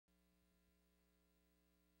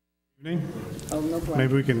Evening. Oh, no problem.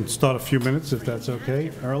 Maybe we can start a few minutes if that's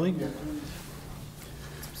okay, early.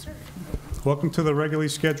 Welcome to the regularly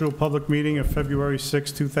scheduled public meeting of February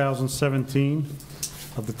 6, 2017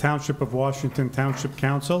 of the Township of Washington Township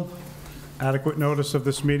Council. Adequate notice of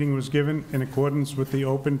this meeting was given in accordance with the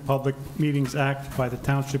Open Public Meetings Act by the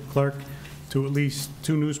Township Clerk to at least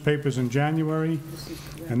 2 newspapers in January,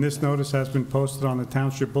 and this notice has been posted on the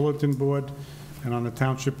Township Bulletin Board and on the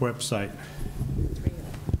Township website.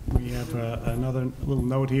 We have another little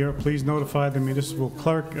note here. Please notify the municipal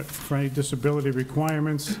clerk for any disability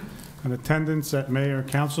requirements and attendance at mayor and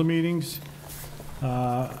council meetings.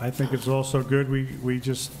 I think it's also good we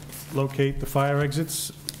just locate the fire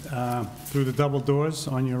exits through the double doors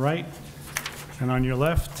on your right and on your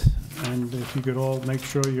left. And if you could all make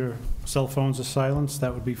sure your cell phones are silenced,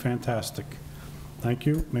 that would be fantastic. Thank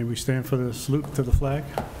you. May we stand for the salute to the flag?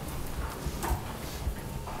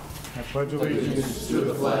 I pledge allegiance to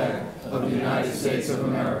the flag of the United States of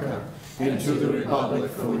America and to the republic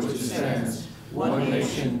for which it stands, one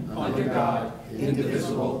nation, under God,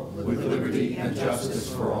 indivisible, with liberty and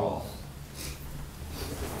justice for all.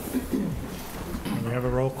 Can we have a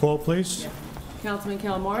roll call, please? Councilman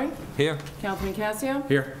Calamari? Here. Councilman Casio?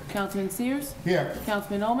 Here. Councilman Sears? Here.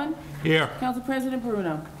 Councilman Ullman? Here. Council President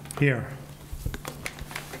Bruno? Here.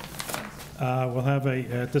 We'll have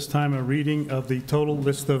at this time a reading of the total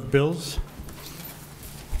list of bills.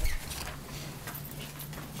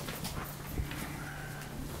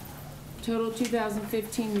 Total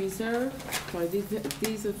 2015 reserve. Sorry,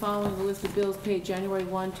 these are following the list of bills paid January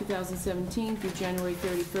 1, 2017 through January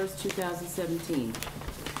 31st, 2017.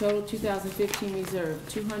 Total 2015 reserve,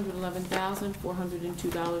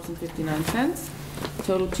 $211,402.59.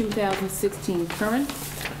 Total 2016 current,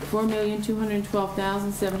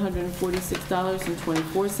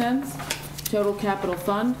 $4,212,746.24. Total capital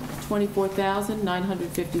fund,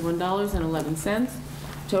 $24,951.11.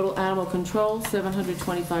 Total animal control,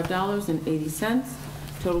 $725.80.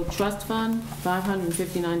 Total trust fund,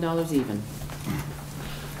 $559 even.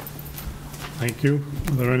 Thank you.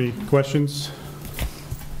 Are there any questions?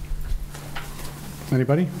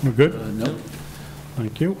 Anybody? We're good? No.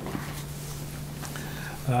 Thank you.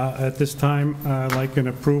 At this time, I'd like an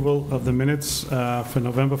approval of the minutes for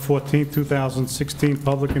November 14, 2016,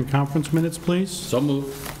 public and conference minutes, please. So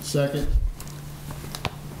moved. Second.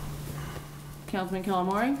 Councilman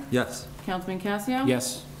Calamari? Yes. Councilman Casio?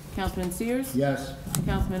 Yes. Councilman Sears? Yes.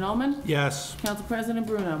 Councilman Ullman? Yes. Council President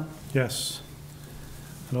Bruno? Yes.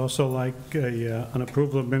 I'd also like an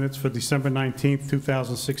approval of minutes for December 19th,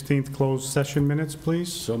 2016, closed session minutes,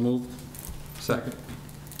 please. So moved. Second.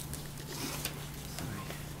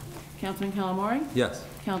 Councilman Calamari? Yes.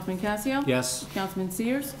 Councilman Casio? Yes. Councilman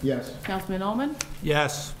Sears? Yes. Councilman Ullman?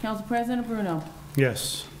 Yes. Council President Bruno?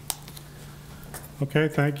 Yes. Okay,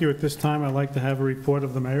 thank you. At this time, I'd like to have a report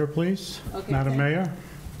of the mayor, please. Okay, Madam Mayor?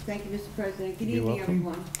 Thank you, Mr. President. Good You're evening, welcome.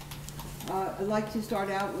 everyone. I'd like to start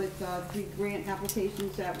out with 3 grant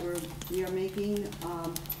applications that we are making.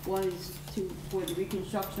 One is for the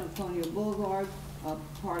reconstruction of Colonial Boulevard.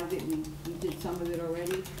 Part of it, we did some of it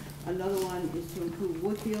already. Another one is to improve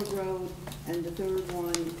Woodfield Road, and the third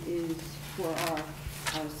one is for our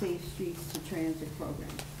Safe Streets to Transit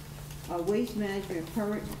program. Waste management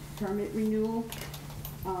permit renewal.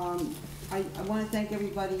 I want to thank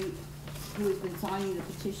everybody who has been signing the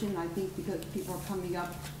petition. I think because people are coming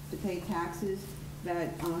up to pay taxes,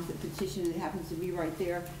 that the petition, it happens to be right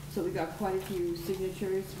there. So we got quite a few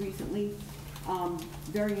signatures recently.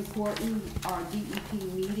 Very important, our DEP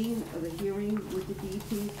meeting, or the hearing with the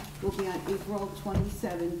DEP, will be on April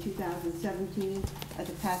 27, 2017 at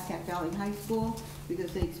the Pascack Valley High School,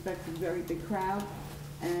 because they expect a very big crowd.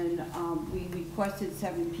 And we requested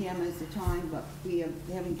 7 p.m. as the time, but they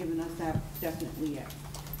haven't given us that definitely yet.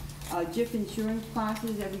 JIF insurance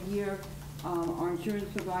classes every year. Our insurance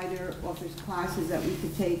provider offers classes that we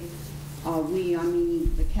could take. I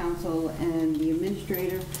mean the council and the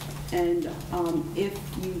administrator. And if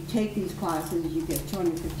you take these classes, you get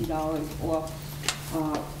 $250 off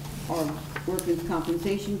our workers'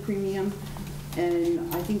 compensation premium.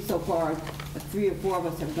 And I think so far, 3 or 4 of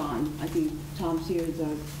us have gone. I think Tom Sears,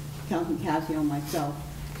 Councilman Casio, and myself.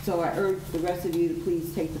 So I urge the rest of you to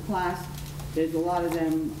please take the class. There's a lot of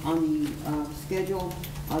them on the schedule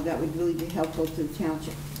that would really be helpful to the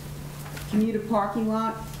township. Commuter parking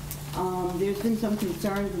lot. There's been some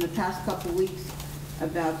concerns in the past couple of weeks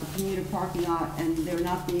about the commuter parking lot and there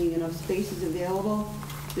not being enough spaces available.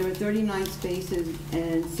 There are 39 spaces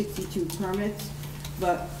and 62 permits,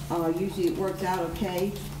 but usually it works out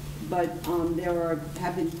okay. But there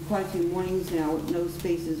have been quite a few mornings now with no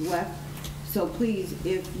spaces left. So please,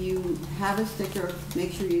 if you have a sticker,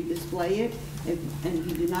 make sure you display it. And if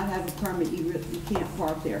you do not have a permit, you can't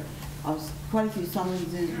park there. Quite a few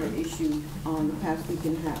summonses were issued the past week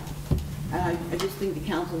and a half. And I just think the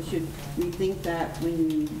council should rethink that when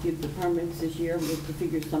you give the permits this year, we have to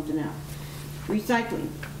figure something out. Recycling.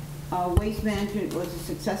 Waste Management was a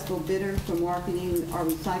successful bidder for marketing our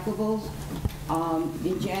recyclables.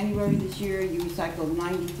 In January this year, you recycled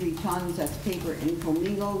 93 tons, that's paper and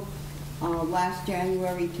commingled. Last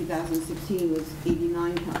January, 2016, was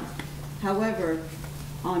 89 tons. However,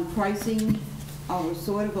 on pricing, we're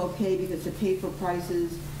sort of okay because the paper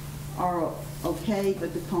prices are okay,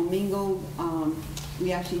 but the commingled,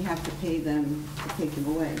 we actually have to pay them to take them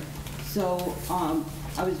away. So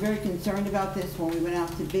I was very concerned about this when we went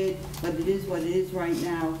out to bid, but it is what it is right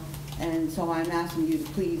now, and so I'm asking you to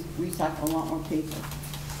please recycle a lot more paper.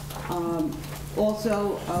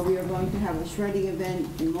 Also, we are going to have a shredding event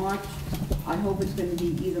in March. I hope it's going to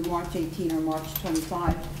be either March 18 or March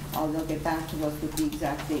 25. They'll get back to us with the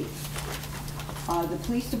exact date. The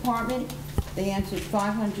police department, they answered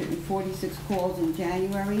 546 calls in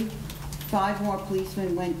January. 5 more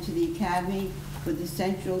policemen went to the academy for the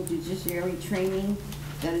Central Judiciary Training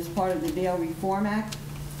that is part of the Bail Reform Act.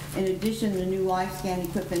 In addition, the new live scan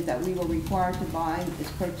equipment that we were required to buy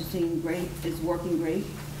is working great.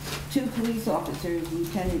 2 police officers,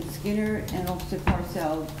 Lieutenant Skinner and Officer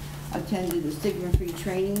Parcells, attended the stigma-free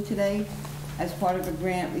training today as part of a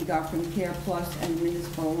grant we got from Care Plus and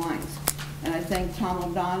Municipal Alliance. And I thank Tom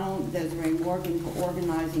O'Donnell and Desiree Morgan for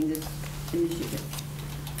organizing this initiative.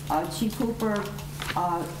 Chief Cooper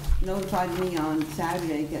notified me on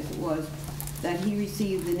Saturday, I guess it was, that he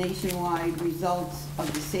received the nationwide results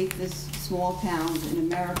of the safest small towns in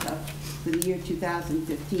America for the year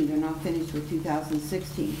 2015. They're not finished with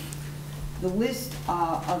 2016. The list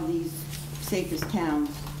of these safest towns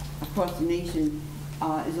across the nation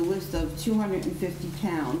is a list of 250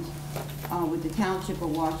 towns, with the Township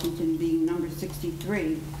of Washington being number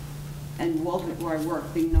 63 and Walden, where I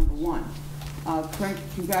work, being number 1.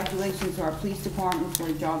 Congratulations to our police department for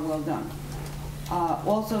a job well done.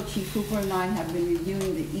 Also, Chief Cooper and I have been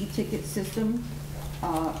reviewing the e-ticket system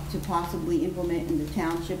to possibly implement in the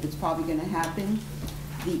township. It's probably going to happen.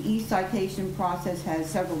 The e-citation process has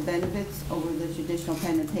several benefits over the traditional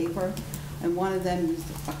pen and paper, and one of them is,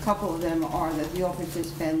 a couple of them are that the officers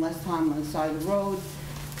spend less time on the side of the road.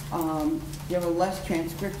 There are less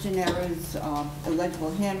transcription errors,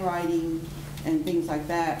 illegible handwriting, and things like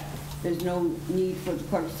that. There's no need for the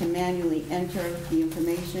clerks to manually enter the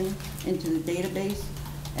information into the database,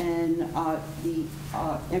 and the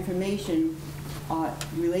information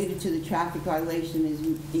related to the traffic violation is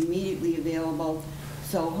immediately available.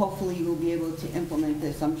 So hopefully you will be able to implement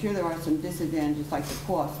this. I'm sure there are some disadvantages like the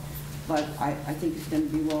cost, but I think it's going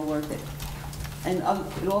to be well worth it. And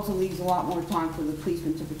it also leaves a lot more time for the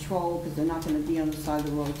policemen to patrol because they're not going to be on the side of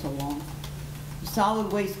the road so long. The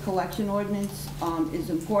solid waste collection ordinance is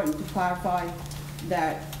important to clarify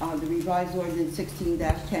that the revised ordinance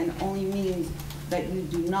 16-10 only means that you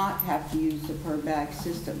do not have to use the per bag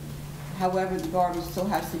system. However, the garbage still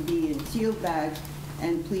has to be in sealed bags,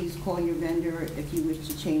 and please call your vendor if you wish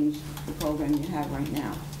to change the program you have right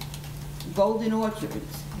now. Golden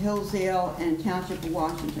Orchards, Hillsdale, and Township of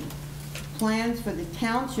Washington. Plans for the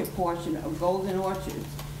township portion of Golden Orchards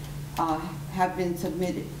have been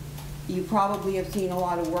submitted. You probably have seen a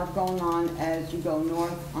lot of work going on as you go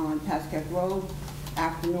north on Pascack Road.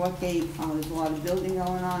 After Northgate, there's a lot of building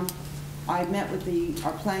going on. I met with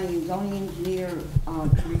our planning and zoning engineer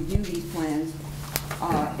to review these plans.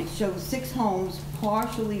 It shows 6 homes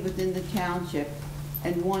partially within the township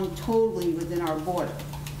and 1 totally within our border.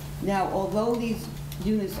 Now, although these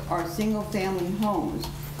units are single-family homes,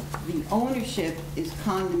 the ownership is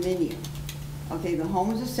condominium. Okay, the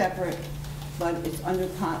homes are separate, but it's under a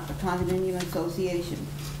condominium association.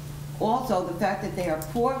 Also, the fact that they are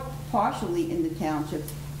partially in the township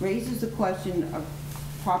raises the question of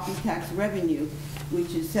property tax revenue,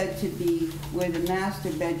 which is said to be where the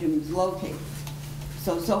master bedroom is located.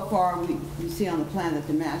 So far we see on the plan that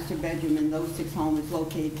the master bedroom in those 6 homes are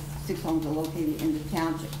located in the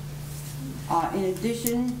township. In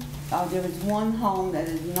addition, there is 1 home that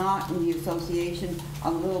is not in the association.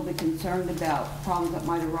 I'm a little bit concerned about problems that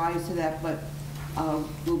might arise to that, but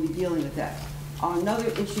we'll be dealing with that. Another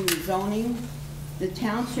issue is zoning. The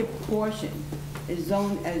township portion is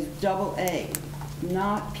zoned as AA,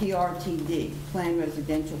 not PRTD, Planned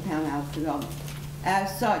Residential Townhouse Development.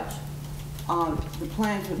 As such, the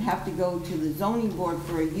plans would have to go to the zoning board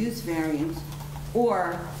for a use variance,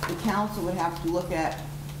 or the council would have to look at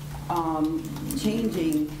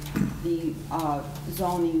changing the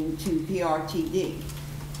zoning to PRTD.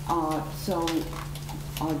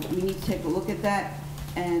 We need to take a look at that,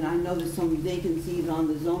 and I know there's some vacancies on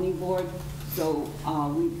the zoning board, so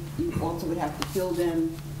you also would have to fill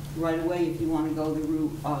them right away if you want to go the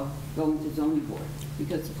route of going to zoning board,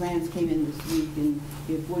 because the plans came in this week and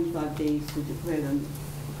you have 45 days to declare them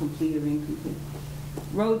complete or incomplete.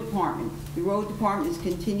 Road department. The road department is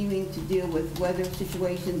continuing to deal with weather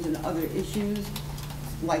situations and other issues,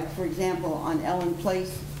 like for example on Ellen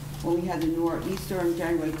Place, when we had the nor'easter on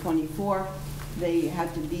January 24th, they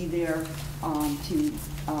had to be there to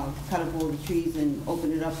cut up all the trees and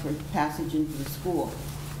open it up for passage into the school.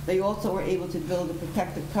 They also were able to build a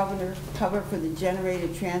protective cover for the generator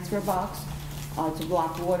transfer box to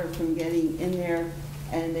block water from getting in there,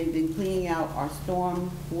 and they've been cleaning out our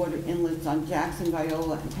storm water inlets on Jackson,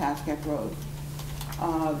 Viola, and Pascack Road.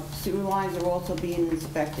 Sewer lines are also being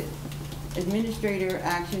inspected. Administrator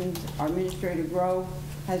actions, our Administrator Grow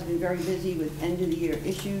has been very busy with end-of-the-year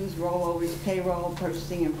issues, rollovers, payroll,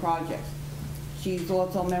 purchasing, and projects. She's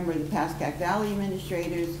also a member of the Pascack Valley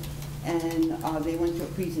Administrators, and they went to a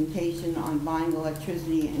presentation on buying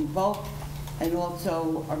electricity in bulk, and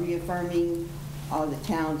also reaffirming the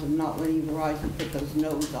towns of not letting Verizon put those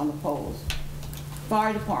nodes on the poles.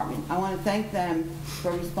 Fire Department, I want to thank them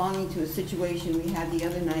for responding to a situation we had the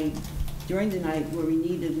other night, during the night, where we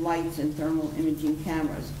needed lights and thermal imaging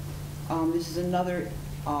cameras. This is another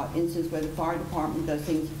instance where the Fire Department does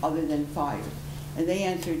things other than fires, and they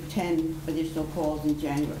answered 10 additional calls in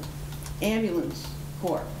January. Ambulance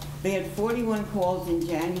Corps, they had 41 calls in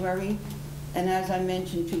January, and as I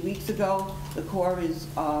mentioned 2 weeks ago, the Corps is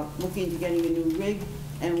looking into getting a new rig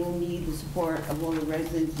and will need the support of all the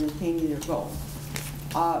residents in attaining their goal.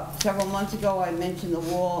 Several months ago, I mentioned the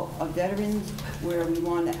wall of veterans, where we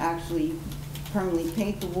want to actually permanently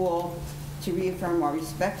paint the wall to reaffirm our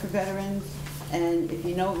respect for veterans. And if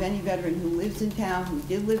you know of any veteran who lives in town, who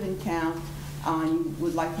did live in town, and you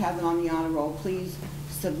would like to have them on the honor roll, please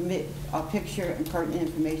submit a picture and pertinent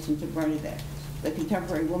information to Bernadette. The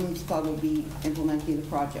Contemporary Women's Club will be implementing the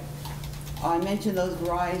project. I mentioned those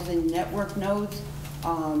Verizon network nodes.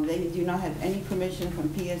 They do not have any permission from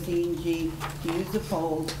PSE&G to use the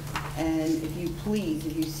poles, and if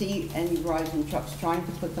you see any Verizon trucks trying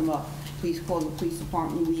to put them up, please call the police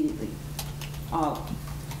department immediately.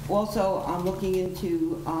 Also, I'm looking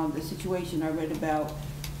into the situation I read about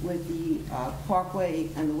with the Parkway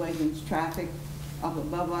and the Wegmans traffic up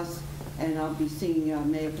above us, and I'll be seeing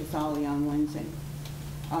Mayor Casali on Wednesday.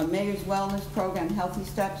 Mayor's Wellness Program, Healthy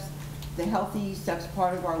Steps. The Healthy Steps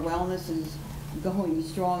part of our wellness is going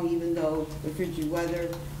strong, even though the frigid weather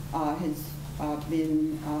has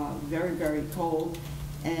been very, very cold.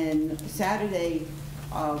 And Saturday,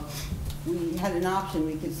 we had an option.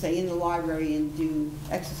 We could stay in the library and do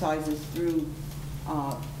exercises through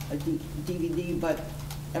a DVD, but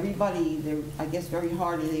everybody, they're, I guess, very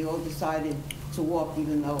hardy. They all decided to walk,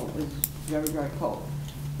 even though it was very, very cold.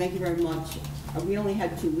 Thank you very much. We only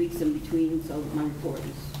had 2 weeks in between, so my report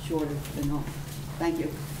is shorter than normal. Thank you.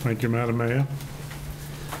 Thank you, Madam Mayor.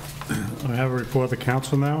 I have a report of the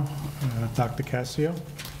council now. Dr. Cassio.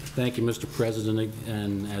 Thank you, Mr. President,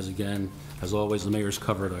 and as always, the mayor's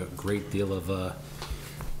covered a great deal of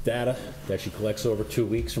data that she collects over 2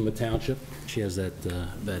 weeks from the township. She has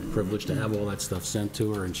that privilege to have all that stuff sent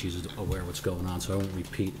to her, and she's aware of what's going on, so I won't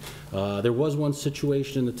repeat. There was one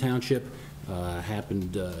situation in the township,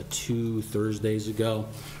 happened 2 Thursdays ago,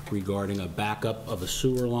 regarding a backup of a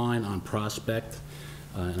sewer line on Prospect,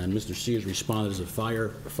 and Mr. Sears responded as a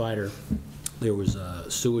firefighter. There was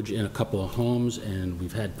sewage in a couple of homes, and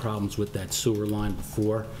we've had problems with that sewer line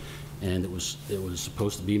before, and it was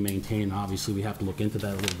supposed to be maintained. Obviously, we have to look into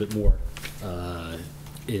that a little bit more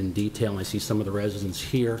in detail. And I see some of the residents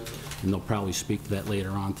here, and they'll probably speak to that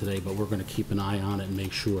later on today, but we're going to keep an eye on it and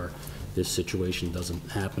make sure this situation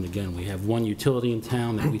doesn't happen again. We have one utility in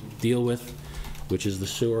town that we deal with, which is the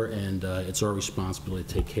sewer, and it's our responsibility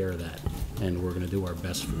to take care of that, and we're going to do our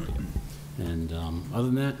best for you. And other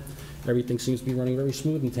than that, everything seems to be running very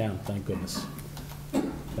smooth in town, thank goodness.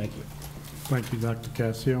 Thank you. Thank you, Dr.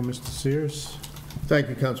 Cassio. Mr. Sears. Thank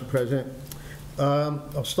you, Council President.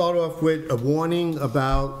 I'll start off with a warning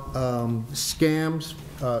about scams.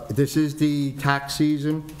 This is the tax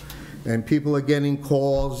season, and people are getting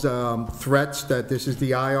calls, threats that this is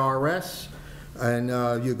the IRS, and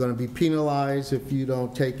you're going to be penalized if you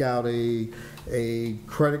don't take out a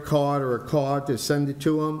credit card or a card to send it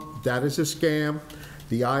to them. That is a scam.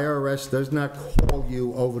 The IRS does not call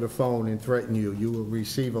you over the phone and threaten you. You will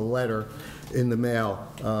receive a letter in the mail.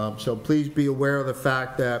 So please be aware of the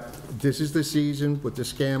fact that this is the season with the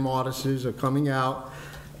scam artists are coming out.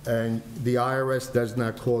 and the IRS does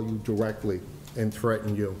not call you directly and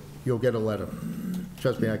threaten you. You'll get a letter.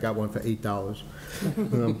 Trust me, I got one for $8.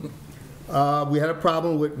 We had a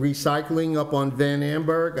problem with recycling up on Van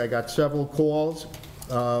Amberg. I got several calls.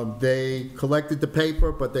 They collected the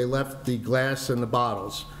paper, but they left the glass and the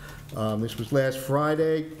bottles. This was last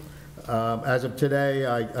Friday. As of today,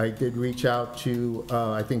 I did reach out to,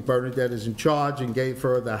 I think Bernadette is in charge, and gave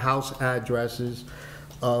her the house addresses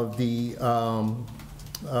of the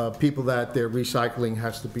people that their recycling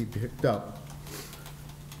has to be picked up.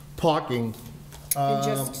 Parking. And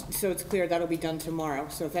just so it's clear, that'll be done tomorrow.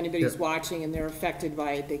 So if anybody's watching and they're affected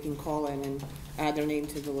by it, they can call in and add their name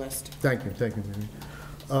to the list. Thank you, Mary.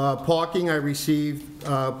 Parking, I received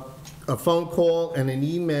a phone call and an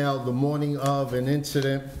email the morning of an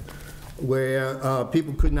incident where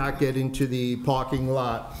people could not get into the parking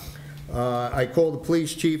lot. I called the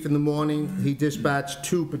police chief in the morning. He dispatched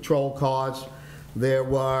 2 patrol cars. There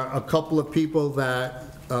were a couple of people that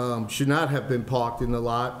should not have been parked in the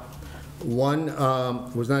lot. One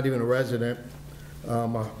was not even a resident.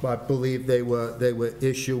 I believe they were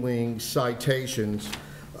issuing citations.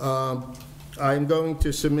 I'm going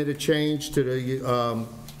to submit a change to the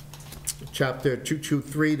Chapter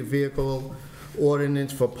 223, the vehicle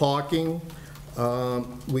ordinance for parking.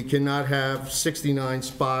 We cannot have 69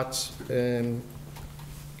 spots and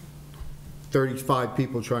 35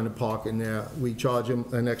 people trying to park in there. We charge them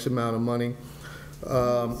an X amount of money.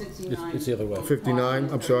 69. It's the other way. 59,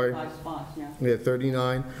 I'm sorry. 35 spots, yeah. Yeah,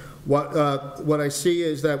 39. What I see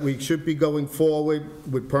is that we should be going forward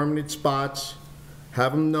with permanent spots,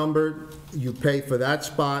 have them numbered. You pay for that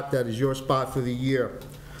spot, that is your spot for the year.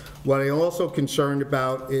 What I'm also concerned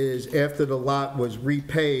about is after the lot was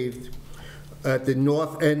repaved, at the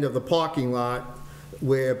north end of the parking lot,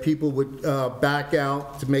 where people would back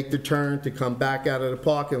out to make the turn to come back out of the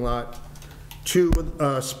parking lot, 2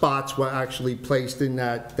 spots were actually placed in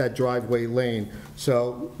that driveway lane.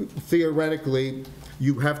 So theoretically,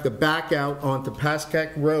 you have to back out onto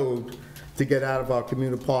Pascack Road to get out of our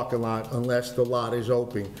community parking lot unless the lot is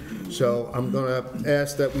open. So I'm gonna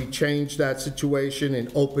ask that we change that situation and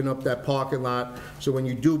open up that parking lot, so when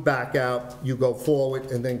you do back out, you go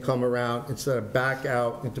forward and then come around instead of back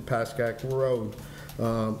out into Pascack Road.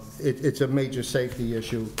 It's a major safety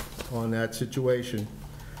issue on that situation.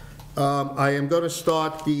 I am going to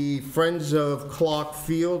start the Friends of Clark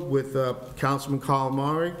Field with Councilman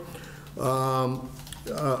Calamari.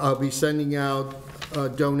 I'll be sending out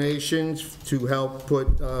donations to help put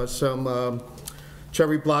some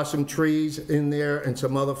cherry blossom trees in there and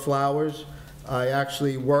some other flowers. I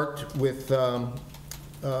actually worked with a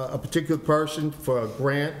particular person for a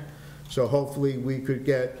grant, so hopefully we could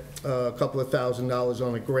get a couple of $1,000s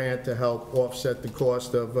on a grant to help offset the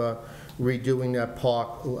cost of redoing that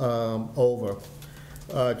park over.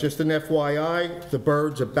 Just an FYI, the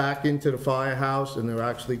birds are back into the firehouse, and they're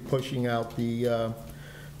actually pushing out the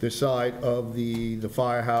side of the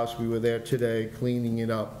firehouse. We were there today cleaning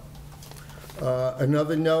it up.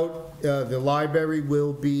 Another note, the library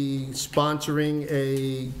will be sponsoring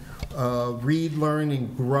a read, learn,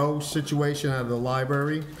 and grow situation out of the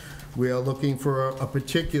library. We are looking for a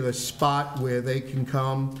particular spot where they can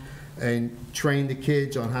come and train the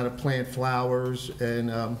kids on how to plant flowers,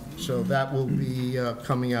 and so that will be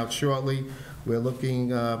coming out shortly. We're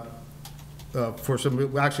looking for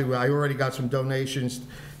some, actually I already got some donations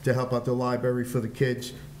to help out the library for the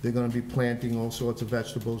kids. They're going to be planting all sorts of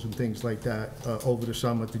vegetables and things like that over the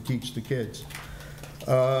summer to teach the kids.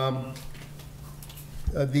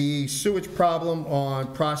 The sewage problem on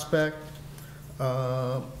Prospect,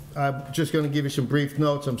 I'm just going to give you some brief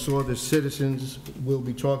notes. I'm sure the citizens will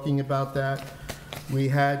be talking about that. We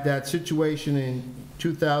had that situation in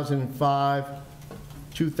 2005,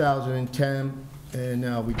 2010, and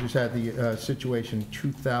now we just had the situation in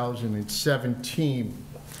 2017.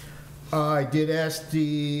 I did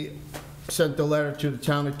sent a letter to the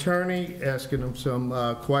town attorney asking him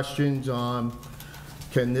some questions on,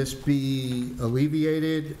 can this be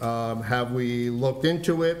alleviated? Have we looked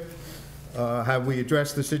into it? Have we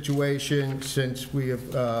addressed the situation since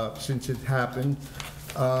it happened?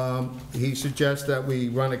 He suggests that we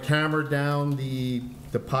run a camera down the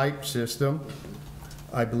pipe system.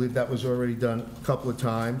 I believe that was already done a couple of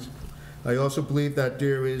times. I also believe that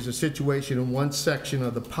there is a situation in one section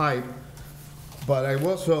of the pipe, but I'm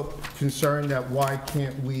also concerned that why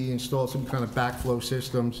can't we install some kind of backflow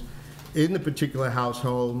systems in the particular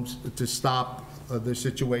households to stop the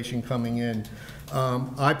situation coming in.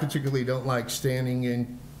 I particularly don't like standing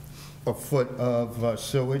in a foot of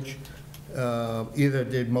sewage. Either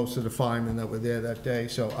did most of the firemen that were there that day,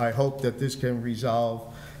 so I hope that this can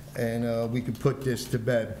resolve and we could put this to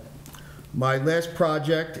bed. My last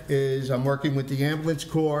project is I'm working with the Ambulance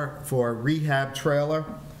Corps for a rehab trailer.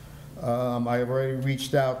 I have already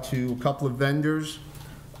reached out to a couple of vendors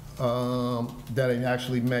that I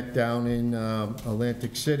actually met down in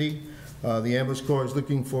Atlantic City. The Ambulance Corps is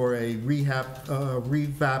looking for a rehab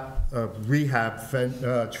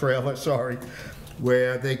trailer, sorry,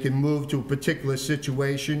 where they can move to a particular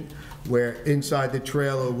situation where inside the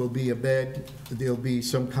trailer will be a bed, there'll be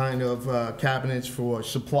some kind of cabinets for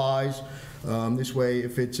supplies. This way,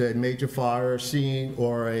 if it's a major fire scene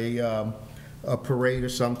or a parade or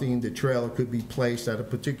something, the trailer could be placed at a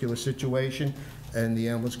particular situation, and the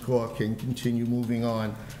Ambulance Corps can continue moving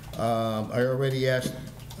on. I already asked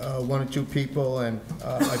one or two people, and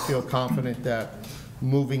I feel confident that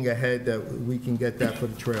moving ahead that we can get that for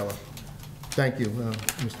the trailer. Thank you,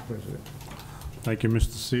 Mr. President. Thank you,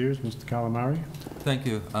 Mr. Sears. Mr. Calamari? Thank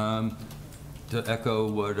you. To echo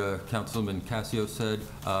what Councilman Casio said,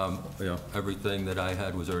 everything that I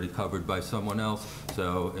had was already covered by someone else,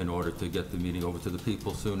 so in order to get the meeting over to the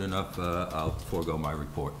people soon enough, I'll forego my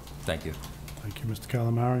report. Thank you. Thank you, Mr.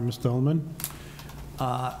 Calamari. Mr. Ullman?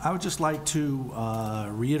 I would just like to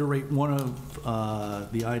reiterate one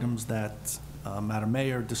of the items that Madam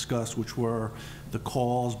Mayor discussed, which were the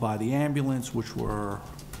calls by the ambulance, which were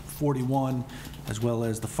 41, as well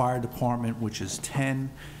as the fire department, which is 10.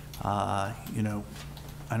 I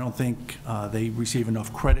don't think they receive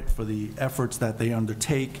enough credit for the efforts that they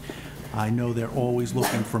undertake. I know they're always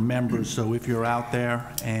looking for members, so if you're out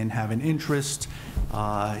there and have an interest,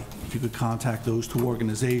 if you could contact those two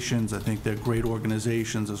organizations. I think they're great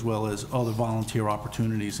organizations, as well as other volunteer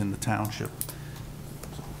opportunities in the township.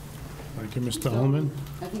 Thank you, Mr. Ullman.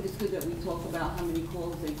 I think it's good that we talk about how many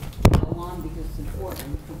calls they go on, because it's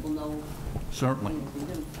important, people know. Certainly. what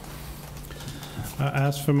they do.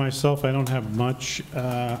 As for myself, I don't have much,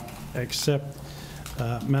 except,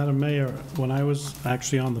 Madam Mayor, when I was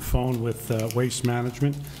actually on the phone with Waste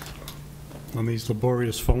Management, on these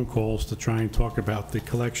laborious phone calls to try and talk about the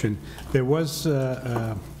collection, there was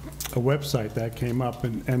a website that came up,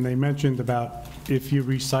 and they mentioned about if you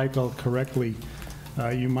recycle correctly,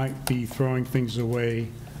 you might be throwing things away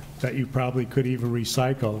that you probably could even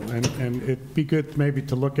recycle. And it'd be good maybe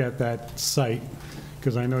to look at that site,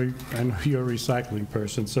 because I know you're a recycling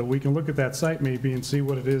person. So we can look at that site maybe and see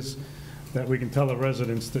what it is that we can tell the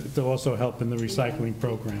residents to also help in the recycling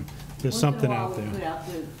program. There's something out there. Once in a while,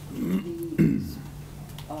 we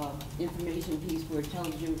put out the information piece where it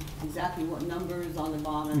tells you exactly what numbers on the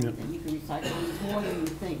bottom Yep. that you can recycle. It's more than you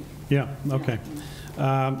think. Yeah, okay.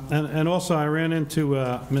 And also, I ran into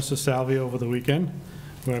Mrs. Salvia over the weekend,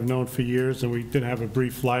 who I've known for years, and we did have a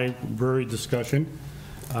brief library discussion.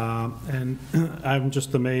 And I'm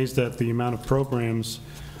just amazed at the amount of programs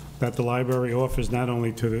that the library offers, not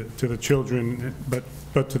only to the children,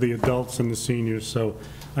 but to the adults and the seniors. So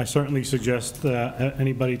I certainly suggest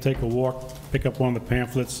anybody take a walk, pick up one of the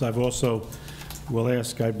pamphlets. I've also will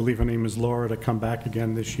ask, I believe her name is Laura, to come back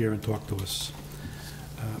again this year and talk to us.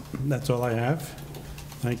 That's all I have.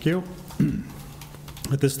 Thank you.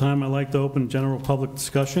 At this time, I'd like to open general public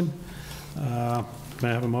discussion. May I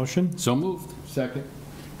have a motion? So moved. Second.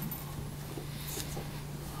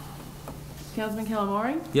 Councilman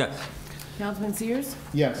Calamari? Yes. Councilman Sears?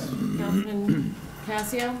 Yes. Councilman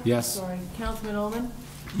Casio? Yes. Sorry, Councilman Ullman?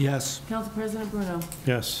 Yes. Council President Bruno?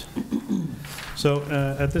 Yes. So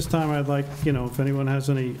at this time, I'd like, if anyone has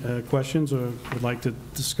any questions or would like to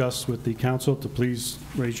discuss with the council, to please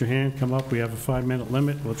raise your hand, come up. We have a 5-minute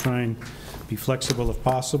limit. We'll try and be flexible if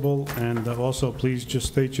possible. And also, please just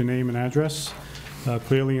state your name and address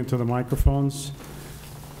clearly into the microphones.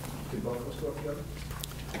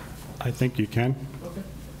 I think you can. Okay.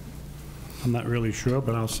 I'm not really sure,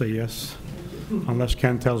 but I'll say yes, unless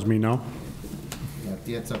Ken tells me no.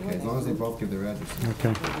 Yeah, it's okay, as long as they both give their address.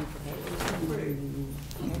 Okay.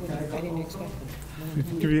 I didn't expect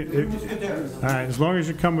All right, as long as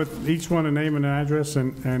you come with each one a name and an address,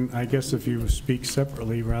 and I guess if you speak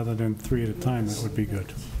separately rather than 3 at a time, that would be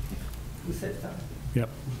good. Yep,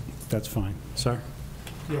 that's fine. Sir?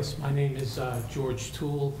 Yes, my name is George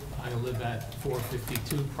Toole. I live at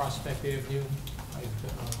 452 Prospect Avenue.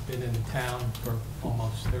 I've been in the town for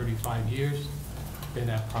almost 35 years. Been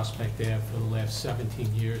at Prospect Ave for the last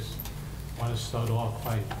 17 years. I want to start off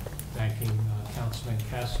by thanking Councilman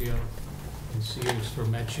Casio and Sears for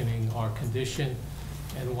mentioning our condition.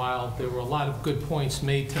 And while there were a lot of good points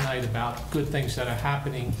made tonight about good things that are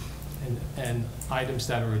happening and items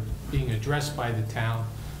that are being addressed by the town,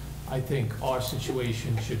 I think our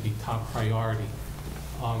situation should be top priority.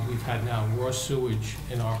 We've had now raw sewage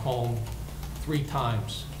in our home 3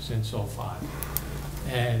 times since '05.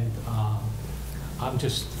 And I'm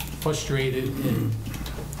just frustrated in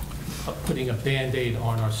putting a Band-Aid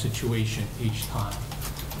on our situation each time.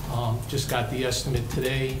 Just got the estimate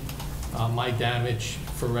today. My damage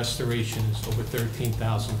for restoration is over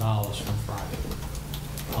 $13,000 from Friday.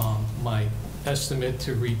 My estimate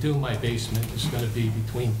to redo my basement is going to be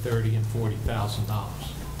between $30,000 and $40,000.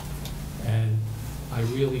 And I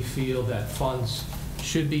really feel that funds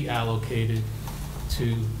should be allocated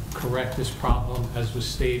to correct this problem, as was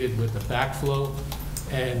stated with the backflow.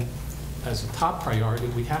 And as a top priority,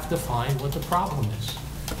 we have to find what the problem is.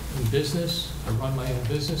 In business, I run my own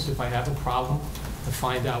business. If I have a problem, I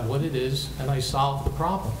find out what it is and I solve the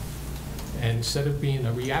problem. And instead of being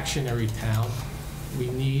a reactionary town, we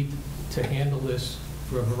need to handle this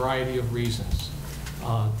for a variety of reasons.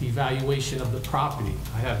 Devaluation of the property.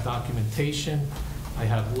 I have documentation. I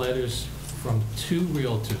have letters from 2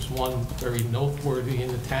 realtors, one very noteworthy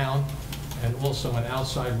in the town, and also an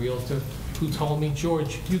outside realtor who told me,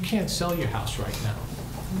 George, you can't sell your house right now.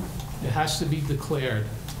 It has to be declared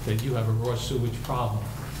that you have a raw sewage problem.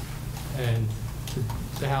 And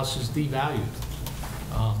the house is devalued.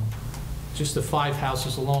 Just the 5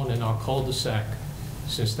 houses alone in our cul-de-sac,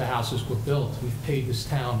 since the houses were built, we've paid this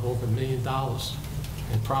town over $1 million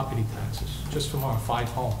in property taxes, just from our 5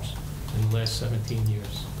 homes in the last 17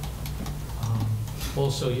 years.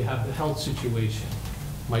 Also, you have the health situation.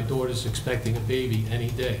 My daughter's expecting a baby any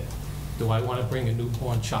day. Do I want to bring a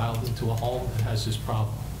newborn child into a home that has this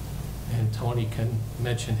problem? And Tony can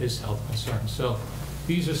mention his health concerns. So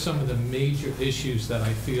these are some of the major issues that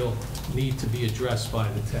I feel need to be addressed by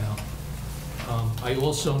the town. I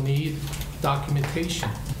also need documentation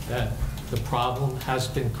that the problem has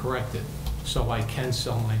been corrected so I can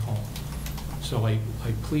sell my home. So I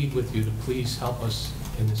plead with you to please help us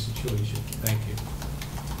in this situation. Thank you.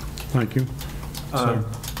 Thank you.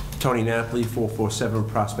 Tony Napoli, 447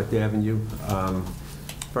 Prospect Avenue.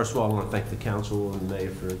 First of all, I want to thank the council and the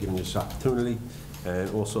mayor for giving us this opportunity, and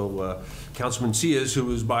also Councilman Sears, who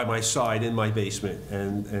was by my side in my basement,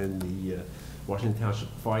 and the Washington Township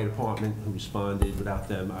Fire Department, who responded. Without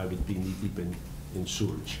them, I would be knee-deep in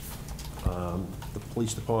sewage. The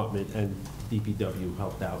police department and DPW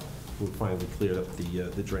helped out. We finally cleared up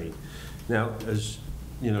the drain. Now, as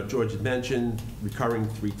you know, George had mentioned, recurring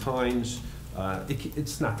 3 times.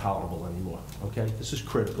 It's not tolerable anymore, okay? This is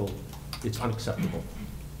critical. It's unacceptable.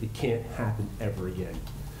 It can't happen ever again.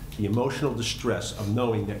 The emotional distress of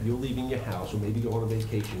knowing that you're leaving your house or maybe going on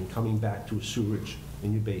vacation and coming back to a sewage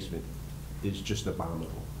in your basement is just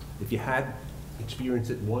abominable. If you had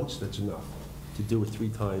experienced it once, that's enough. To do it 3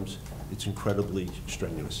 times, it's incredibly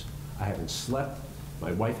strenuous. I haven't slept.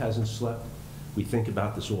 My wife hasn't slept. We think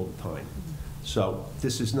about this all the time. So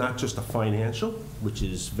this is not just a financial, which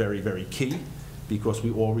is very, very key, because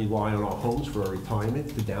we all rely on our homes for our retirement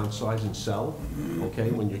to downsize and sell.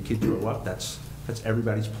 Okay, when your kids grow up, that's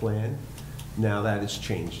everybody's plan. Now that has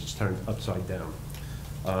changed. It's turned upside down.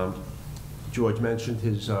 George mentioned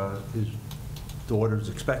his daughter's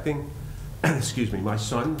expecting. Excuse me. My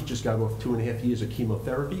son just got off 2.5 years of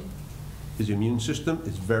chemotherapy. His immune system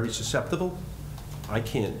is very susceptible. I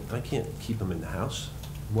can't keep him in the house.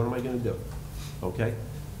 What am I going to do? Okay?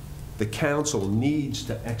 The council needs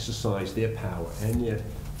to exercise their power and their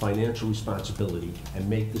financial responsibility and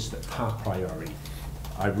make this the top priority.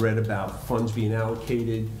 I've read about funds being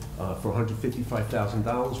allocated for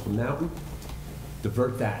 $155,000 from Mountain.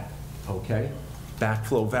 Divert that, okay?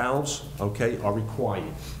 Backflow valves, okay, are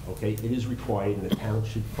required, okay? It is required, and the town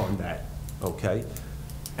should fund that, okay?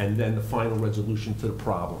 And then the final resolution to the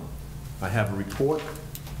problem. I have a report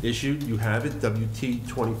issued. You have it, WT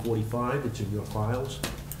 2045. It's in your files.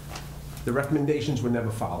 The recommendations were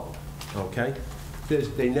never followed, okay?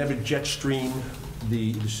 They never jet stream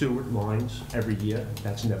the sewer lines every year.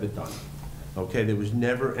 That's never done, okay? There was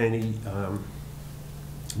never any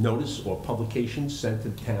notice or publication sent to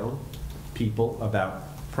the town people about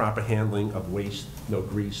proper handling of waste, no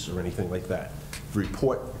grease or anything like that. The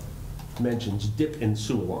report mentions dip in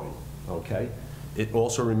sewer line, okay? It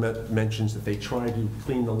also mentions that they tried to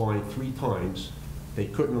clean the line 3 times. They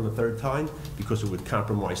couldn't on the 3rd time because it would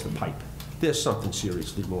compromise the pipe. There's something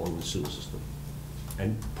seriously wrong with the sewer system.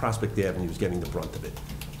 And Prospect Avenue is getting the brunt of it.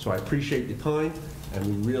 So I appreciate your time, and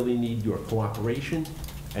we really need your cooperation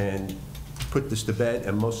and put this to bed,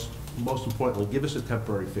 and most importantly, give us a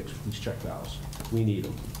temporary fix for these check valves. We need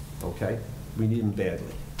them, okay? We need them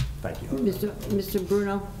badly. Thank you. Mr.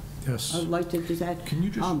 Bruno? Yes. I'd like to just add. Can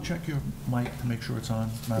you just check your mic to make sure it's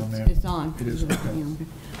on, Madam Mayor? It's on. It is, okay.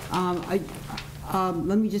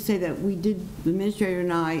 Let me just say that we did, the administrator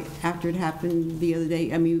and I, after it happened the other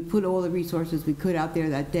day, I mean, we put all the resources we could out there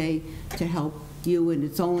that day to help you, and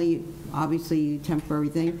it's only obviously a temporary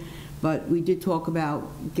thing, but we did talk about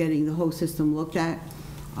getting the whole system looked at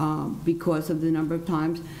because of the number of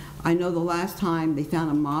times. I know the last time they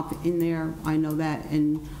found a mop in there, I know that,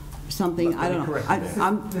 and something, I don't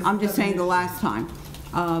know. I'm just saying the last time.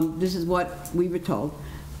 This is what we were told.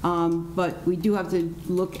 But we do have to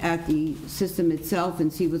look at the system itself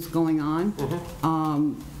and see what's going on.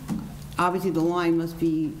 Obviously, the line must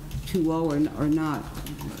be too low or not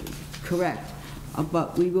correct.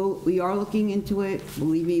 But we are looking into it.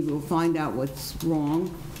 Believe me, we'll find out what's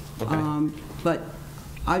wrong. Okay. But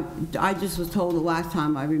I just was told the last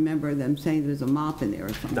time, I remember them saying there's a mop in there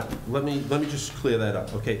or something. No, let me just clear that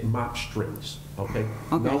up, okay? Mop strings, okay?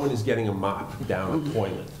 Okay. No one is getting a mop down a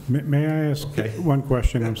toilet. May I ask Okay. one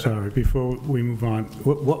question? I'm sorry, before we move on.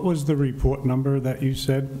 What was the report number that you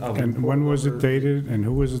said? And report when was it number- dated, and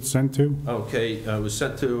who was it sent to? Okay, it was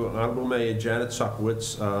sent to Honorable Mayor Janet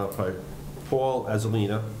Sokowitz by Paul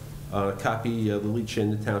Azalina, copy Lily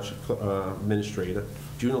Chin, the Township Administrator,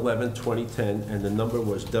 June 11, 2010, and the number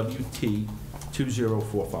was WT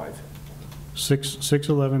 2045.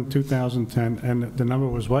 6/11/2010, and the number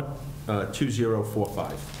was what?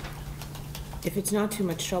 2045. If it's not too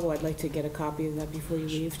much trouble, I'd like to get a copy of that before you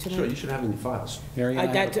leave tonight. Sure, you should have it in your files. Mary, I-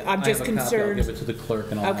 that- I'm just concerned- I'll give it to the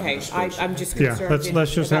clerk and I'll have it Okay, dispersed. I'm just Yeah, concerned.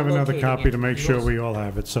 let's just have about another locating copy it. to make sure we all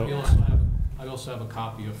have it, so. I also have a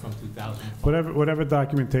copy of from 2005. Whatever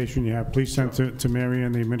documentation you have, please send to Mary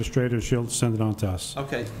Ann, the administrator, she'll send it on to us.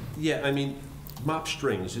 Okay, yeah, I mean, mop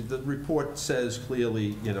strings, the report says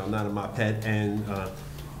clearly, not a mop head, and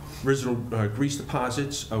original grease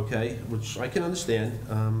deposits, okay, which I can understand.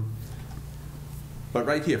 But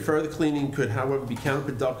right here, further cleaning could, however, be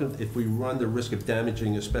counterproductive if we run the risk of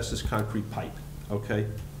damaging asbestos concrete pipe, okay?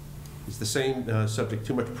 It's the same subject,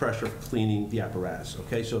 too much pressure for cleaning the apparatus,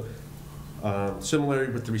 okay? So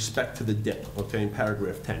similarly with respect to the dip, okay, in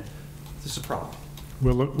paragraph 10. This is a problem.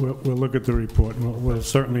 We'll look at the report, and we'll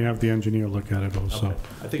certainly have the engineer look at it also. Okay.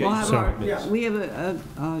 I think We'll I have saw our, it, yes. we have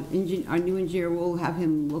our new engineer, we'll have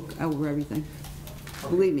him look over everything.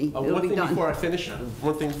 Believe me, it'll One be thing done. before I finish,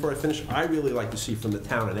 I really like to see from the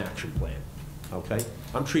town an action plan, okay?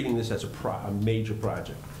 I'm treating this as a major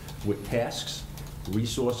project with tasks,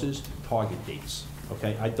 resources, target dates,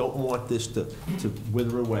 okay? I don't want this to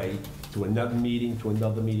wither away to another meeting, to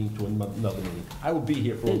another meeting, to another meeting. I will be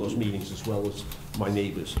here for all those meetings as well as my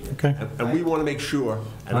neighbors here. Okay. And we want to make sure,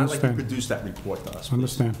 and I'd like to Understand. produce that report to us. please.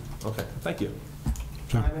 Understand. Okay, thank you.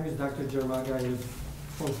 Sure. My name is Dr. Jermaga. I live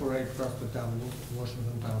 448 Prospect Avenue,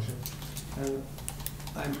 Washington Township. And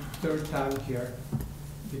I'm third time here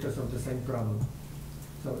because of the same problem.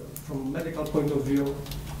 So from medical point of view,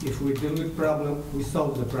 if we deal with problem, we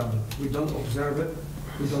solve the problem. We don't observe it,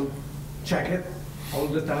 we don't check it all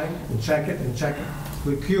the time, and check it and check it.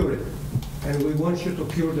 We cure it, and we want you to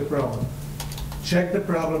cure the problem. Check the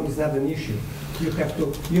problem is not an issue. You have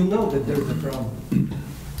to, you know that there is a problem.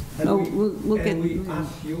 And Oh, we, we'll get- and we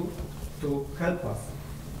ask you to help us.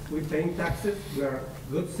 We paying taxes, we are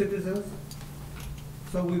good citizens,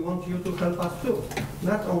 so we want you to help us too.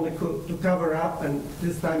 Not only to cover up, and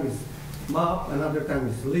this time is mop, another time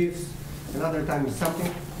is leaves, another time is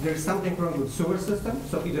something. There's something wrong with sewer system,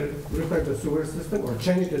 so either repair the sewer system or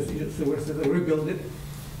change the sewer system, rebuild it,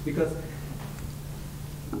 because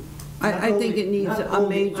I think it needs not a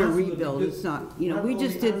only major us will rebuild, do- it's not, you know, not we only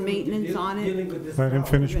just us did will be maintenance on it. dealing with this Let him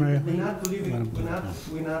problem. finish, Mayor. We're not living, Let him-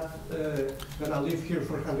 we're not gonna live here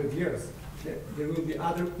for 100 years. There will be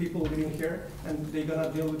other people living here, and they're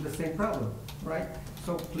gonna deal with the same problem, right?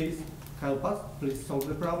 So please help us, please solve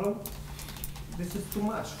the problem. This is too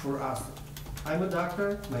much for us. I'm a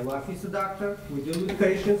doctor, my wife is a doctor, we deal with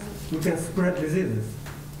patients, we can spread diseases.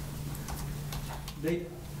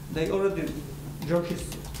 They already, George is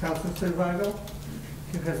cancer survivor,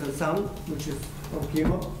 he has a son which is on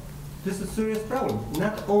chemo. This is a serious problem,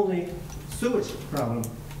 not only sewage problem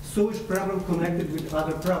connected with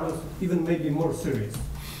other problems, even maybe more serious.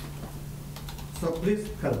 So please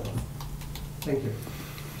help us. Thank you.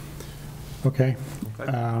 Okay.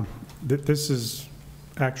 This is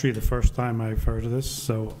actually the first time I've heard of this,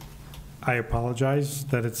 so I apologize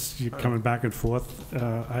that it's coming back and forth.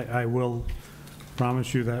 I will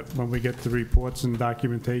promise you that when we get the reports and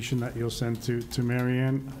documentation that you'll send to Mary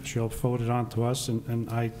Ann, she'll forward it on to us, and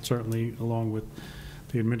I certainly, along with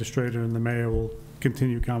the administrator and the mayor, will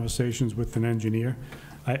continue conversations with an engineer.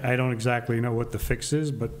 I don't exactly know what the fix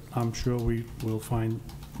is, but I'm sure we will find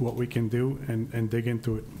what we can do and dig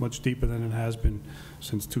into it much deeper than it has been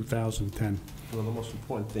since 2010. Well, the most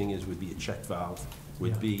important thing would be a check valve,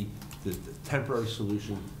 would be the temporary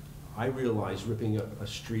solution. I realize ripping a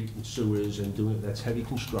street and sewers and doing, that's heavy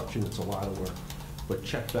construction, it's a lot of work. but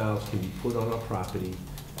check valves can be put on our property,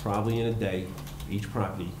 probably in a day, each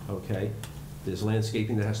property, okay? There's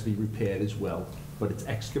landscaping that has to be repaired as well, but it's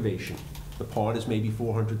excavation. The part is maybe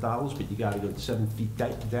 $400, but you gotta go 7 feet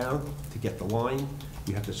down to get the line.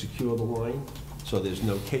 You have to secure the line, so there's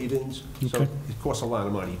no cave-ins. So Okay. it costs a lot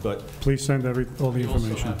of money, but Please send all the We also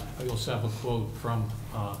information. have- I also have a quote from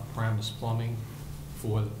Paramus Plumbing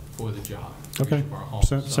for the job. for Okay. each of our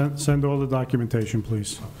homes, so- Send all the documentation,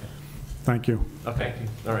 please. Okay. Thank you. okay. Thank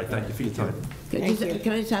you. All right, thank you for your time. Thank you.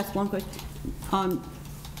 Can I just ask one question?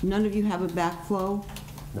 None of you have a backflow?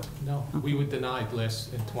 No, we were denied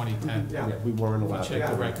last in 2010. Yeah. Yeah, we weren't allowed. Check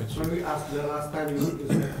the records. When we asked the last time, you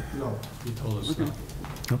said no. You told us no.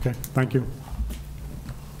 Okay, thank you.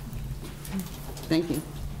 Thank you.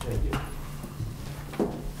 Thank you.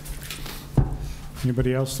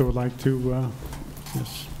 Anybody else that would like to,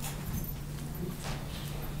 yes?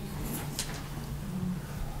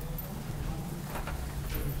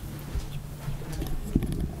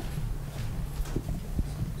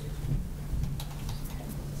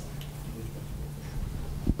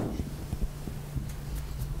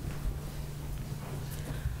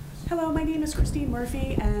 Hello, my name is Christine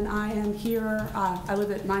Murphy, and I am here, I live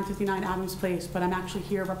at 959 Adams Place, but I'm actually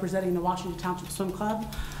here representing the Washington Township Swim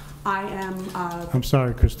Club. I am, I'm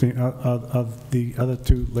sorry, Christine, are the other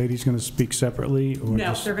two ladies going to speak separately? Or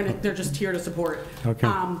no, just- they're just here to support. Okay,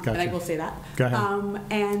 And I gotcha. will say that. Go ahead.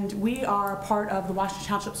 And we are part of the Washington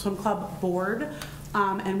Township Swim Club Board,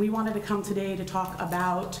 and we wanted to come today to talk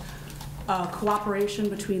about cooperation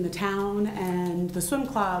between the town and the swim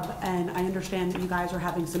club, and I understand that you guys are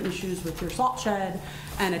having some issues with your salt shed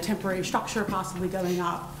and a temporary structure possibly going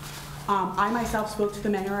up. I myself spoke to the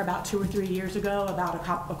mayor about 2 or 3 years ago about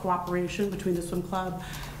a cooperation between the swim club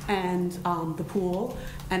and the pool,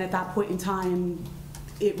 and at that point in time,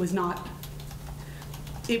 it was not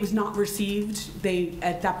received.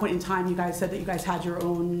 At that point in time, you guys said that you guys had your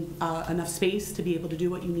own enough space to be able to do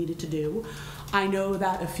what you needed to do. I know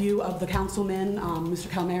that a few of the councilmen, Mr.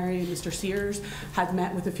 Calmary and Mr. Sears, had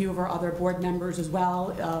met with a few of our other board members as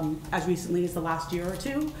well, as recently as the last year or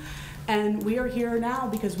two. And we are here now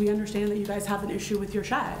because we understand that you guys have an issue with your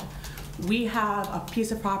shed. We have a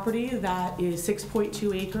piece of property that is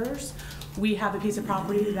 6.2 acres. We have a piece of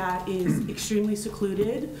property that is extremely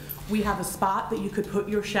secluded. We have a spot that you could put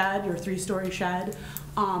your shed, your 3-story shed,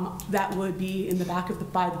 that would be in the back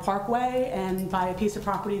of by the parkway and by a piece of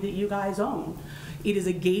property that you guys own. It is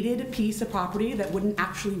a gated piece of property that wouldn't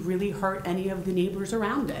actually really hurt any of the neighbors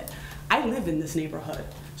around it. I live in this neighborhood,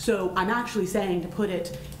 so I'm actually saying to put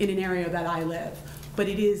it in an area that I live. But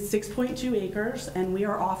it is 6.2 acres, and we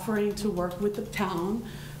are offering to work with the town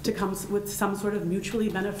to come with some sort of mutually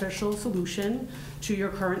beneficial solution to your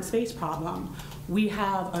current space problem. We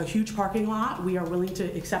have a huge parking lot. We are willing to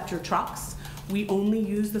accept your trucks. We only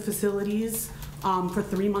use the facilities for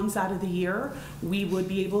 3 months out of the year. We would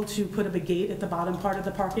be able to put up a gate at the bottom part of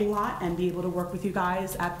the parking lot and be able to work with you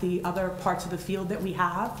guys at the other parts of the field that we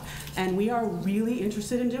have. And we are really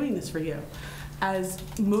interested in doing this for you. As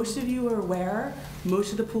most of you are aware,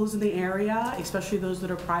 most of the pools in the area, especially those that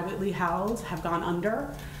are privately held, have gone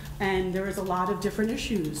under. And there is a lot of different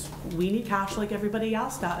issues. We need cash like everybody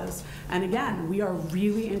else does. And again, we are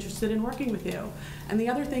really interested in working with you. And the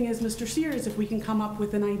other thing is, Mr. Sears, if we can come up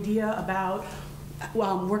with an idea about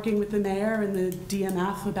working with the mayor and the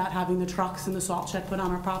DMF about having the trucks and the salt shed put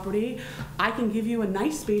on our property, I can give you a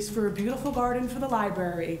nice space for a beautiful garden for the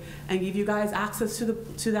library and give you guys access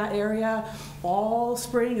to that area all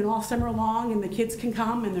spring and all summer long, and the kids can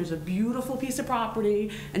come, and there's a beautiful piece of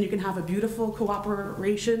property, and you can have a beautiful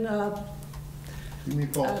cooperation Give me a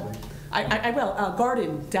call, please. I will, a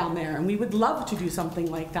garden down there, and we would love to do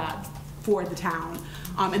something like that for the town.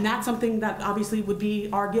 And that's something that obviously would be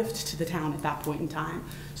our gift to the town at that point in time.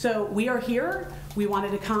 So we are here. We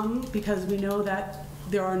wanted to come because we know that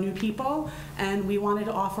there are new people, and we wanted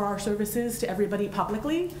to offer our services to everybody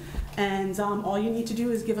publicly. And all you need to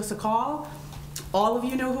do is give us a call. All of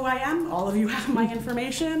you know who I am. All of you have my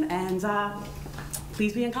information, and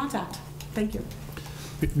please be in contact. Thank you.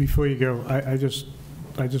 Before you go, I just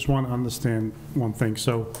want to understand one thing.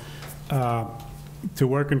 So, to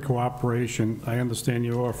work in cooperation, I understand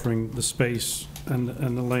you're offering the space and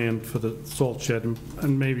the land for the salt shed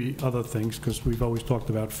and maybe other things, because we've always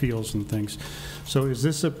talked about fields and things. So is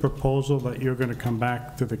this a proposal that you're going to come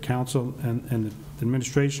back to the council and the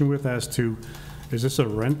administration with as to, is this a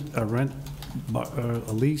lease,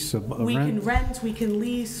 a We rent? can rent, we can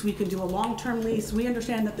lease, we can do a long-term lease. We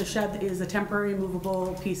understand that the shed is a temporary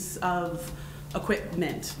movable piece of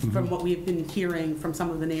equipment from what we've been hearing from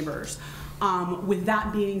some of the neighbors. With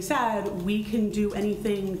that being said, we can do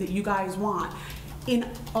anything that you guys want. in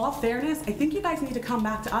all fairness, I think you guys need to come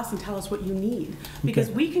back to us and tell us what you need. Because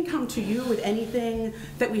Okay. we can come to you with anything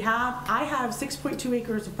that we have. I have 6.2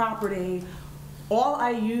 acres of property. All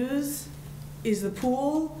I use is the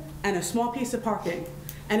pool and a small piece of parking.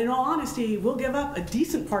 And in all honesty, we'll give up a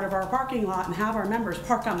decent part of our parking lot and have our members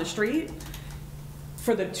park on the street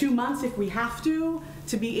for the 2 months if we have to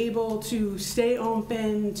be able to stay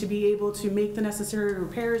open, to be able to make the necessary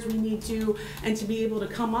repairs we need to, and to be able to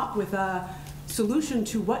come up with a solution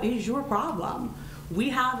to what is your problem. We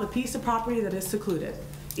have a piece of property that is secluded.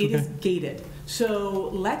 It is gated. So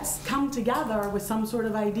let's come together with some sort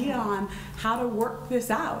of idea on how to work this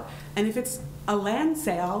out. And if it's a land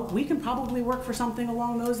sale, we can probably work for something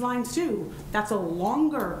along those lines too. That's a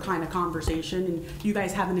longer kind of conversation, and you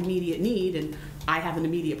guys have an immediate need, and I have an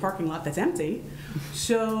immediate parking lot that's empty.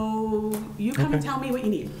 So you come and tell me what you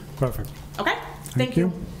need. Perfect. Okay? Thank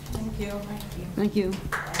you. Thank you. Thank you.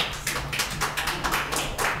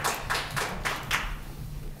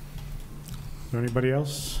 Is there anybody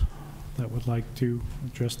else that would like to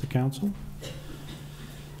address the council?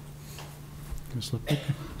 Ms. Lipnick?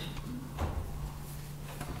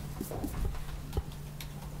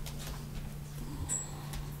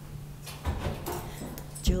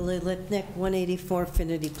 Julie Lipnick, 184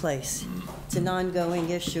 Finity Place. It's an ongoing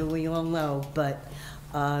issue, we all know, but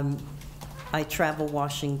I travel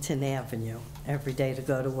Washington Avenue every day to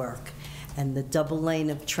go to work, and the double lane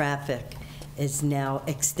of traffic is now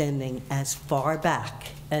extending as far back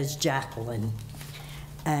as Jacqueline.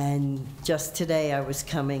 And just today, I was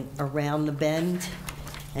coming around the bend,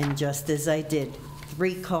 and just as I did,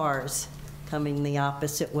 3 cars coming the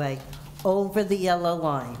opposite way over the yellow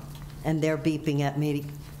line, and they're beeping at me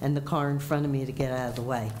and the car in front of me to get out of the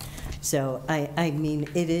way. So, I mean,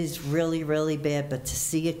 it is really, really bad, but to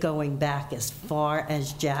see it going back as far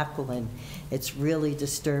as Jacqueline, it's really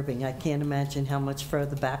disturbing. I can't imagine how much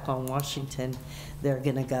further back on Washington they're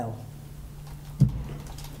going to go.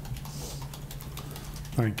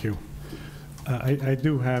 Thank you. I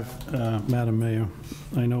do have, Madam Mayor,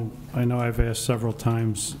 I know I've asked several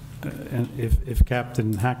times, and if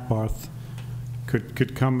Captain Hackbarth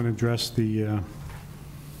could come and address the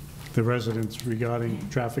residents regarding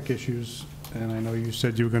traffic issues, and I know you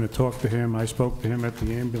said you were going to talk to him. I spoke to him at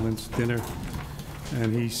the ambulance dinner,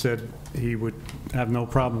 and he said he would have no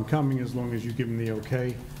problem coming as long as you give him the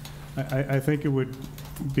okay. I think it would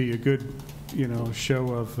be a good,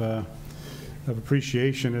 show of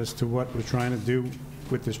appreciation as to what we're trying to do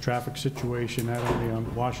with this traffic situation, not only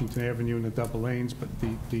on Washington Avenue and the double lanes, but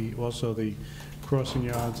also the crossing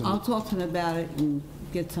yards. And I'll talk to him about it and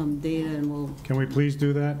get some data, and we'll... Can we please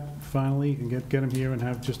do that finally and get him here and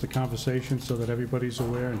have just a conversation so that everybody's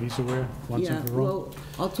aware and he's aware once and for all? Well,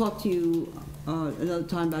 I'll talk to you another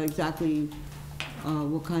time about exactly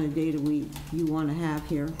what kind of data you want to have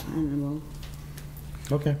here, and then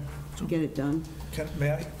we'll get it done.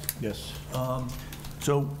 May I? Yes.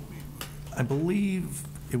 So I believe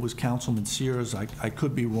it was Councilman Sears, I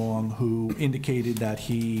could be wrong, who indicated that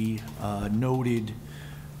he noted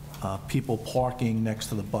people parking next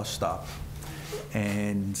to the bus stop.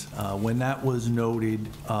 And when that was noted,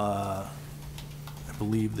 I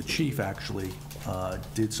believe the chief actually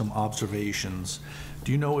did some observations.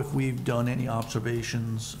 Do you know if we've done any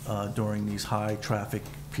observations during these high traffic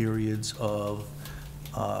periods of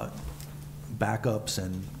backups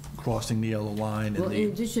and crossing the yellow line? Well, in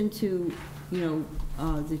addition to,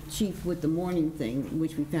 the chief with the morning thing,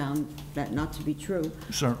 which we found that not to be true.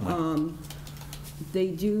 Certainly. They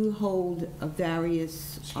do hold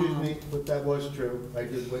various... Excuse me, but that was true. I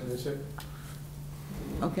did witness it.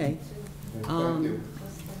 Okay. Thank you.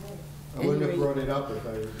 I wouldn't have brought it up if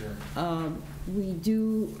I... We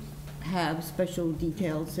do have special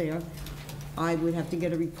details there. I would have to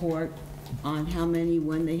get a report on how many,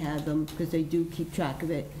 when they had them, because they do keep track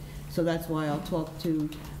of it. So that's why I'll talk to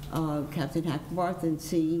Captain Hackbarth and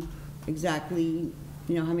see exactly,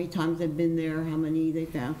 how many times they've been there, how many they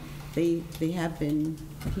found. They have been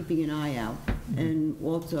keeping an eye out. And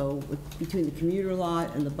also, between the commuter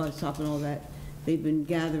lot and the bus stop and all that, they've been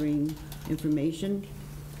gathering information.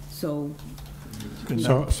 So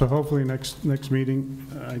hopefully next meeting,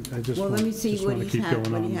 I just well, let me see what want to keep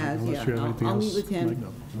going on. Unless you have anything I'll else. meet with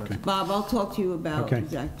him. Okay. Bob, I'll talk to you about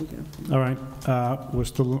exactly. All right. We're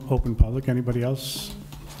still open public. Anybody else?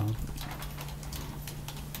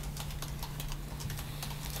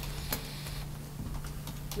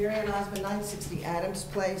 Mary Ann Osmond, 960 Adams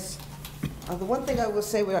Place. The one thing I will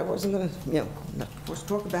say, what I wasn't going to, of course,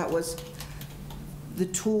 talk about was the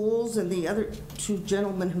Tools and the other 2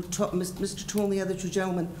 gentlemen who talked, Mr. Toole and the other 2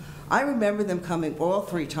 gentlemen. I remember them coming all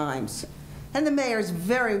 3 times And the mayor is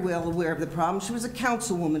very well aware of the problem. She was a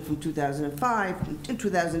councilwoman from 2005. In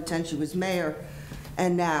 2010, she was mayor.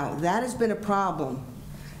 And now, that has been a problem.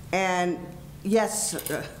 And yes,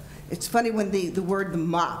 it's funny when the word the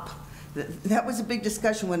mop, that was a big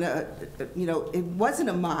discussion when, you know, it wasn't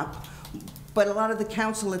a mop, but a lot of the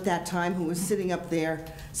council at that time who was sitting up there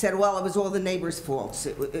said, well, it was all the neighbors' faults.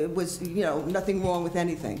 It was, you know, nothing wrong with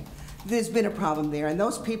anything. There's been a problem there, and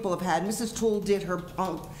those people have had, Mrs. Toole did her,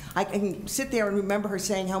 I can sit there and remember her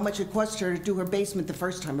saying how much it cost her to do her basement the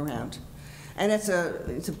first time around. And it's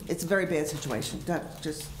a very bad situation. That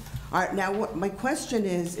just, all right, now what my question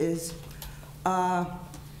is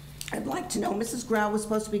I'd like to know, Mrs. Grau was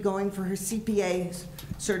supposed to be going for her CPA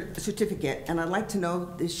certificate, and I'd like to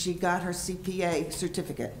know if she got her CPA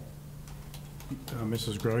certificate.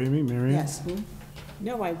 Mrs. Grau, you mean, Mary Ann? Yes.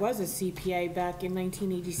 No, I was a CPA back in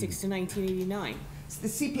 1986 to 1989. It's the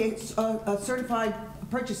CPA, certified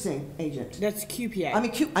purchasing agent. That's QPA. I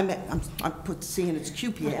mean, I'm put C and it's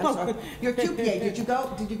QPA. I'm sorry. Your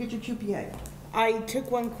QPA. Did you get your QPA? I took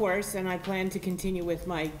one course and I plan to continue with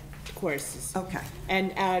my courses. Okay.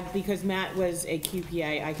 And because Matt was a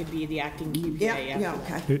QPA, I could be the acting QPA. Yeah,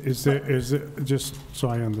 okay. Is there, just so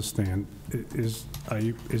I understand, is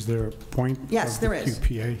there a point? Yes, of there the is.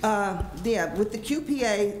 QPA? Yeah, with the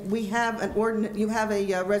QPA, we have you have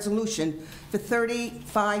a resolution for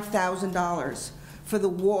 $35,000 for the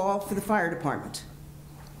wall for the fire department.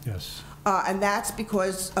 Yes. And that's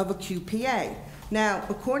because of a QPA. Now,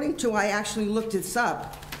 according to, I actually looked this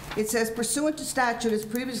up, it says pursuant to statute as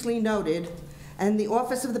previously noted, and the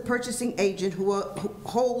office of the purchasing agent who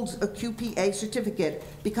holds a QPA certificate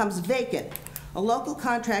becomes vacant. A local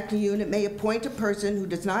contracting unit may appoint a person who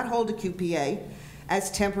does not hold a QPA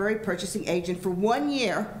as temporary purchasing agent for 1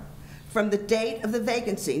 year from the date of the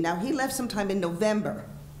vacancy. Now, he left sometime in November,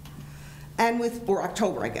 or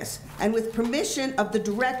October, I guess, and with permission of the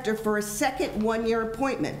director for a second 1-year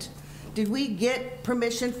appointment. Did we get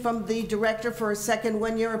permission from the director for a second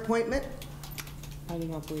 1-year appointment? I do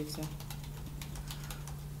not believe so.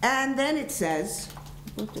 And then it says,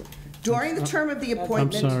 during the term of the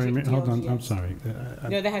appointment. I'm sorry, hold on, I'm sorry.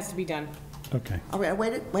 No, that has to be done. Okay. All right,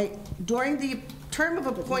 wait. During the term of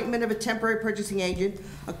appointment of a temporary purchasing agent,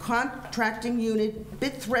 a contracting unit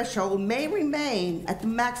bid threshold may remain at the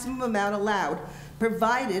maximum amount allowed,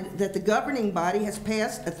 provided that the governing body has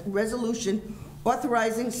passed a resolution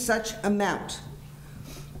authorizing such amount.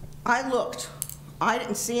 I looked. I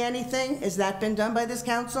didn't see anything. Has that been done by this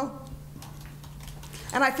council?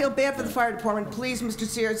 And I feel bad for the fire department. Please, Mr.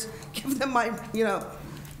 Sears, give them my, you know.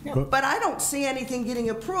 But I don't see anything getting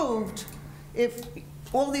approved if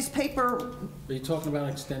all these paper. Are you talking about an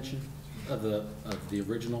extension of the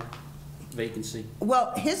original vacancy?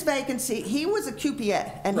 Well, his vacancy, he was a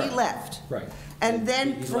QPA, and he left. Right. And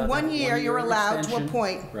then for 1 year, you're allowed to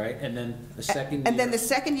appoint. Right, and then the second year. And then the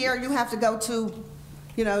second year, you have to go to,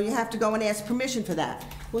 you know, you have to go and ask permission for that.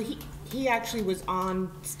 Well, he actually was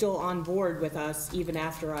still on board with us even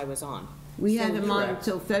after I was on. We had him on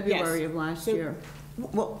until February Yes. of last So- year.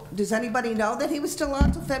 Well, does anybody know that he was still on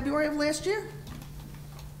until February of last year?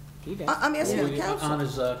 He did. I'm asking Were the you council. on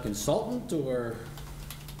as a consultant, or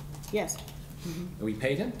Yes, we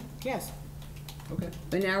paid him? yes. Okay.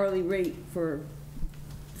 An hourly rate for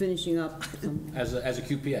finishing up some. As a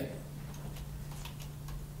QPA?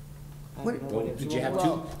 I don't know Well, what his did you have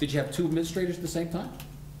role- did you have two administrators at the same time?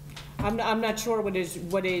 I'm not sure what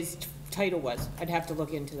his title was. I'd have to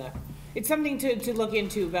look into that. It's something to look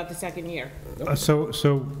into about the second year.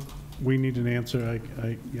 So we need an answer.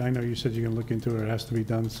 I know you said you're going to look into it. It has to be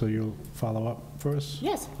done, so you'll follow up for us?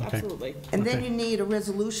 Yes, Okay. absolutely. And then Okay. you need a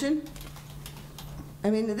resolution. I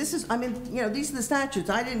mean, you know, these are the statutes.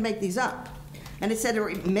 I didn't make these up. And it said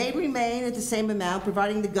it may remain at the same amount,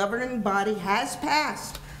 providing the governing body has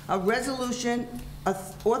passed a resolution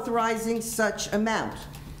authorizing such amount.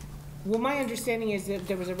 Well, my understanding is that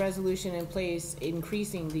there was a resolution in place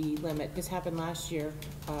increasing the limit. This happened last year.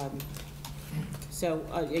 So,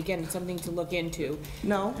 again, it's something to look into.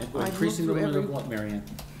 No, Or I've looked increasing the through limit every. of what, Mary Ann?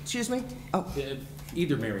 Excuse me? Oh,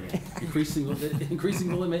 Either Mary Ann. Increasing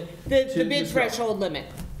the limit. The to bid Ms. Rowe. threshold limit.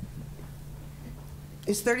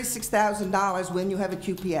 it's $36,000 when you have a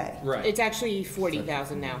QPA. Right. It's actually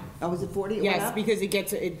 40,000 now. Oh, is it 40? It went Yes, up? because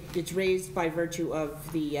it's raised by virtue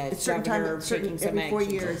of the It's certain time, governor taking some every 4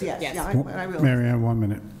 action. years, yes. Yes. Yeah, I realize. Mary Ann, 1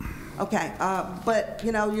 minute. Okay, but,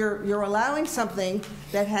 you know, you're allowing something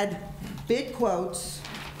that had bid quotes.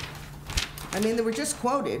 I mean, they were just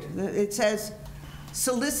quoted. It says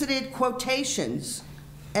solicited quotations,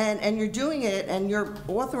 and you're doing it, and you're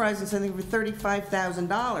authorizing something for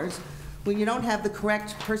 $35,000 when you don't have the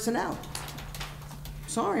correct personnel.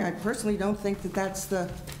 sorry, I personally don't think that that's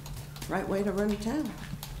the right way to run a town.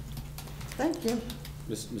 Thank you.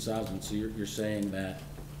 Ms. Osmond, so you're saying that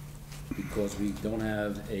because we don't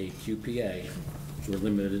have a QPA, we're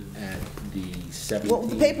limited at the 17? Well,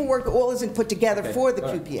 the paperwork all isn't put together Okay, for the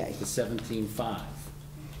all right, QPA. The 17.5.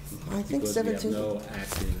 I think Because we have 17. no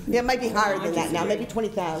acting. Yeah, it might be higher than that now, maybe Is that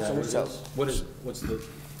 20,000 or what it so. is?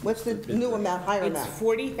 What's the new amount, higher It's amount?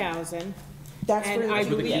 40,000. That's for And the I QPA.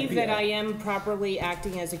 believe that I am properly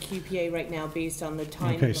acting as a QPA right now based on the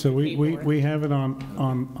timing Okay, of so the we paperwork. have it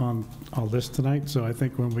on our list tonight, so I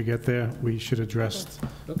think when we get there, we should address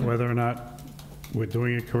whether or not we're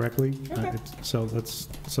doing it correctly. Okay. So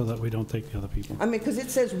that we don't take the other people. I mean, because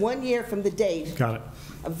it says 1 year from the date Got it.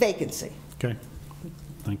 of vacancy. Okay.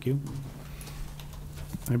 Thank you.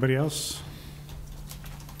 Anybody else?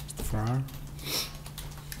 Mr. Farrar?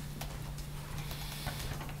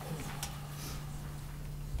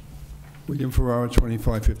 William Ferrara,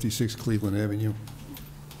 2556 Cleveland Avenue.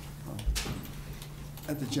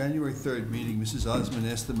 At the January 3rd meeting, Mrs. Osmond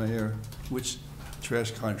asked the mayor which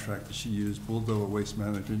trash contractor she used, Bulldog or Waste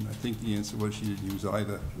Management. I think the answer was she didn't use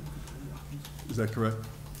either. Is that correct?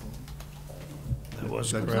 That was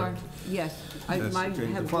Is that correct. Yes, I Yes, might okay.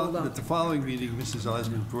 have The fol- rolled up. At the following meeting, Mrs.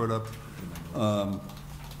 Osmond brought up and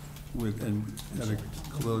had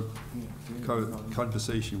a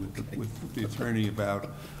conversation with the attorney about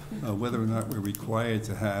whether or not we're required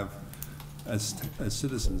to have, as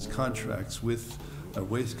citizens, contracts with a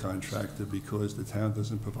waste contractor because the town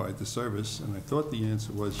doesn't provide the service. And I thought the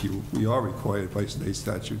answer was we are required by state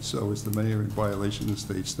statute. So is the mayor in violation of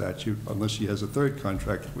state statute unless she has a third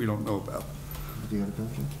contract we don't know about? Do you have a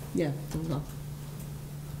contract? Yeah, hold on.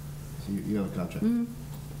 So you have a contract?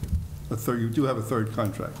 You do have a third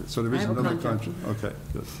contractor, so there I is have a another contract. contract. Okay,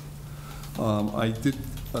 good. I did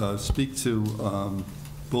speak to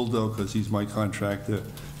Bulldog, because he's my contractor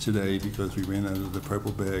today, because we ran out of the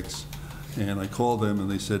purple bags. And I called them, and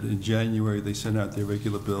they said in January, they sent out their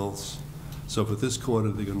regular bills. So for this quarter,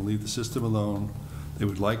 they're going to leave the system alone. They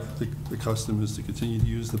would like the customers to continue to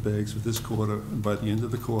use the bags for this quarter, and by the end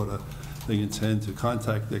of the quarter, they intend to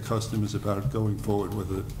contact their customers about going forward,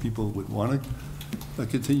 whether people would want to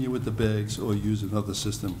continue with the bags or use another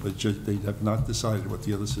system, but they have not decided what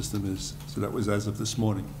the other system is. So that was as of this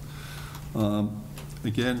morning.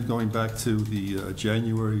 Again, going back to the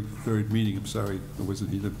January 3rd meeting, I'm sorry, I wasn't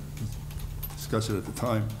here to discuss it at the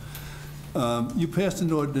time. You passed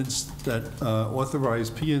an ordinance that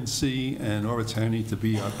authorized PNC and Oritani to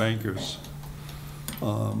be our bankers.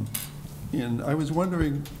 And I was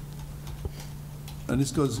wondering, and this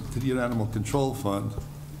goes to the Animal Control Fund,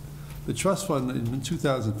 the trust fund in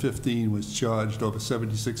 2015 was charged over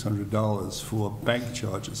 $7,600 for bank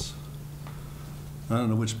charges. I don't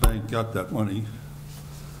know which bank got that money,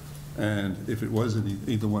 and if it was in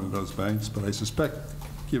either one of those banks, but I suspect,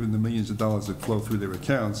 given the millions of dollars that flow through their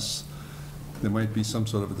accounts, there might be some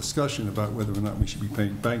sort of a discussion about whether or not we should be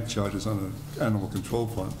paying bank charges on an animal control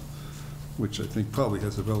fund, which I think probably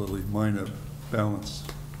has a relatively minor balance.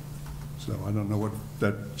 So I don't know what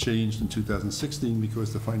that changed in 2016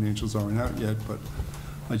 because the financials aren't out yet, but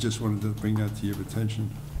I just wanted to bring that to your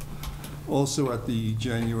attention. Also, at the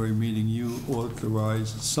January meeting, you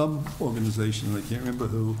authorized some organization, and I can't remember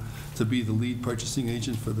who, to be the lead purchasing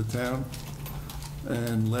agent for the town.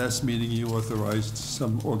 And last meeting, you authorized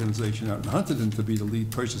some organization out in Huntington to be the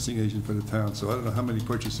lead purchasing agent for the town. So I don't know how many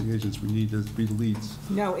purchasing agents we need to be the leads.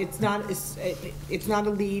 No, it's not a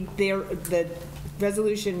lead. The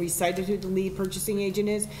resolution recited who the lead purchasing agent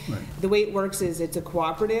is. Right. The way it works is it's a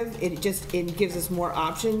cooperative. It gives us more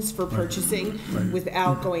options for purchasing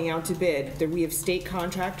without going out to bid. We have state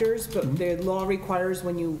contractors, but the law requires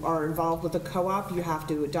when you are involved with a co-op, you have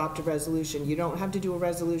to adopt a resolution. You don't have to do a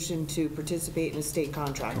resolution to participate in a state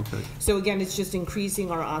contract. Okay. So again, it's just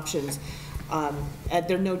increasing our options.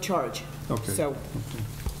 They're no charge. Okay. So.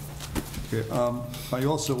 Okay. I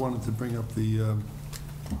also wanted to bring up the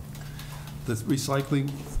recycling,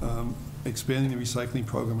 expanding the recycling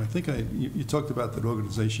program. I think you talked about that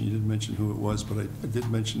organization. You didn't mention who it was, but I did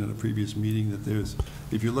mention in a previous meeting that there's,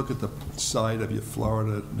 if you look at the side of your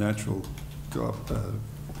Florida natural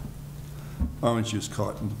orange juice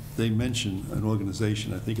carton, they mention an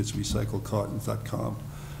organization, I think it's recyclecartons.com,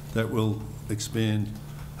 that will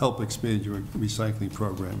help expand your recycling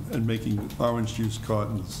program and making orange juice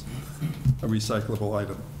cartons a recyclable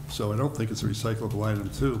item. So I don't think it's a recyclable item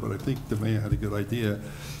too, but I think the mayor had a good idea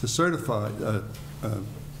to circulate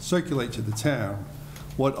to the town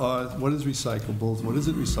what is recyclables, what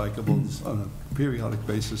isn't recyclables on a periodic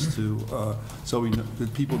basis so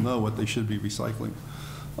that people know what they should be recycling.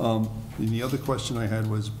 And the other question I had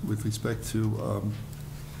was with respect to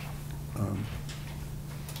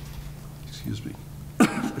excuse me,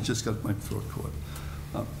 I just got my throat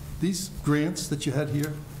caught. These grants that you had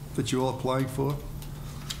here, that you're all applying for,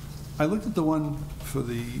 I looked at the one for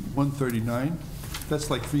the 139, that's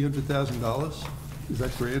like $300,000. Is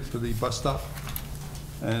that grant for the bus stop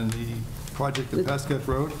and the project at Pascat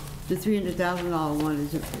Road? The $300,000 one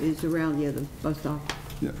is around the other bus stop.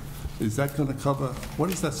 Yeah. Is that going to cover,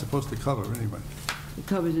 what is that supposed to cover anyway? It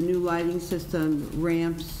covers a new lighting system,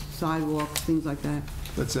 ramps, sidewalks, things like that.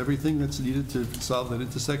 That's everything that's needed to solve that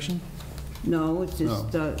intersection? No, it's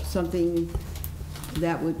just something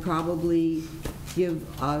that would probably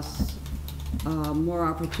give us more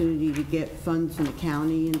opportunity to get funds from the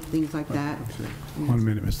county and things like that. Okay. 1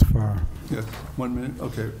 minute, Mr. Farrar. Yes, 1 minute,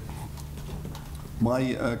 okay.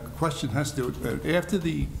 My question has to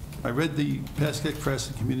do, I read the Pascat Press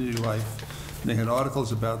and Community Life, and they had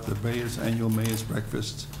articles about the annual mayor's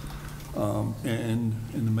breakfast, and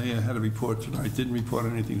the mayor had a report tonight. Didn't report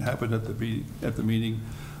anything happened at the meeting.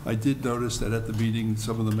 I did notice that at the meeting,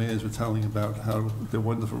 some of the mayors were telling about how their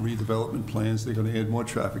wonderful redevelopment plans, they're going to add more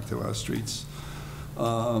traffic to our streets.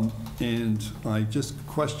 And I just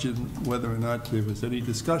question whether or not there was any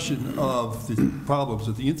discussion of the problems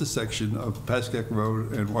at the intersection of Pascack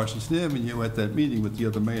Road and Washington Avenue at that meeting with the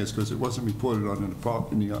other mayors, because it wasn't reported on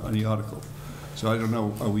in the article. So I don't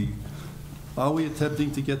know, are we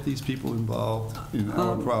attempting to get these people involved in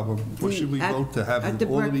our problem? Or should we vote to have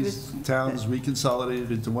all of these towns reconsolidated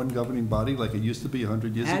into one governing body like it used to be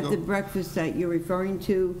 100 years ago? At the breakfast that you're referring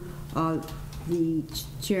to, the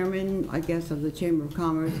chairman, I guess, of the Chamber of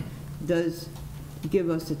Commerce does give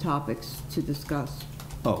us the topics to discuss.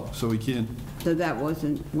 Oh, so we can't... So that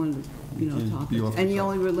wasn't one of the, topics. And you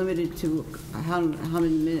only were limited to how many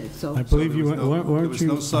minutes, so... I believe you, weren't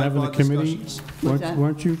you having a committee? What's that?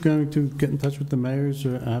 Weren't you going to get in touch with the mayors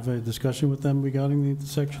or have a discussion with them regarding the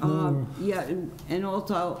intersection? Yeah, and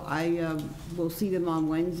also, I will see them on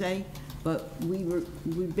Wednesday, but we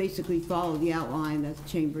basically follow the outline that the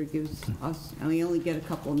chamber gives us, and we only get a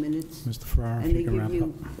couple of minutes. Mr. Farrar, and they give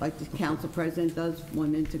you, like the council president does,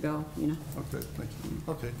 1 minute to go, you know. Okay, thank you.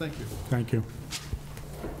 Okay, thank you. Thank you.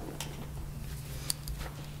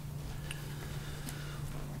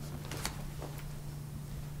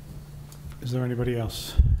 Is there anybody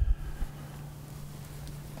else?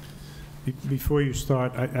 Before you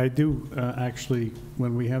start, I do actually,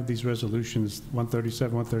 when we have these resolutions,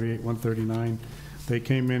 137, 138, 139, they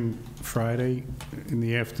came in Friday in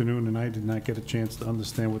the afternoon, and I did not get a chance to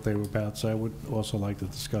understand what they were about, so I would also like to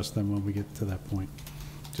discuss them when we get to that point,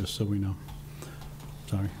 just so we know.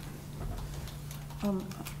 Sorry.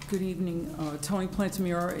 Good evening. Tony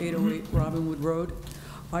Plantamura, 808 Robinwood Road.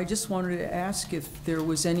 I just wanted to ask if there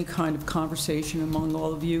was any kind of conversation among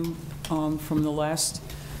all of you from the last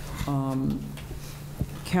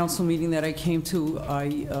council meeting that I came to.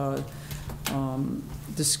 I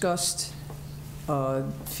discussed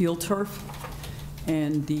field turf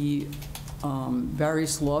and the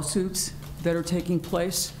various lawsuits that are taking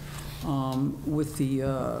place with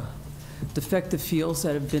the defective fields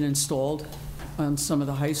that have been installed on some of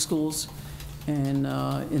the high schools and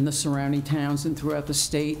in the surrounding towns and throughout the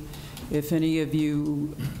state. If any of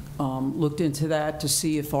you looked into that to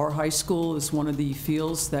see if our high school is one of the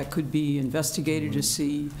fields that could be investigated to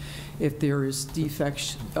see if there is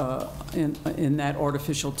defects in that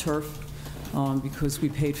artificial turf, because we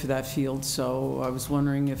paid for that field. So I was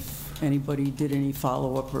wondering if anybody did any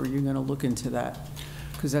follow-up or you're going to look into that,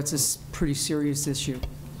 because that's a pretty serious issue.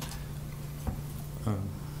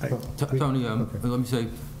 Tony, let me say,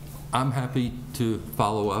 I'm happy to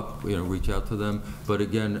follow up, reach out to them, but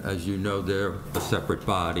again, as you know, they're a separate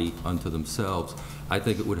body unto themselves. I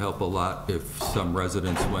think it would help a lot if some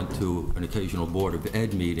residents went to an occasional Board of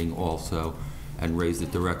Ed meeting also and raised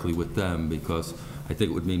it directly with them, because I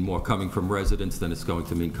think it would mean more coming from residents than it's going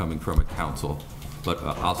to mean coming from a council. But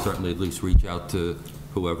I'll certainly at least reach out to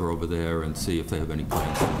whoever over there and see if they have any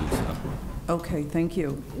plans to do so. Okay, thank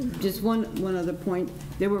you. Just one other point.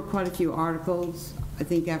 There were quite a few articles, I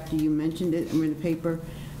think after you mentioned it, in the paper,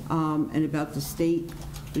 and about the state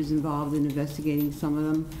is involved in investigating some of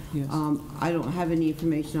them. Yes. I don't have any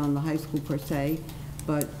information on the high school per se,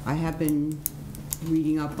 but I have been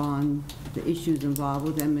reading up on the issues involved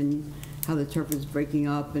with them and how the turf is breaking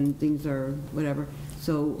up and things are whatever.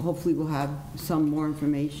 So hopefully we'll have some more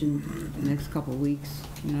information in the next couple of weeks.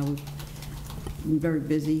 We've been very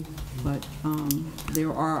busy, but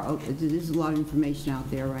there's a lot of information out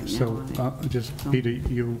there right now. So, Peter,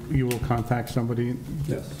 you will contact somebody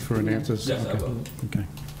for an answer? Yes, I will. Okay.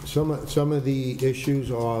 Some of the issues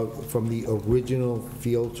are from the original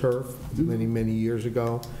field turf many years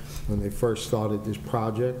ago when they first started this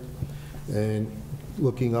project. and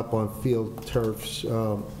looking up on Field Turf's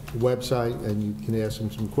website, and you can ask them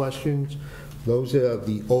some questions. Those are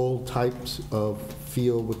the old types of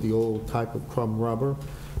field with the old type of crumb rubber,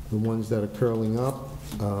 the ones that are curling up.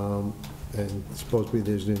 And supposedly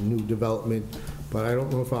there's a new development, but I don't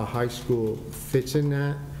know if our high school fits in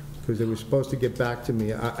that, because they were supposed to get back to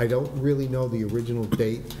me. I don't really know the original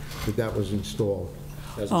date that was installed.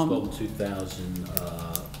 That was installed in 2000,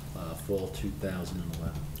 fall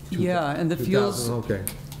 2011. Yeah, and the fields, okay.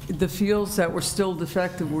 the fields that were still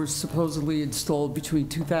defective were supposedly installed between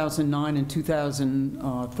 2009 and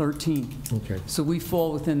 2013. Okay. So we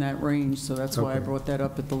fall within that range, so that's why I Okay. brought that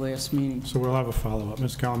up at the last meeting. So we'll have a follow-up.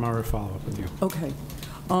 Ms. Calamari will follow up with you. Okay.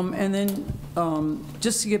 And then,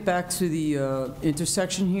 just to get back to the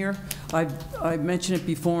intersection here, I've mentioned it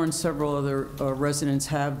before and several other residents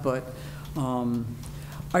have, but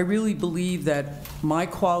I really believe that my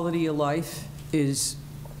quality of life is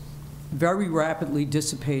very rapidly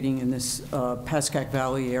dissipating in this Pascack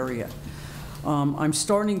Valley area. I'm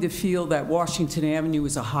starting to feel that Washington Avenue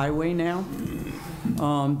is a highway now.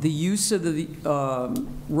 The use of the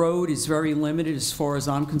road is very limited as far as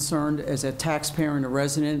I'm concerned. As a taxpayer and a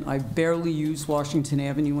resident, I barely use Washington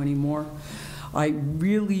Avenue anymore. I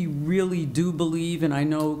really, really do believe, and I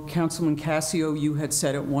know Councilman Casio, you had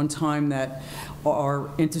said at one time that our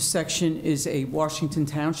intersection is a Washington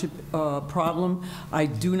Township problem. I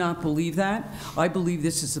do not believe that. I believe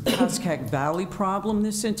this is a Pascack Valley problem,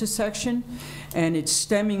 this intersection, and it's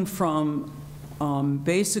stemming from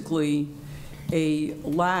basically a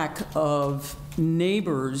lack of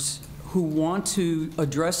neighbors who want to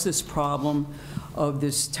address this problem of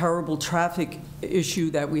this terrible traffic issue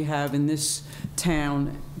that we have in this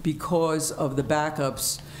town because of the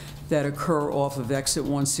backups that occur off of exit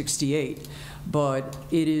 168. But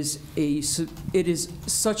it is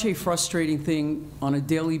such a frustrating thing on a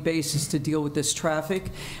daily basis to deal with this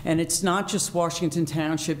traffic, and it's not just Washington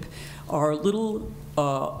Township. Our little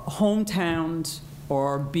hometowns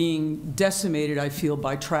are being decimated, I feel,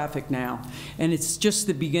 by traffic now, and it's just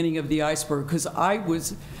the beginning of the iceberg, because I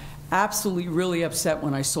was absolutely really upset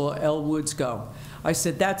when I saw Elle Woods go. I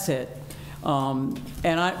said, that's it. And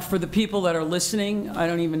for the people that are listening, I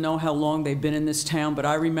don't even know how long they've been in this town, but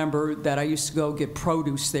I remember that I used to go get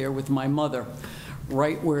produce there with my mother,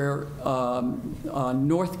 right where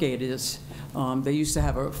Northgate is. They used to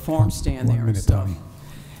have a farm stand there and stuff.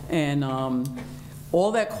 And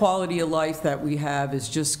all that quality of life that we have is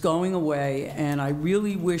just going away, and I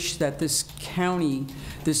really wish that this county,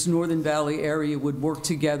 this Northern Valley area, would work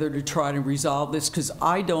together to try to resolve this, because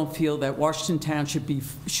I don't feel that Washington Township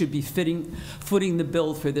should be footing the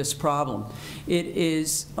bill for this problem. It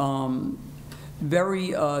is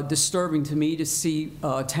very disturbing to me to see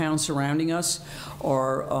towns surrounding us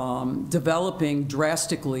are developing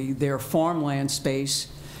drastically their farmland space,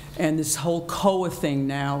 and this whole COA thing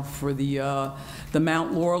now for the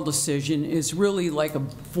Mount Laurel decision is really like a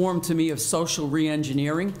form to me of social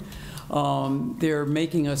re-engineering. They're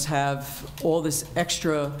making us have all this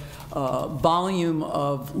extra volume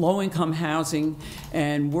of low-income housing,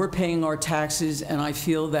 and we're paying our taxes, and I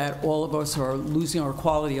feel that all of us are losing our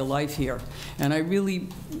quality of life here. And I really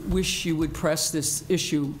wish you would press this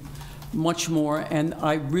issue much more, and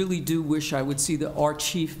I really do wish I would see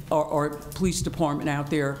our police department out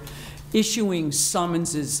there issuing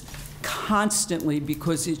summonses constantly,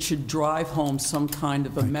 because it should drive home some kind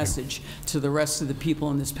of a message to the rest of the people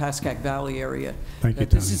in this Pascack Valley area. Thank you, that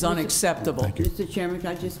this Tony. is unacceptable. Mr. Chairman, can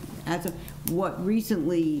I just add some, what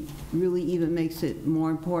recently really even makes it more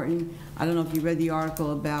important, I don't know if you read the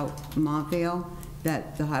article about Montvale,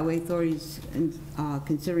 that the Highway Authority is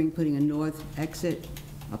considering putting a north exit,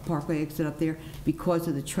 a parkway exit up there because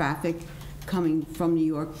of the traffic coming from New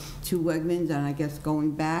York to Wegmans and I guess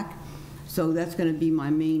going back. So that's going to be my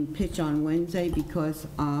main pitch on Wednesday, because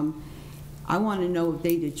I want to know if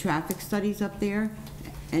they did traffic studies up there.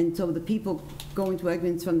 And so the people going to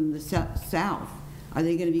Wegmans from the south, are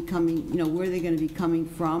they going to be coming, where are they going to be coming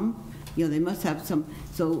from? They must have some,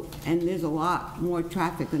 and there's a lot more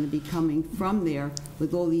traffic going to be coming from there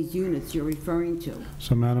with all these units you're referring to.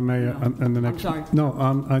 So, Madam Mayor, and the next... I'm sorry.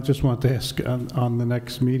 No, I just want to ask, on the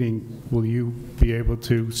next meeting, will you be able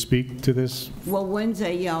to speak to this? Well,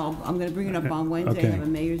 Wednesday, yeah, I'm going to bring it up on Wednesday. Okay. I have a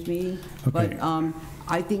mayor's meeting. Okay. But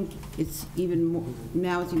I think it's even more,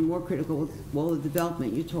 now it's even more critical with all the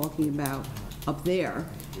development you're talking about up there.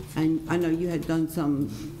 And I know you had done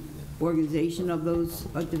some organization of those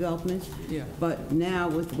developments. Yeah. But now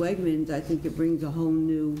with Wegmans, I think it brings a whole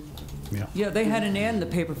new... Yeah, they had an ad in the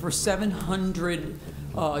paper for 700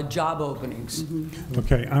 job openings.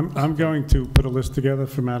 Okay, I'm going to put a list together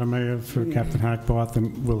for Madam Mayor, for Captain Hackbarth,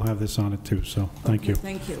 and we'll have this on it too, so thank you.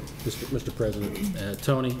 Thank you. Mr. President,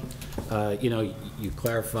 Tony, you know, you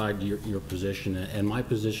clarified your position, and my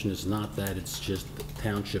position is not that it's just the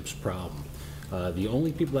township's problem. The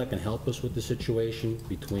only people that can help us with the situation,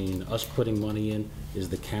 between us putting money in, is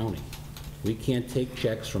the county. We can't take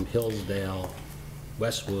checks from Hillsdale,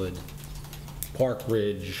 Westwood, Park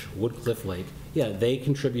Ridge, Woodcliff Lake. Yeah, they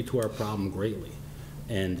contribute to our problem greatly.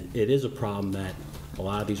 And it is a problem that a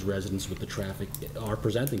lot of these residents with the traffic are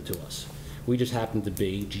presenting to us. We just happen to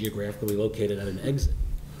be geographically located at an exit.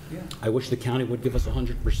 Yeah. I wish the county would give us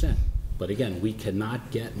 100%. But again, we cannot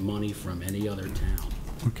get money from any other town.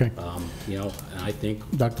 Okay. You know, and I think...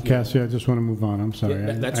 Dr. Cassia, I just want to move on, I'm sorry.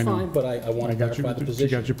 Yeah, that's I know. fine, but I want to clarify the position.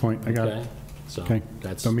 You got your point, I got it. Okay? So Okay,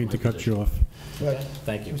 that's don't mean my to cut you position. off. Right.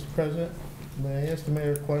 Thank you. Mr. President, may I ask the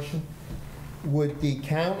mayor a question? Would the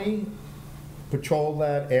county patrol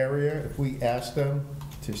that area if we asked them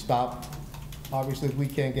to stop? Obviously, if we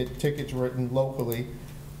can't get tickets written locally,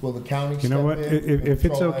 will the county You step know what, in and if it's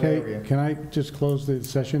patrol that okay, area? can I just close the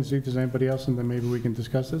session, see if there's anybody else, and then maybe we can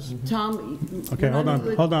discuss this? Tom? Okay,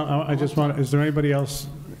 hold on, I just want, is there anybody else?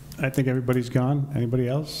 I think everybody's gone. Anybody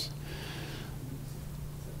else?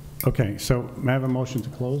 Okay, so may I have a motion to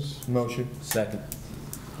close? Motion. Second.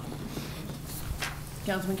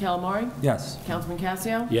 Councilman Calamari? Yes. Councilman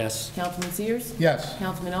Casio? Yes. Councilman Sears? Yes.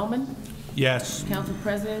 Councilman Elman? Yes. Council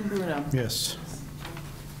President Bruno? Yes.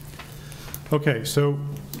 Okay, so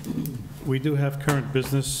we do have current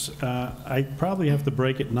business. I probably have to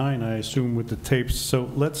break at 9, I assume, with the tapes.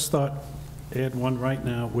 So let's start, add one right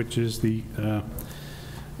now, which is the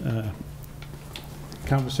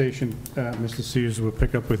conversation, Mr. Sears, will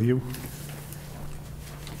pick up with you,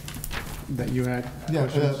 that you had Yeah,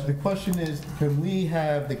 questions? the question is, can we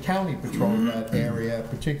have the county patrol that area at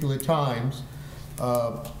particular times,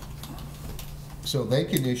 so they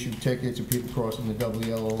can issue tickets of people crossing the double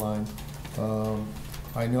yellow line?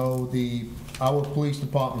 I know our police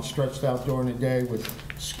department stretched out during the day with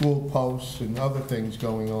school posts and other things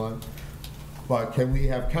going on, but can we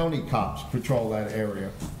have county cops patrol that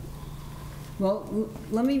area? Well,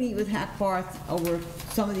 let me meet with Hackbarth over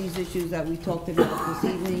some of these issues that we talked about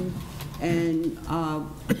this evening, and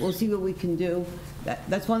we'll see what we can do.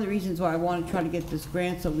 That's one of the reasons why I want to try to get this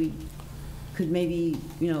grant, so we could maybe,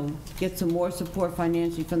 you know, get some more support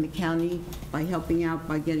financially from the county by helping out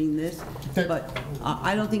by getting this. But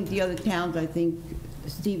I don't think the other towns, I think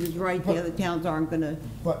Steve is right, the other towns aren't going to.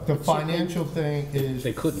 But the financial thing is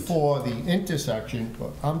for the intersection,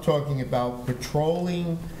 but I'm talking about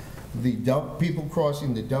patrolling the people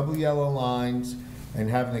crossing the double yellow lines and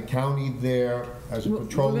having the county there as a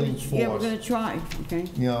patrolling force. Yeah, we're going to try, okay?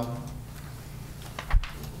 You know,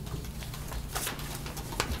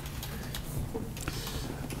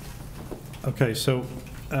 Okay, so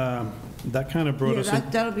that kind of brought us in.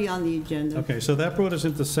 That'll be on the agenda. Okay, so that brought us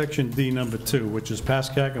into section D, number 2, which is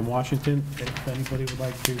Pascack and Washington. If anybody would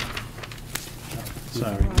like to,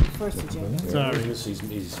 sorry. First agenda. Sorry.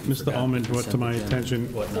 Mr. Ullman brought to my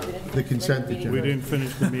attention. the consent agenda. We didn't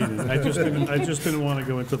finish the meeting. I just didn't want to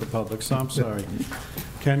go into the public, so I'm sorry.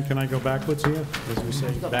 Ken, can I go backwards here, as we say,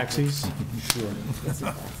 backsies? Sure.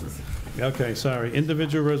 Okay, sorry.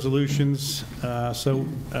 Individual resolutions. So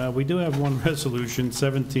we do have one resolution,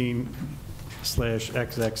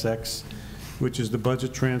 17/XXX, which is the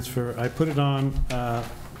budget transfer. I put it on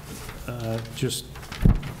just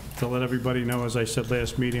to let everybody know, as I said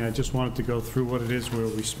last meeting, I just wanted to go through what it is, where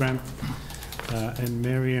we spent. And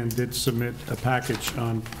Mary Ann did submit a package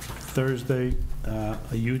on Thursday, a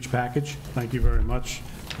huge package. Thank you very much.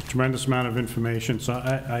 A tremendous amount of information. So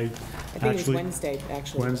I think it was Wednesday,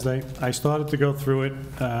 actually. Wednesday. I started to go through it,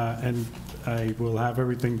 and I will have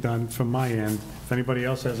everything done from my end. If anybody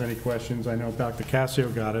else has any questions, I know Dr.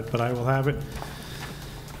 Casio got it, but I will have it,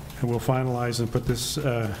 and we'll finalize and put this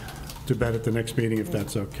to bed at the next meeting, if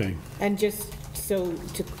that's okay. And just so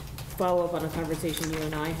to follow up on a conversation you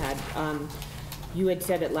and I had, you had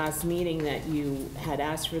said at last meeting that you had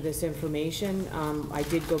asked for this information. I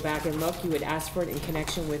did go back and look. You had asked for it in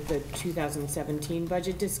connection with the 2017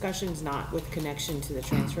 budget discussions, not with connection to the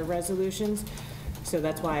transfer resolutions. So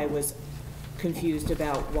that's why I was confused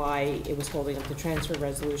about why it was holding up the transfer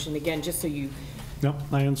resolution. Again, just so you... No,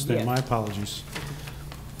 I understand. Yeah. My apologies.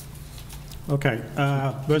 Okay,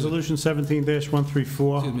 Resolution 17-134.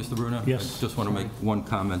 Excuse me, Mr. Bruno? Yes. I just want to make one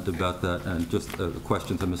comment about that, and just a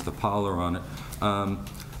question to Mr. Poller on it.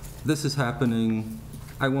 This is happening,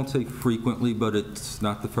 I won't say frequently, but it's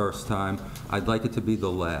not the first time. I'd like it to be the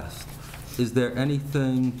last. Is there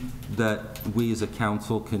anything that we as a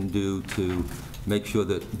council can do to make sure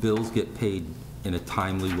that bills get paid in a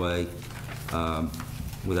timely way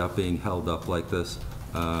without being held up like this.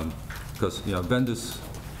 Because, you know, vendors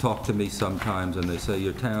talk to me sometimes and they say,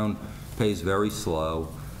 your town pays very slow,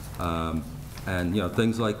 and, you know,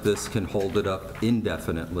 things like this can hold it up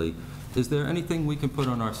indefinitely. Is there anything we can put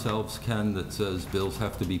on ourselves, Ken, that says bills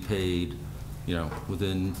have to be paid, you know,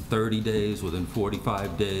 within 30 days, within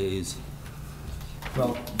 45 days?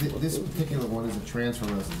 Well, this particular one is a transfer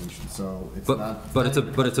resolution, so it's not. But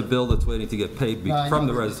it's a bill that's waiting to get paid No, I from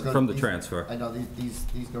know from the these- transfer. I know, these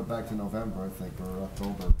go back to November, I think, or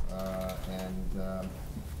October, and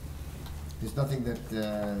there's nothing that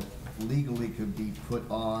legally could be put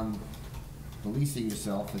on policing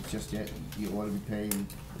yourself. It's just yet you ought to be paying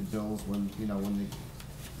the bills when, you know,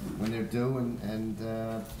 when they're due, and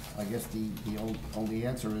I guess the only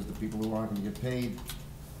answer is the people who aren't gonna get paid,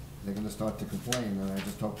 they're gonna start to complain, and I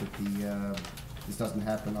just hope that this doesn't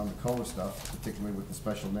happen on the COA stuff, particularly with the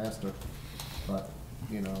special master, but,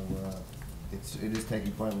 you know, it is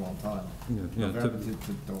taking quite a long time. Yeah, November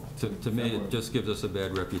to me, it just gives us a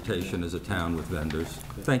bad reputation as a town with vendors.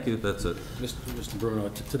 Thank you, that's it. Mr. Bruno,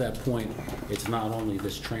 to that point, it's not only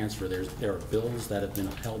this transfer, there are bills that have been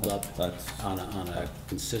held up on a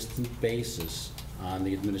consistent basis on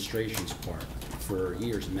the administration's part for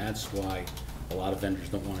years, and that's why a lot of vendors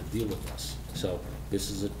don't want to deal with us. So this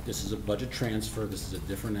is a budget transfer, this is a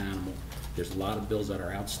different animal. There's a lot of bills that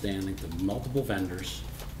are outstanding to multiple vendors,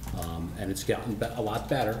 and it's gotten a lot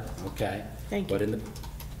better, okay? Thank you. But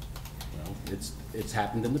it's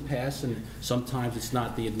happened in the past, and sometimes it's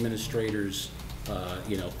not the administrator's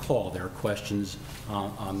call. There are questions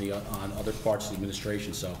on other parts of the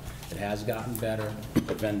administration, so it has gotten better.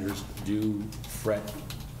 The vendors do fret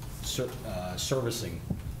servicing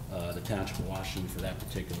the Township of Washington for that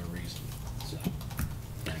particular reason. So,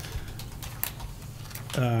 thank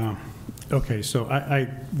you. Okay, so I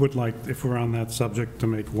would like, if we're on that subject, to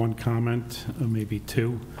make one comment, or maybe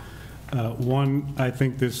two. One, I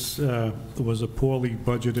think this was a poorly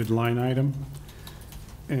budgeted line item,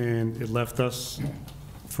 and it left us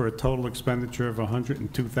for a total expenditure of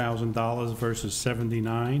 $102,000 versus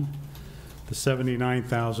 $79,000. The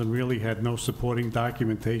 $79,000 really had no supporting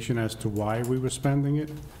documentation as to why we were spending it.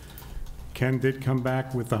 Ken did come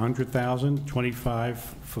back with $100,000, 25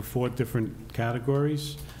 for 4 different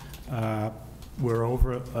categories. We're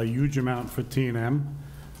over a huge amount for T&M.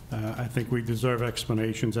 I think we deserve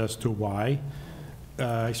explanations as to why.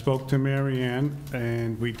 I spoke to Mary Ann,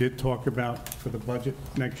 and we did talk about, for the budget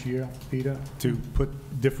next year, Peter, to put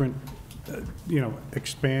different,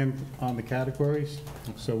 expand on the categories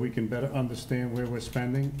so we can better understand where we're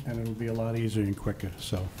spending, and it'll be a lot easier and quicker,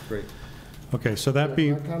 so. Great. Okay, so that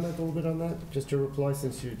being. Can I comment a little bit on that? Just to reply,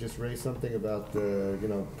 since you just raised something about,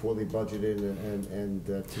 poorly budgeted and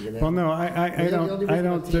T&M. Well, no,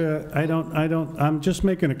 I'm just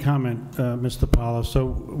making a comment, Mr. Paulo. So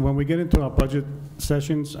when we get into our budget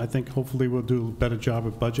sessions, I think hopefully we'll do a better job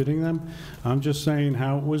of budgeting them. I'm just saying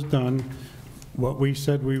how it was done, what we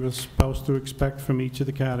said we were supposed to expect from each of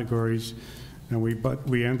the categories, and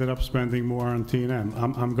we ended up spending more on T&M.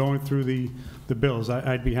 I'm going through the bills.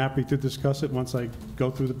 I'd be happy to discuss it once I go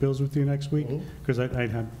through the bills with you next week, because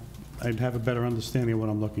I'd have a better understanding of what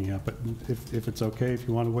I'm looking at. But if it's okay, if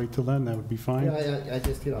you want to wait till then, that would be fine. Yeah, I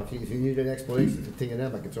just, if you need an explanation for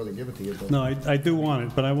T&M, I can certainly give it to you. But No, I do want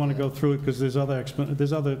it, but I want to go through it because there's other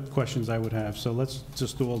questions I would have. So let's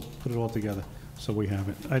just put it all together so we have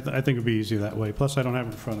it. I think it'd be easier that way. Plus, I don't have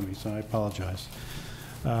it in front of me, so I apologize.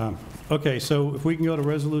 Okay, so if we can go to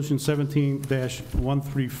Resolution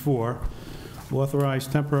 17-134, authorize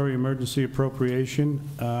temporary emergency appropriation.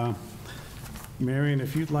 Marion,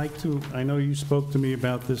 if you'd like to, I know you spoke to me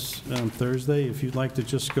about this on Thursday. If you'd like to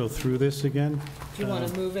just go through this again. Do you want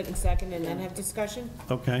to move it in second and then have discussion?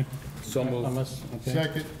 Okay. So moved. Okay.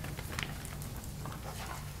 Second.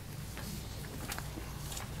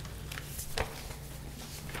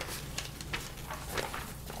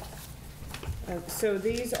 So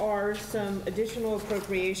these are some additional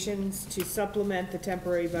appropriations to supplement the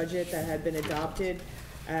temporary budget that had been adopted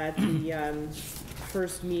at the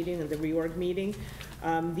first meeting of the reorg meeting.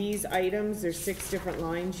 These items, there's 6 different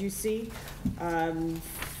lines you see.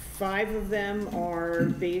 5 of them are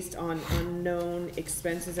based on unknown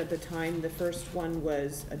expenses at the time the first one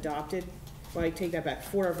was adopted. Well, I take that back.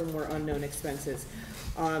 4 of them were unknown expenses.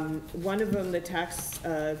 One of them,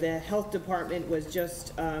 the health department was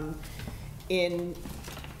just in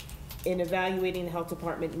evaluating the health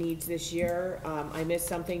department needs this year. I missed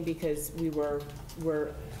something because we're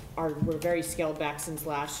very scaled back since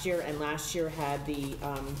last year, and last year had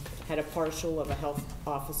a partial of a health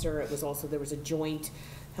officer. It was also, there was a joint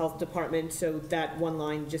Health Department, so that one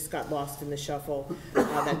line just got lost in the shuffle,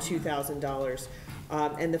 that $2,000.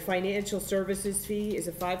 And the financial services fee is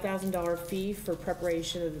a $5,000 fee for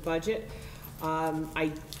preparation of the budget.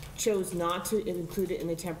 I chose not to include it in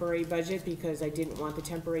the temporary budget because I didn't want the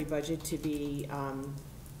temporary budget to be,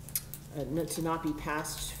 to not be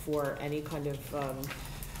passed for any kind of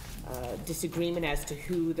disagreement as to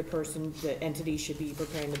who the entity should be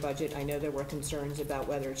preparing the budget. I know there were concerns about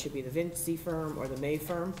whether it should be the Vinci firm or the May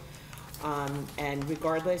firm. And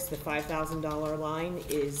regardless, the $5,000 line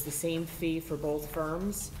is the same fee for both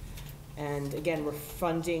firms. And again, we're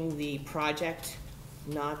funding the project,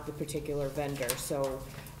 not the particular vendor. So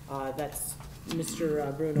that's,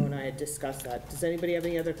 Mr. Bruno and I had discussed that. Does anybody have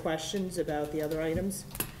any other questions about the other items?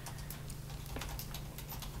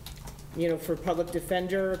 You know, for public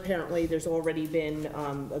defender, apparently there's already been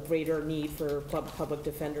a greater need for public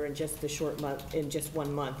defender in just the short month, in just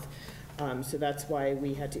 1 month. So that's why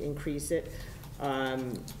we had to increase it.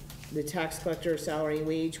 The tax collector salary and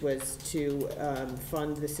wage was to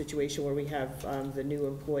fund the situation where we have the new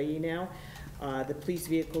employee now. The police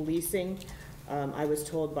vehicle leasing, I was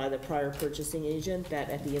told by the prior purchasing agent that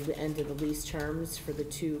at the end of the lease terms for the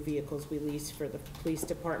 2 vehicles we leased for the police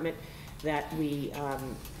department, that we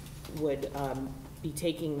would be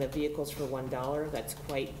taking the vehicles for $1. That's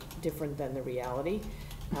quite different than the reality.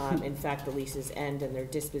 In fact, the leases end and their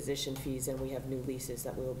disposition fees, and we have new leases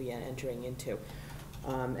that we will be entering into.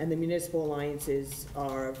 And the municipal alliances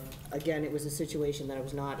are, again, it was a situation that I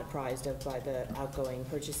was not apprised of by the outgoing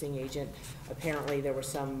purchasing agent. Apparently, there were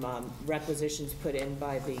some requisitions put in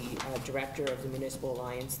by the director of the municipal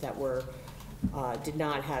alliance that were did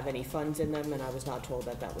not have any funds in them, and I was not told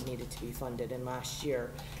that that needed to be funded. And last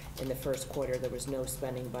year, in the first quarter, there was no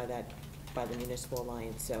spending by the municipal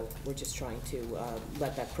alliance. So we're just trying to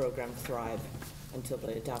let that program thrive until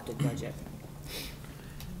the adopted budget.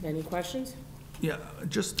 Any questions? Yeah,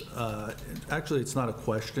 just, actually, it's not a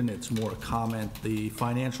question, it's more a comment. The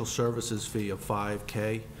financial services fee of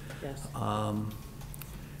 $5K. Yes.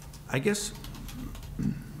 I guess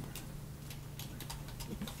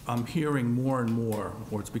I'm hearing more and more,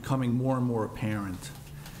 or it's becoming more and more apparent,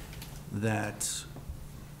 that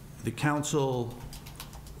the council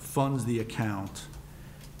funds the account,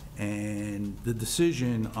 and the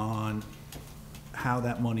decision on how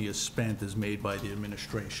that money is spent is made by the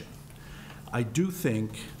administration. I do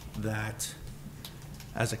think that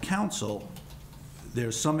as a council,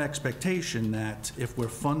 there's some expectation that if we're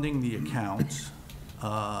funding the account,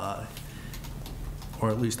 or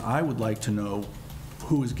at least I would like to know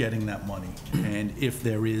who is getting that money. And if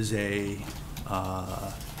there is a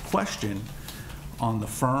question on the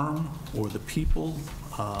firm or the people,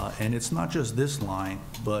 and it's not just this line,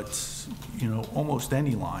 but you know, almost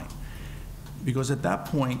any line. Because at that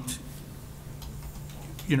point,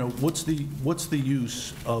 you know, what's the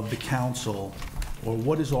use of the council, or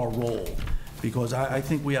what is our role? Because I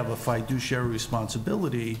think we have a fiduciary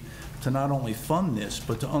responsibility to not only fund this,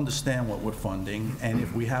 but to understand what we're funding, and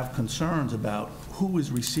if we have concerns about who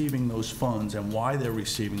is receiving those funds and why they're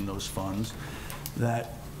receiving those funds,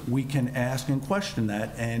 that we can ask and question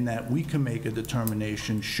that, and that we can make a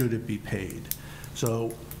determination should it be paid.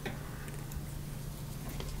 So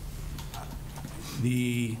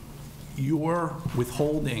you're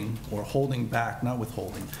withholding, or holding back, not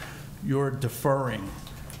withholding, you're deferring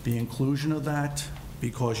the inclusion of that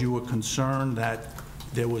because you were concerned that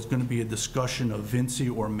there was going to be a discussion of Vinci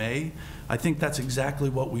or May. I think that's exactly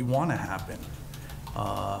what we want to happen,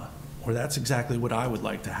 or that's exactly what I would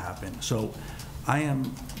like to happen. So I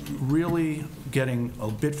am really getting a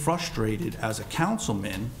bit frustrated as a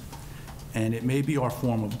councilman, and it may be our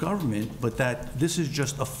form of government, but that this is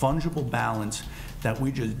just a fungible balance that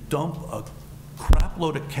we just dump a crap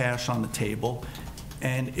load of cash on the table,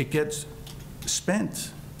 and it gets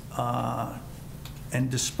spent and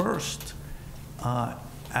dispersed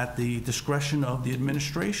at the discretion of the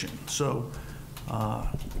administration. So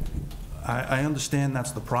I understand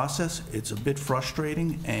that's the process. It's a bit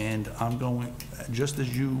frustrating, and I'm going, just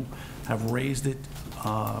as you have raised it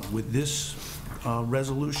with this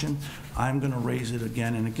resolution, I'm going to raise it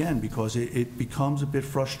again and again, because it becomes a bit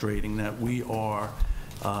frustrating that we are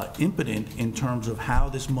impotent in terms of how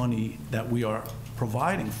this money that we are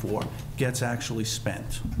providing for gets actually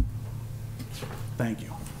spent. Thank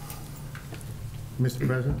you. Mr.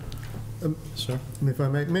 President? Sir? If I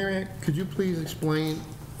may, Mary Ann, could you please explain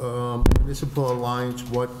Municipal Alliance,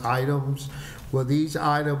 what items, were these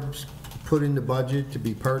items put in the budget to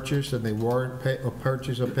be purchased and they weren't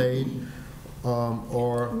purchased or paid?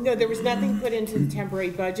 or? No, there was nothing put into the temporary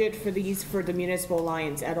budget for these, for the municipal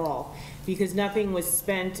alliance at all, because nothing was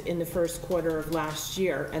spent in the first quarter of last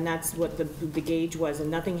year, and that's what the gauge was,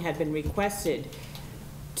 and nothing had been requested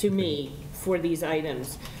to me for these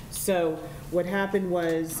items. So what happened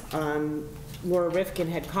was, Laura Rifkin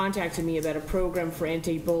had contacted me about a program for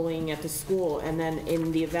anti-bullying at the school, and then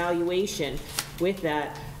in the evaluation with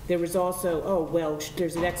that, there was also, oh, well,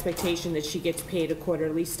 there's an expectation that she gets paid a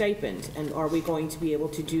quarterly stipend, and are we going to be able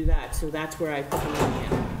to do that? So that's where I put the money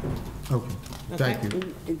in. Okay, thank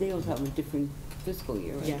you. They also have a different fiscal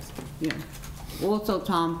year, right? Yes. Yeah. Also,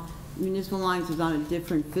 Tom, Municipal Alliance is on a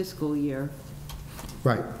different fiscal year.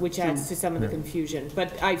 Right. Which adds to some of the confusion.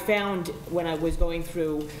 But I found, when I was going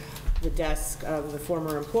through the desk of the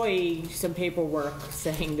former employee, some paperwork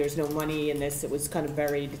saying there's no money in this. It was kind of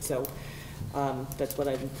buried, so that's what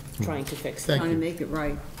I'm trying to fix. Thank Trying you. to make it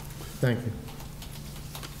right. Thank you.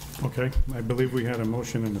 Okay, I believe we had a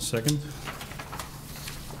motion and a second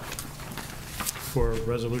for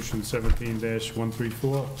Resolution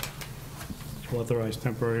 17-134, authorize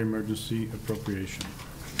temporary emergency appropriation.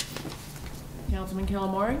 Councilman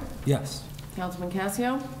Calamari? Yes. Councilman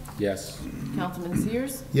Casio? Yes. Councilman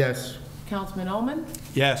Sears? Yes. Councilman Ullman?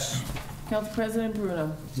 Yes. Council President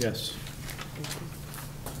Bruno? Yes.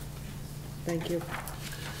 Thank you.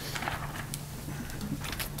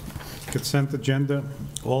 Consent agenda.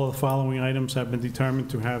 All of the following items have been determined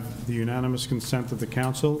to have the unanimous consent of the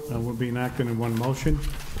council and will be enacted in one motion.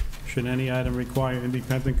 Should any item require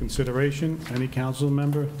independent consideration, any council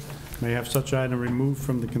member may have such item removed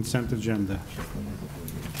from the consent agenda.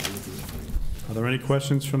 Are there any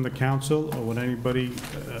questions from the council, or would anybody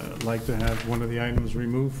like to have one of the items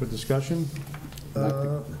removed for discussion?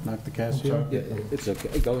 Dr. Casio? Yeah, it's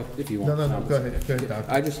okay. Go if you want. No, go ahead. Go ahead,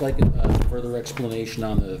 Doctor. I'd just like a further explanation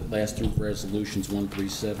on the last two resolutions,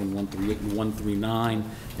 137, 138, and 139,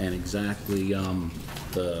 and exactly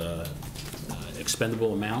the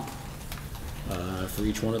expendable amount for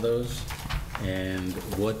each one of those, and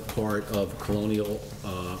what part of Colonial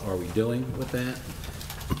are we doing with that?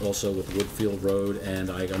 Also with Woodfield Road, and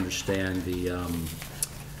I understand the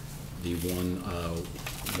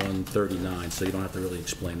 139, so you don't have to really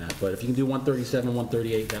explain that. But if you can do 137,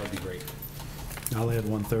 138, that would be great. I'll add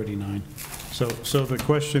 139. So the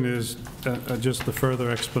question is just a further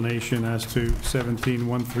explanation as to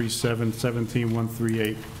 17-137,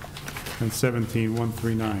 17-138, and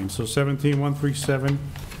 17-139. So 17-137,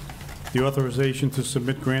 the authorization to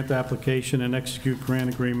submit grant application and execute grant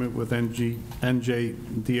agreement with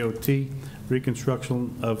NJDOT,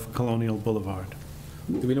 reconstruction of Colonial Boulevard.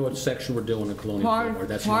 Do we know what section we're doing in Colonial Boulevard?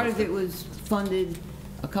 That's Part another of it was funded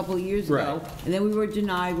a couple of years ago, Right. and then we were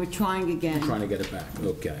denied. We're trying again. Trying to get it back,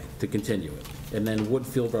 okay, to continue it. And then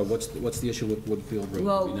Woodfield Road, what's the issue with Woodfield Road? Do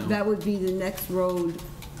Well, we know? that would be the next road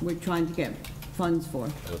we're trying to get funds for.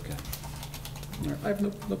 Okay. All right, I have no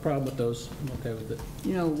problem with those. I'm okay with it.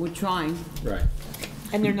 You know, we're trying. Right.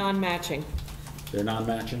 And they're non-matching. They're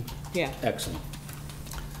non-matching? Yeah. Excellent.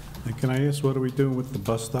 And can I ask, what are we doing with the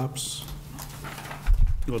bus stops?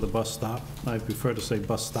 Or the bus stop? I prefer to say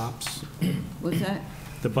bus stops. What's that?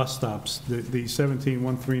 The bus stops, the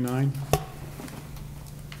 17-139?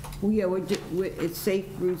 Well, yeah, it's Safe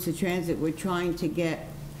Routes to Transit. We're trying to get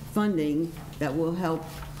funding that will help,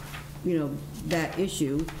 you know, that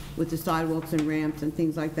issue with the sidewalks and ramps and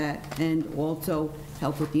things like that, and also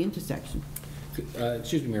help with the intersection.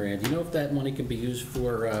 Excuse me, Mary Ann, do you know if that money can be used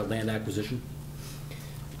for land acquisition?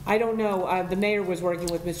 I don't know. The mayor was working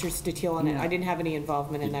with Mr. Statiel on it. I didn't have any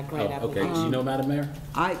involvement in that grant application. Okay, do you know, Madam Mayor?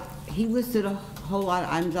 He listed a whole lot of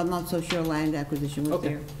items. I'm not so sure land acquisition was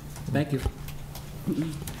there. Thank you.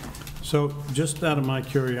 So just out of my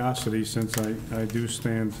curiosity, since I do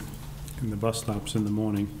stand in the bus stops in the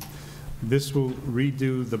morning, this will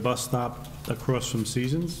redo the bus stop across from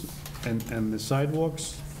Seasons and the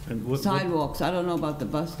sidewalks? And what? Sidewalks, I don't know about the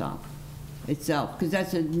bus stop itself, because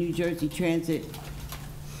that's a New Jersey Transit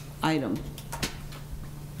item.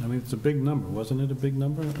 I mean, it's a big number, wasn't it a big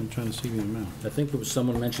number? I'm trying to see the amount. I think there was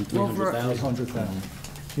someone mentioned Over- 300,000.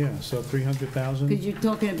 Yeah, so 300,000? Because you're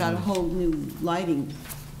talking about a whole new lighting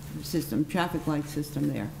system, traffic light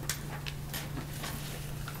system there.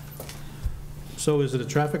 So is it a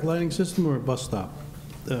traffic lighting system or a bus stop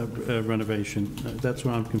renovation? That's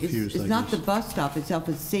where I'm confused, It's I not the guess. bus stop itself,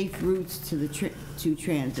 it's safe routes to the to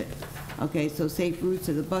transit. Okay, so safe routes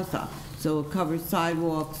to the bus stop. So it covers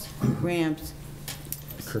sidewalks, ramps,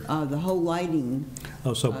 the whole lighting.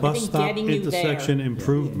 Oh, so bus stop intersection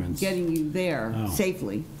improvements. Getting you there Oh.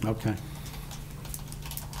 safely. Okay.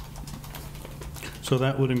 So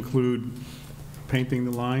that would include painting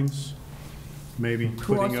the lines, maybe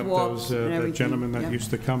putting up Crosswalks those, and that everything, gentleman that yep. used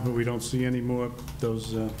to come, who we don't see anymore,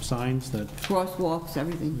 those signs that Crosswalks,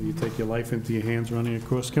 everything. you take your life into your hands running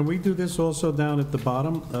across. Can we do this also down at the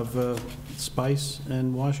bottom of Spice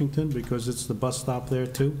and Washington, because it's the bus stop there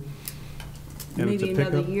too? And it's a Maybe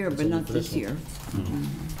another pickup? year, but not for this this year.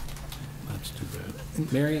 That's too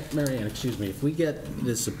bad. Mary Ann, excuse me, if we get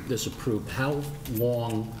this approved, how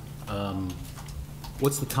long,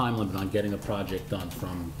 what's the time limit on getting a project done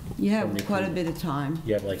from? You have from the quite a approval? bit of time.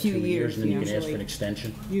 You have like Few 2 years, and then you can ask for usually. an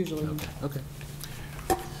extension? Usually. Okay.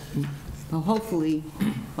 Well, hopefully,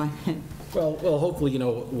 by then. Well, hopefully, you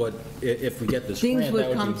know, if we get this Things grant, would that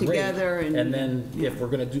would come be great. together and- And then, if we're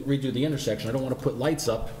gonna redo the intersection, I don't wanna put lights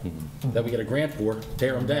up that we get a grant for,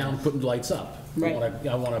 tear them down, put the lights up. Right.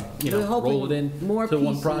 I wanna, you We're know, hoping roll it in more to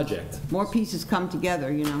one pieces- project. More pieces come together,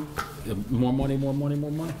 you know. More money, more money, more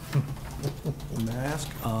money. May I ask,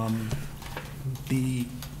 when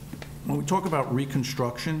we talk about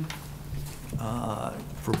reconstruction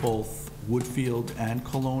for both Woodfield and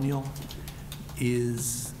Colonial,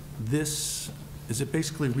 is it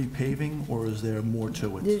basically repaving, or is there more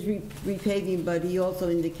to it? There's repaving, but he also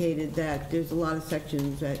indicated that there's a lot of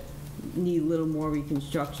sections that need a little more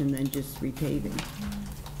reconstruction than just repaving.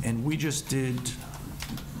 And we just did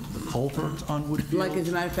the culvert on Woodfield? Like, as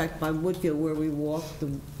a matter of fact, by Woodfield, where we walk, the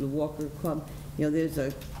Walker Club, you know, there's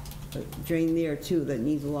a drain there too that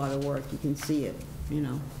needs a lot of work. You can see it, you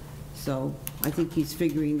know. So I think he's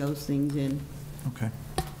figuring those things in. Okay.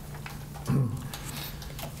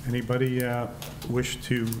 Anybody wish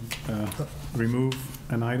to remove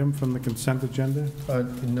an item from the consent agenda?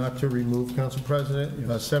 Not to remove, Council President,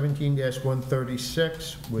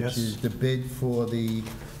 17-136, which Yes. is the bid for the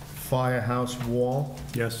firehouse wall.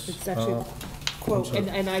 Yes. It's actually a quote, sorry.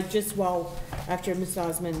 and I just, after Ms.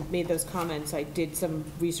 Osmond made those comments, I did some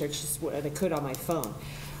research, just what I could on my phone.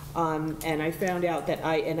 And I found out that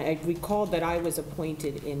I recalled that I was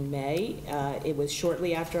appointed in May. It was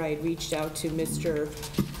shortly after I had reached out to Mr.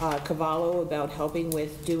 Cavallo about helping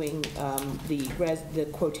with doing the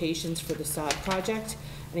quotations for the sod project.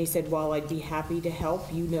 And he said, well, I'd be happy to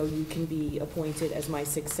help. You know you can be appointed as my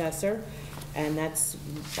successor. And I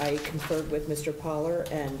conferred with Mr. Poller,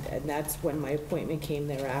 and that's when my appointment came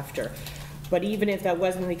thereafter. But even if that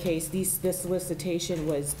wasn't the case, this solicitation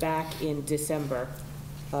was back in December.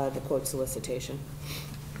 The quote solicitation,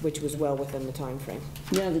 which was well within the time frame.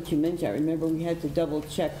 Now that you mention, I remember we had to double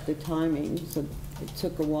check the timing, so it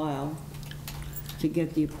took a while to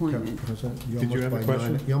get the appointment. Council President, Did you have a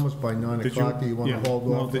question? You're almost by 9 Did o'clock. Do you want yeah. to hold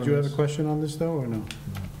No, off did on you have a this? question on this, though, or no?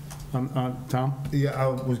 Tom? Yeah, I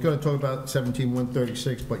was going to talk about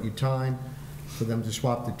 17-136, but your time for them to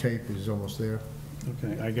swap the tape is almost there.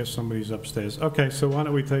 Okay, I guess somebody's upstairs. Okay, so why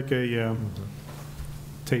don't we take a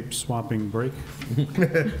tape swapping break?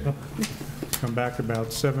 Come back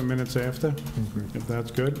about 7 minutes after, if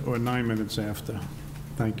that's good, or 9 minutes after.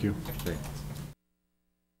 Thank you.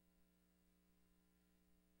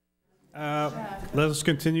 Let us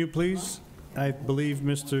continue, please. I believe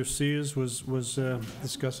Mr. Sears was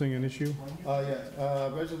discussing an issue. Yes,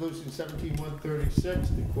 Resolution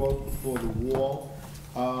 17-136, the quote for the wall.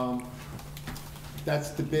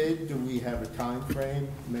 That's the bid. Do we have a time frame?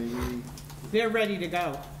 Maybe They're ready to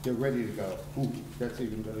go. they're ready to go. Ooh, that's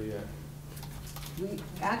even better yet.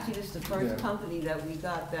 Actually, this is the first Yeah. company that we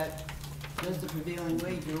got that does the prevailing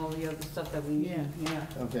wage and all the other stuff that we need. Yeah.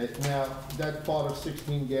 Okay, now, that's part of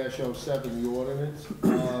 16-07, the ordinance.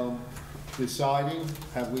 The siding,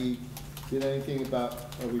 have we did anything about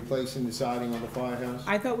replacing the siding on the firehouse?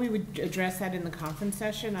 I thought we would address that in the conference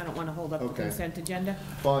session. I don't want to hold up the Okay. consent agenda.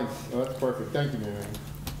 Fine, oh, that's perfect. Thank you, Mary.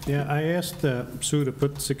 Yeah, I asked Sue to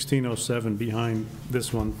put 1607 behind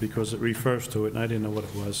this one because it refers to it, and I didn't know what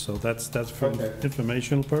it was, so that's for Okay.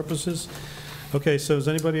 informational purposes. Okay, so does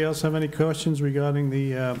anybody else have any questions regarding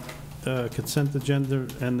the consent agenda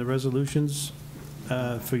and the resolutions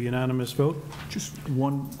for unanimous vote? Just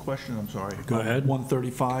one question, I'm sorry. Go ahead.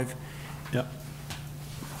 135. Yep.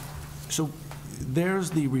 So there's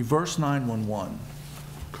the reverse 911,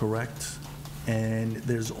 correct? And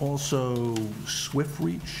there's also Swift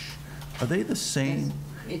Reach. Are they the same?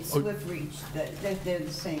 It's Oh. Swift Reach, they're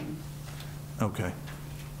the same. Okay.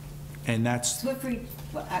 And that's, Swift Reach,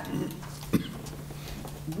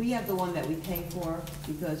 we have the one that we pay for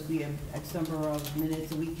because we have X number of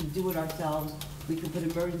minutes, and we can do it ourselves. We can put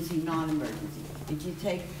emergency, non-emergency. If you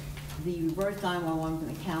take the reverse 911 from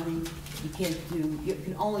the county, you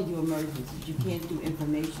can only do emergencies. You can't do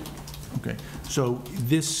information. okay. So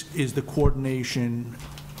this is the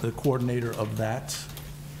coordinator of that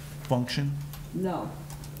function? No.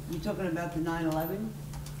 You're talking about the 911?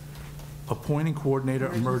 appointing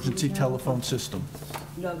coordinator, emergency telephone system.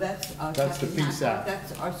 No, that's. That's the Captain PSAP.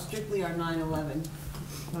 Hancock. That's strictly our 911.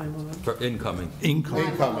 911. For incoming.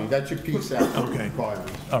 Incoming, that's your PSAP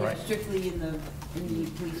requirement. All Yeah, right, strictly in the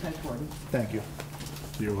police headquarters. thank you.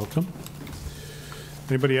 You're welcome.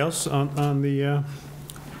 Anybody else on the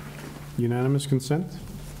unanimous consent?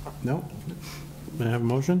 No? May I have a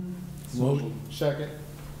motion? Second.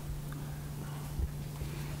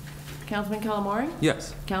 Councilman Calamari?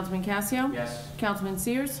 Yes. Councilman Casio? Yes. Councilman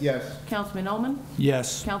Sears? Yes. Councilman Ullman?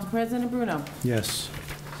 Yes. Council President Bruno? Yes.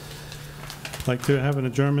 I'd like to have an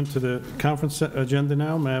adjournment to the conference agenda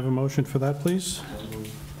now. May I have a motion for that, please?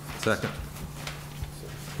 Second.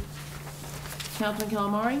 Councilman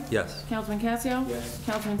Calamari? Yes. Councilman Casio? Yes.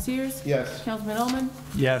 Councilman Sears? Yes. Councilman Ullman?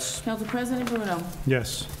 Yes. Council President Bruno?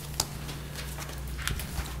 Yes.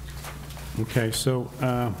 Okay, so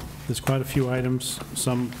there's quite a few items.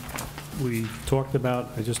 Some we talked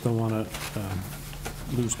about. I just don't want to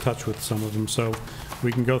lose touch with some of them, so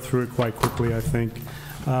we can go through it quite quickly, I think.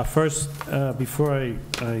 First, before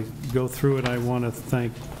I go through it, I want to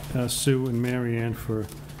thank Sue and Mary Ann for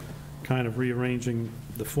kind of rearranging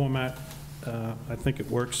the format. I think it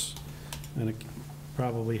works, and it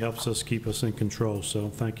probably helps us keep us in control, so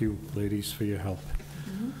thank you, ladies, for your help.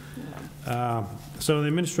 So the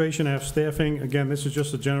administration, I have staffing. Again, this is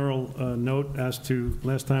just a general note as to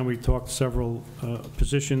last time we talked several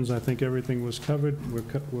positions. I think everything was covered.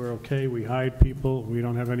 We're okay. We hired people. We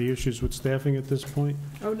don't have any issues with staffing at this point.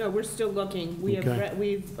 Oh, no, we're still looking. We have, Okay.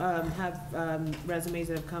 we've have resumes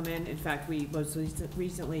that have come in. In fact, we most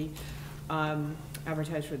recently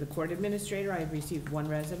advertised for the court administrator. I have received one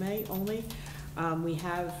resume only.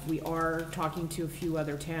 We are talking to a few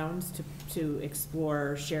other towns to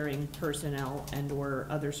explore sharing personnel and/or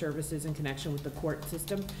other services in connection with the court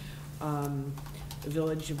system. The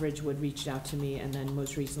Village of Ridgewood reached out to me, and then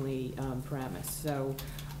most recently, Paramus. So,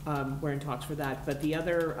 we're in talks for that. But the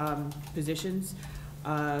other, positions,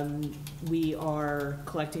 we are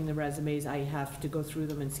collecting the resumes. I have to go through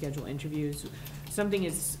them and schedule interviews. Something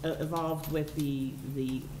has evolved with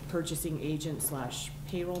the purchasing agent /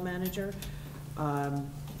 payroll manager.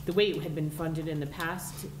 The way it had been funded in the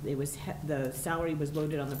past, it was, the salary was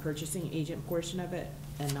loaded on the purchasing agent portion of it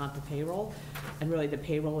and not the payroll. And really, the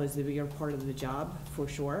payroll is the bigger part of the job, for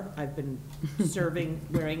sure. I've been serving,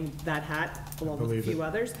 wearing that hat along with a few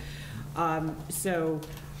others. I'm still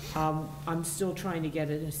trying to get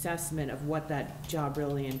an assessment of what that job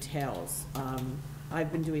really entails.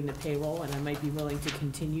 I've been doing the payroll, and I might be willing to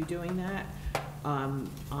continue doing that on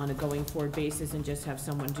a going forward basis and just have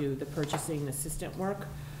someone do the purchasing assistant work.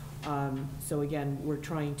 So again, we're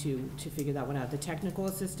trying to figure that one out. The technical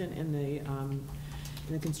assistant in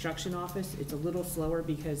the construction office, it's a little slower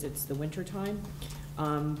because it's the winter time.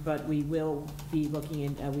 But we will be looking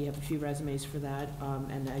in, we have a few resumes for that.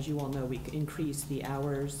 And as you all know, we increased the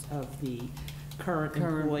hours of the current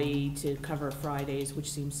employee to cover Fridays, which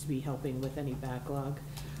seems to be helping with any backlog.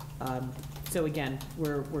 So again,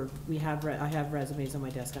 I have resumes on my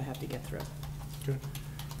desk I have to get through. Okay.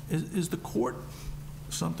 Is the court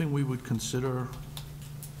something we would consider,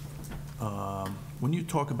 when you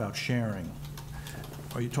talk about sharing,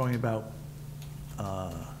 are you talking about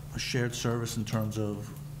a shared service in terms of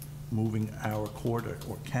moving our court,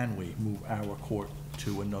 or can we move our court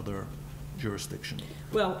to another jurisdiction?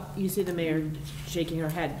 Well, you see the mayor shaking her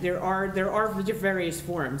head. There are various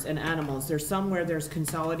forms and animals. There's some where there's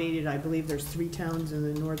consolidated. I believe there's 3 towns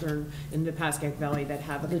in the Pascack Valley that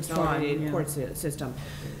have a consolidated court system.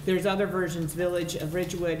 There's other versions. Village of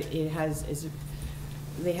Ridgewood,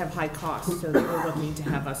 they have high costs, so they're looking to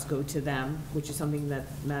have us go to them, which is something that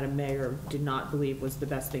Madam Mayor did not believe was the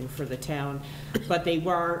best thing for the town. But they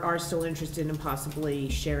are still interested in possibly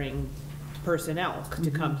sharing personnel to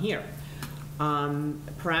come here.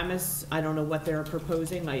 Paramus, I don't know what they're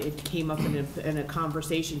proposing. It came up in a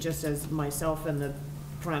conversation just as myself and the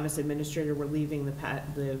Paramus administrator were leaving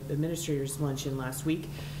the administrator's luncheon last week.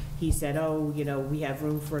 He said, oh, we have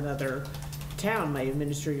room for another town. My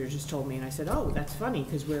administrator just told me, and I said, oh, that's funny,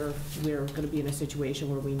 because we're going to be in a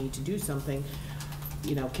situation where we need to do something.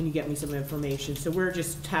 Can you get me some information? So we're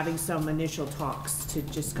just having some initial talks to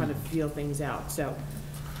just kind of feel things out, so.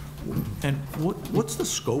 And what's the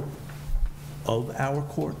scope of our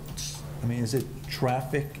courts? I mean, is it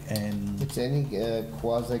traffic and? It's any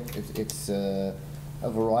quasi, it's a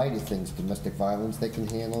variety of things. Domestic violence they can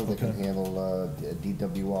handle, they can handle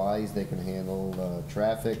DWIs, they can handle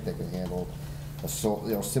traffic, they can handle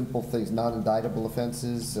assault, simple things, non-indictable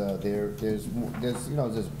offenses. There's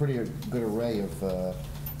a pretty good array of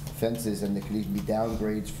fences, and there could even be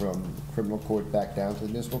downgrades from criminal court back down to the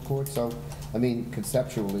municipal court. So, I mean,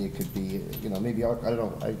 conceptually, it could be, you know, maybe, I don't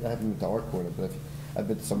know, I haven't been to Arcourt, but I've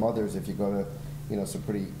been to some others. If you go to, you know, some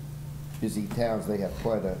pretty busy towns, they have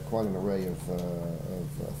quite an array of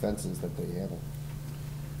fences that they handle.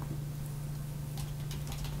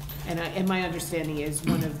 And my understanding is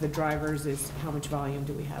one of the drivers is how much volume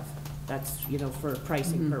do we have? That's, you know, for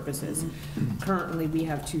pricing purposes. Currently, we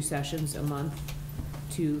have 2 sessions a month,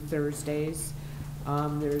 2 Thursdays.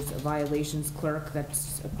 There's a violations clerk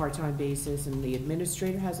that's a part-time basis, and the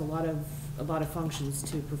administrator has a lot of functions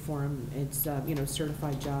to perform. It's, you know,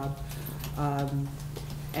 certified job.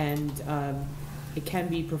 It can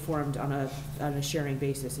be performed on a sharing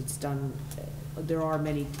basis. It's done, there are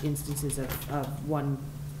many instances of one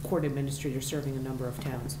court administrator serving a number of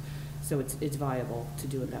towns. So it's viable to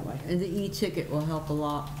do it that way. And the e-ticket will help a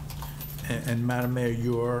lot. And Madam Mayor,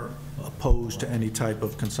 you're opposed to any type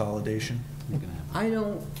of consolidation? I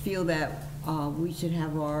don't feel that we should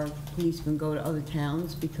have our policemen go to other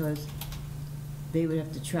towns, because they would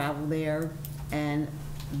have to travel there and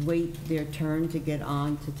wait their turn to get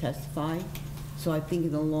on to testify. So I think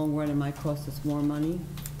in the long run, it might cost us more money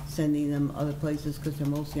sending them other places, because they're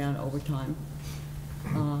mostly on overtime.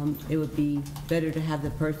 It would be better to have the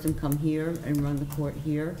person come here and run the court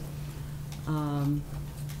here,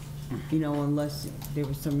 you know, unless there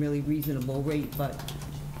was some really reasonable rate. But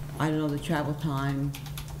I don't know, the travel time,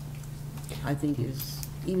 I think is,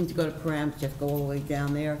 even to go to Param, just go all the way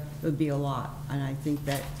down there, it would be a lot. And I think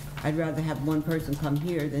that I'd rather have one person come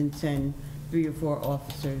here than send 3 or 4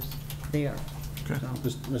 officers there. Okay. So,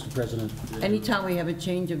 Mr. President. anytime we have a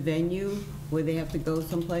change of venue where they have to go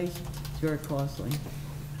someplace, it's very costly.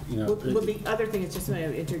 You know, Well, the other thing is, just going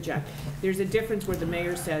to interject, there's a difference where the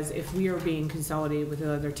mayor says if we are being consolidated with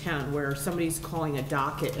another town, where somebody's calling a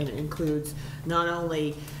docket and it includes not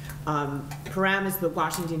only Param is the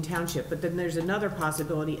Washington Township, but then there's another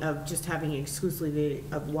possibility of just having exclusively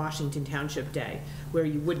of Washington Township Day, where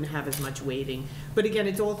you wouldn't have as much waiting. But again,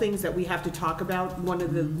 it's all things that we have to talk about. One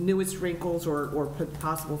of the newest wrinkles or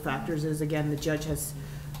possible factors is, again, the judge has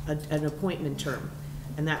an appointment term.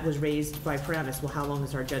 And that was raised by Paramus. Well, how long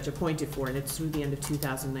is our judge appointed for? And it's through the end of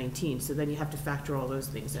 2019. So then you have to factor all those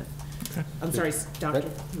things in. Okay. I'm sorry, Doctor.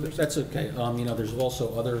 That's okay. You know, there's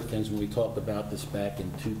also other things. When we talked about this back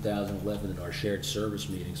in 2011 at our shared service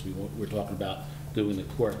meetings, we're talking about doing the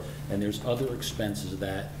court. And there's other expenses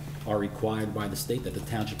that are required by the state that the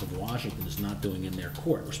Township of Washington is not doing in their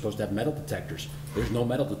court. We're supposed to have metal detectors. There's no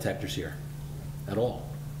metal detectors here at all.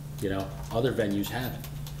 You know, other venues have it.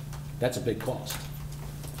 That's a big cost.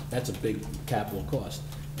 That's a big capital cost.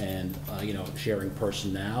 And, you know, sharing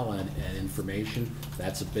personnel and information,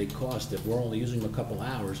 that's a big cost. If we're only using them a couple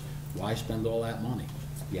hours, why spend all that money?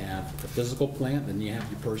 You have the physical plant, then you have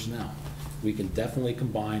your personnel. We can definitely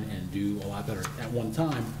combine and do a lot better. At one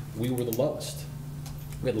time, we were the lowest.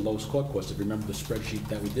 We had the lowest court cost. If you remember the spreadsheet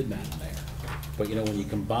that we did, Madam Mayor. But, you know, when you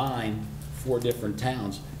combine 4 different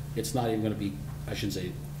towns, it's not even going to be, I shouldn't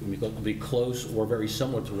say, it'll be close or very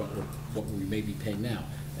similar to what we may be paying now.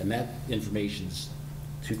 And that information's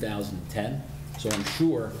 2010, so I'm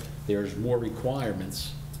sure there's more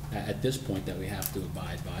requirements at this point that we have to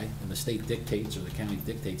abide by, and the state dictates, or the county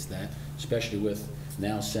dictates that, especially with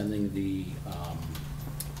now sending the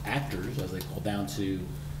actors, as they call, down to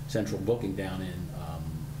central booking down in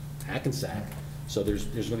Hackensack. So there's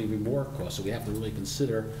going to be more costs, so we have to really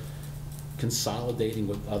consider consolidating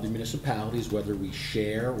with other municipalities, whether we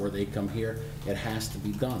share or they come here. It has to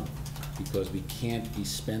be done, because we can't be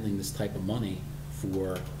spending this type of money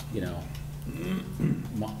for, you know,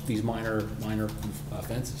 these minor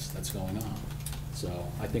offenses that's going on. So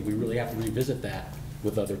I think we really have to revisit that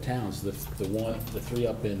with other towns. The 3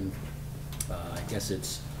 up in, I guess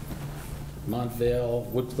it's Montvale,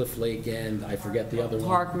 Woodcliff Lake, and I forget the other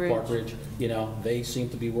one. Parkridge. You know, they seem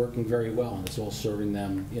to be working very well, and it's all serving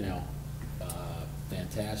them, you know,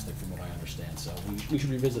 fantastic from what I understand. So we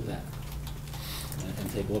should revisit that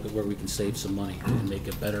and take a look at where we can save some money and make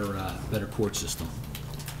a better court system.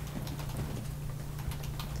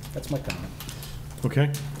 That's my comment.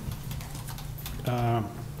 Okay.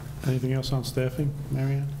 Anything else on staffing,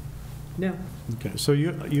 Marianne? No. Okay, so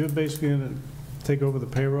you're basically going to take over the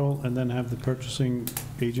payroll and then have the purchasing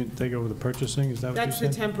agent take over the purchasing? Is that what you That's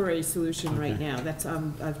said? the temporary solution right Okay. now. That's,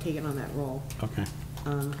 I've taken on that role. Okay.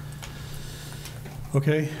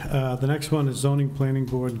 Okay, the next one is zoning planning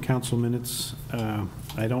board and council minutes.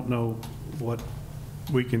 I don't know what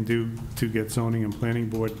we can do to get zoning and planning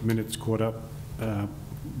board minutes caught up.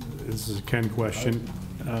 This is a Ken question.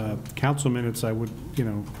 Council minutes, I would, you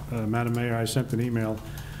know, Madam Mayor, I sent an email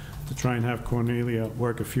to try and have Cornelia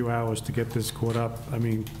work a few hours to get this caught up. I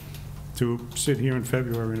mean, to sit here in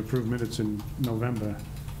February and approve minutes in November,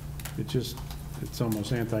 it's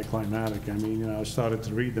almost anticlimactic. I mean, I started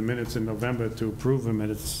to read the minutes in November to approve them,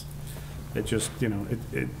 and it just,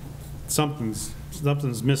 something's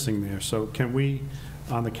missing there. So can we,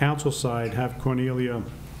 on the council side, have Cornelia,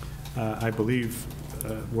 I believe,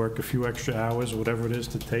 work a few extra hours, whatever it is,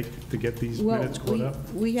 to get these minutes caught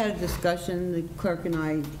up? We had a discussion, the clerk and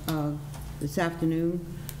I, this afternoon,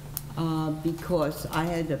 because I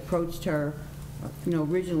had approached her,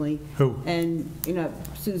 originally. Who? And,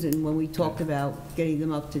 Susan, when we talked about getting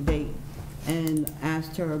them up to date, and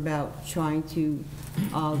asked her about trying to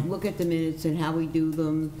look at the minutes and how we do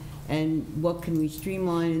them, and what can we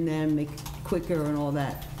streamline in them, make it quicker and all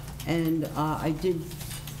that. And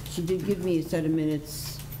she did give me a set of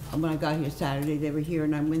minutes when I got here Saturday. They were here,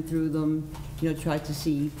 and I went through them, tried to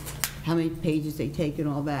see how many pages they take and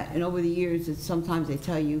all that. And over the years, sometimes they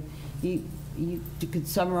tell you, you could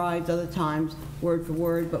summarize, other times word for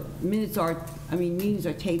word, but meetings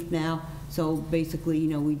are taped now, so basically,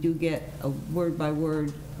 we do get a word by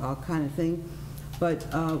word kind of thing. But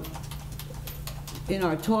in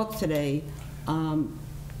our talk today,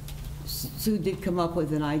 Sue did come up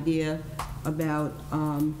with an idea about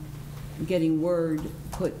getting Word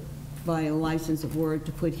put by a license of Word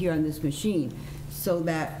to put here on this machine, so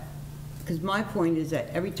that, because my point is that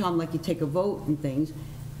every time, like, you take a vote and things,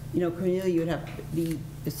 Cornelia the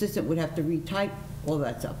assistant would have to retype all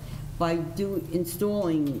that stuff. By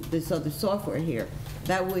installing this other software here,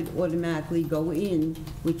 that would automatically go in,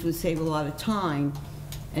 which would save a lot of time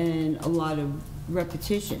and a lot of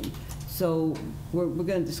repetition. So we're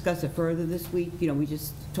going to discuss it further this week. We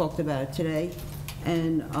just talked about it today.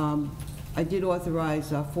 And I did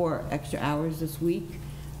authorize 4 extra hours this week.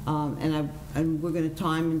 And we're going to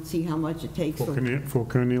time and see how much it takes. For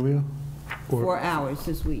Cornelia? 4 hours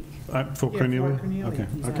this week. For Cornelia? Okay.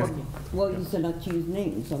 Well, you said not to use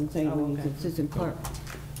names, so I'm saying when he's assistant clerk.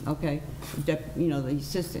 Okay, the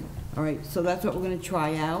assistant. All right, so that's what we're going to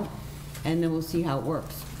try out, and then we'll see how it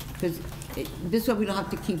works. Because this way we don't have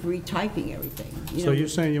to keep retyping everything. So you're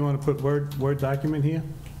saying you want to put Word document here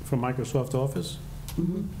from Microsoft Office?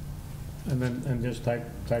 Mm-hmm. And just type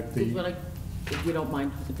the... If you don't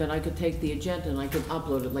mind, then I could take the agenda and I could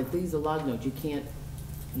upload it. Like, these are log notes. You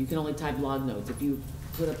can only type log notes. If you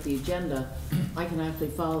put up the agenda, I can actually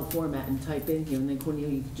follow the format and type in here, and then Cornelia,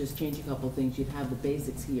 you could just change a couple of things. You'd have the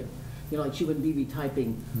basics here. Like, she wouldn't be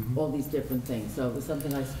retyping all these different things. So it was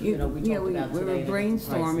something we talked about today. We were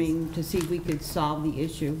brainstorming to see if we could solve the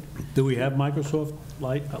issue. Do we have Microsoft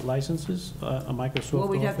licenses, Microsoft Office licenses? Well,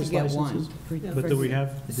 we'd have to get one. But do we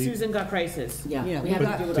have... Susan got prices. Yeah. Yeah. We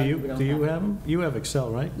have to do it. Do you have them? You have Excel,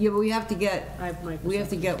 right? Yeah, but we have to get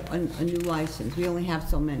Microsoft. a new license. We only have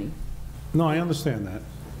so many. No, I understand that.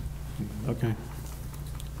 Okay.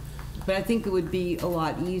 But I think it would be a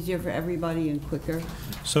lot easier for everybody and quicker.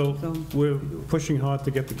 So we're pushing hard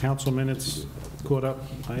to get the council minutes caught up,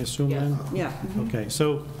 I assume then? Yeah. Okay,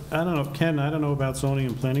 so, I don't know, Ken, I don't know about zoning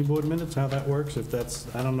and planning board minutes, how that works,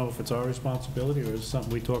 I don't know if it's our responsibility or is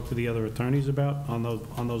something we talk to the other attorneys about on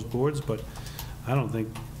those boards, but I don't think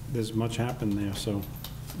there's much happened there, so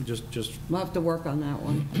just... We'll have to work on that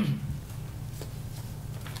one.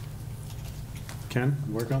 Ken,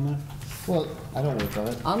 work on that? Well, I don't work on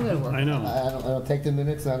it. I'm going to work on it. I know. I don't take the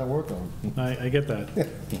minutes, I don't work on them. I get that.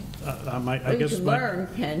 I You guess can learn,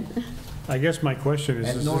 Ken. I guess my question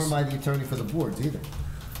is... And nor am I the attorney for the boards either.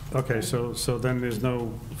 Okay, so then there's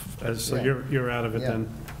no, so Yeah. you're out of it Yeah. then?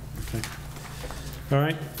 Okay. All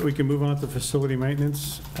right, we can move on to facility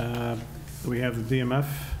maintenance. We have the DMF.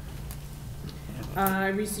 I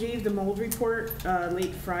received the mold report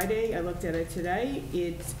late Friday. I looked at it today.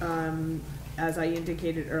 It, as I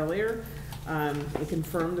indicated earlier, it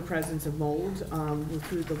confirmed the presence of mold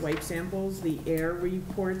through the wipe samples. The air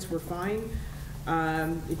reports were fine.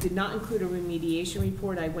 It did not include a remediation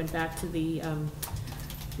report. I went back to the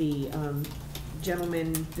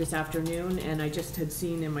gentleman this afternoon, and I just had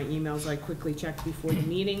seen in my emails, I quickly checked before the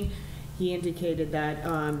meeting. He indicated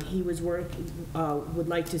that he would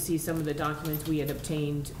like to see some of the documents we had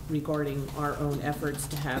obtained regarding our own efforts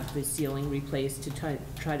to have the ceiling replaced to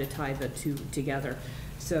try to tie the two together.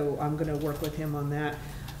 So I'm going to work with him on that.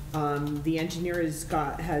 The engineer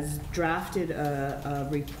has drafted a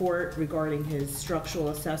report regarding his structural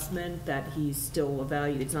assessment that he's still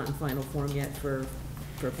evaluating. It's not in final form yet for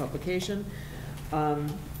publication.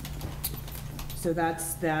 So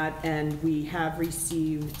that's that, and we have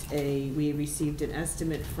received an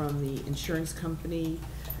estimate from the insurance company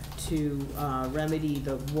to remedy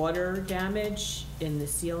the water damage in the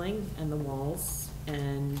ceiling and the walls.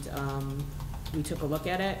 and we took a look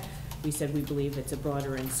at it. We said we believe it's a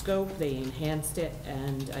broader in scope. They enhanced it,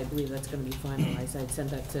 and I believe that's going to be finalized. I'd sent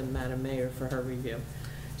that to Madam Mayor for her review.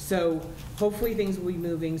 So hopefully things will be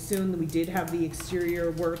moving soon. We did have the exterior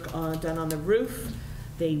work done on the roof.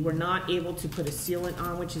 They were not able to put a sealant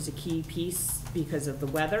on, which is a key piece because of the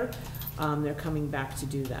weather. They're coming back to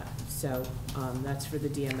do that. So that's for the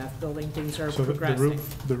DMF building. Things are progressing.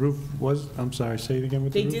 The roof was, I'm sorry, say it again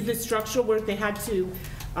with the roof? They did the structural work. They had to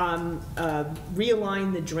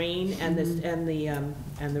realign the drain and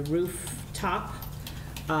the roof top.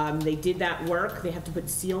 They did that work. They have to put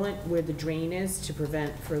sealant where the drain is to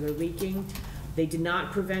prevent further leaking. They did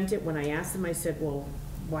not prevent it. When I asked them, I said, well,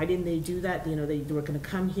 why didn't they do that? You know, they were going to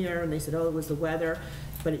come here, and they said, oh, it was the weather,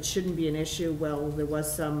 but it shouldn't be an issue. Well, there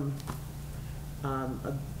was some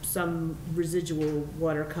residual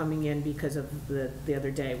water coming in because of the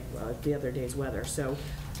other day's weather. So,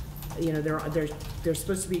 you know, they're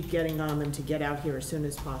supposed to be getting on them to get out here as soon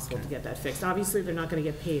as possible to get that fixed. Obviously, they're not going to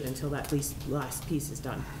get paid until that last piece is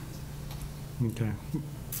done. Okay.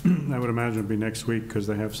 I would imagine it'd be next week because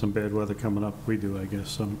they have some bad weather coming up. We do, I guess,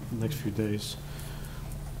 some next few days.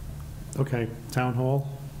 Okay, Town Hall.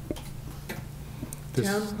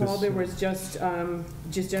 Town Hall, there was just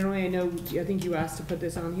generally, I think you asked to put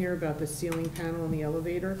this on here about the ceiling panel in the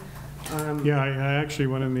elevator. Yeah, I actually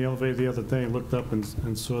went in the elevator the other day, looked up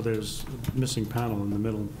and saw there's a missing panel in the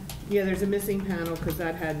middle. Yeah, there's a missing panel because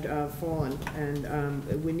that had fallen, and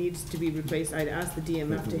it needs to be replaced. I'd asked the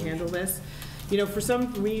DMF to handle this. You know, for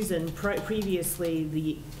some reason, previously,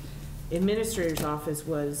 the administrator's office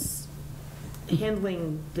was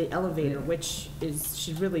handling the elevator, which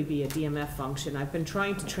should really be a DMF function. I've been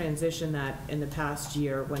trying to transition that in the past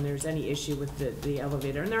year when there's any issue with the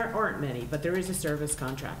elevator, and there aren't many, but there is a service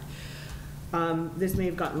contract. This may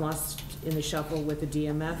have gotten lost in the shuffle with the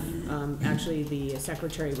DMF. Actually, the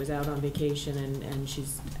secretary was out on vacation, and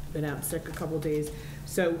she's been out sick a couple of days.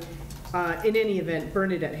 So in any event,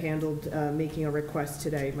 Bernadette handled making a request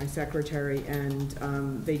today, my secretary, and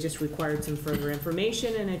they just required some further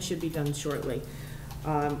information, and it should be done shortly.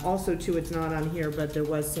 Also, too, it's not on here, but there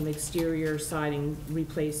was some exterior siding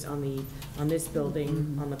replaced on this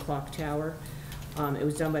building on the clock tower. It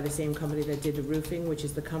was done by the same company that did the roofing, which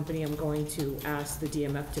is the company I'm going to ask the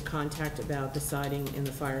DMF to contact about the siding in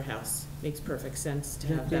the firehouse. Makes perfect sense to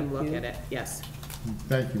have them look at it. Yes.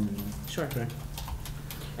 Thank you. Sure. Okay.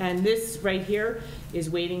 And this right here is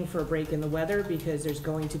waiting for a break in the weather because there's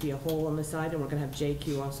going to be a hole on the side, and we're going to have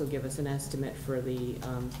JQ also give us an estimate for the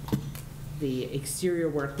exterior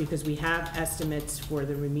work, because we have estimates for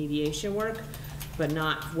the remediation work, but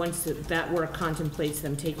not once that work contemplates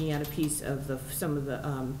them taking out a piece of some of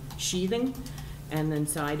the sheathing and then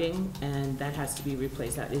siding, and that has to be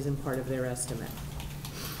replaced. That isn't part of their estimate.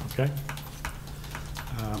 Okay.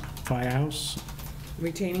 Firehouse.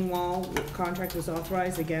 Retaining wall contract was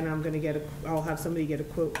authorized. Again, I'll have somebody get a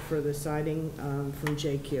quote for the siding from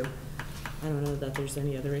JQ. I don't know that there's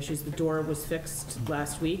any other issues. The door was fixed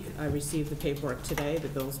last week. I received the paperwork today. The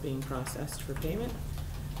bill's being processed for payment.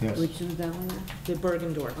 Yes. Which is that one? The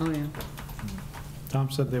Bergen door. Oh, yeah. Tom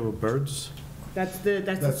said they were birds. That's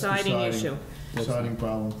the siding issue. Siding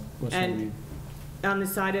problem. And on the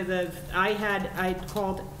side of I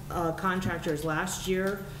called contractors last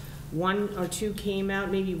year. One or two came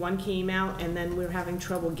out, maybe one came out, and then we were having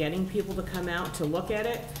trouble getting people to come out to look at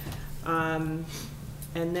it. And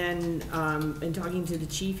then in talking to the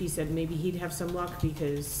chief, he said maybe he'd have some luck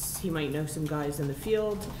because he might know some guys in the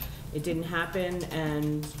field. It didn't happen,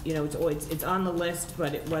 and you know it's on the list,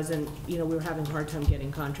 but it wasn't. You know, we were having a hard time getting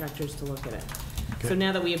contractors to look at it. Okay. So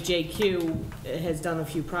now that we have JQ has done a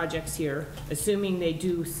few projects here, assuming they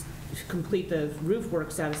do complete the roof work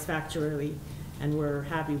satisfactorily, and we're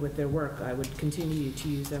happy with their work, I would continue to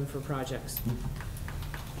use them for projects.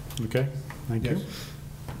 Okay, thank you.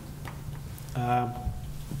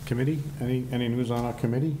 Committee, any news on our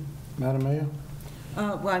committee, Madam Mayor?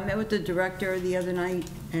 Well, I met with the director the other night,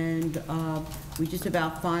 and we just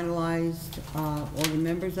about finalized all the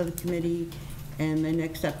members of the committee, and the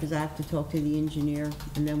next step is I have to talk to the engineer,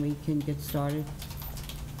 and then we can get started.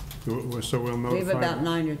 So we'll notify... We have about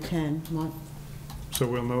 9 or 10. So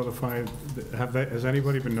we'll notify, has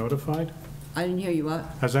anybody been notified? I didn't hear you, what?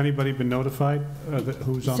 Has anybody been notified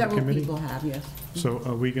who's on the committee? Several people have, yes. So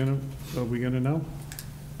are we gonna know?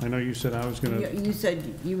 I know you said I was gonna... You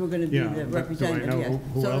said you were gonna be the representative, do I know yes.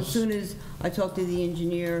 who So else? as soon as I talk to the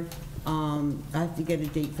engineer, I have to get a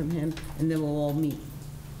date from him, and then we'll all meet.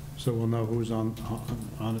 So we'll know who's on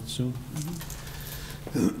it soon?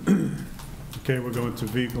 Okay, we're going to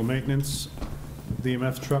vehicle maintenance,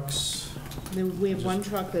 DMF trucks. Then we have one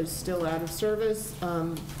truck that's still out of service.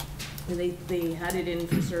 And they had it in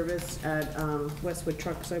for service at Westwood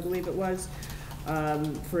Trucks, I believe it was,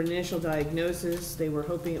 for initial diagnosis. They were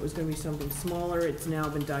hoping it was going to be something smaller. It's now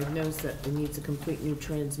been diagnosed that it needs a complete new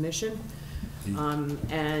transmission.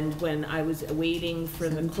 And when I was waiting for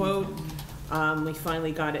the quote, we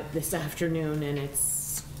finally got it this afternoon, and it's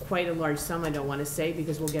quite a large sum. I don't want to say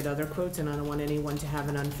because we'll get other quotes, and I don't want anyone to have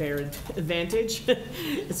an unfair advantage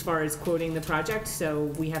as far as quoting the project, so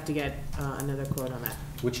we have to get another quote on that.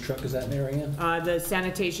 Which truck is that, Mary Ann? The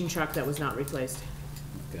sanitation truck that was not replaced.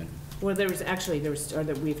 Okay. Well, we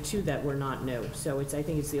have two that were not new, so I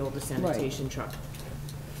think it's the oldest sanitation truck.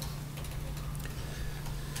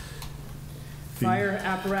 Fire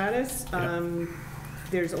apparatus,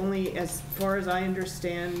 there's only, as far as I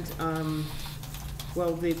understand,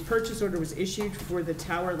 well, the purchase order was issued for the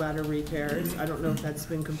tower ladder repairs. I don't know if that's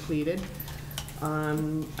been completed.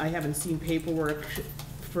 I haven't seen paperwork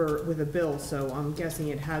with a bill, so I'm guessing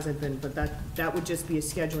it hasn't been, but that would just be a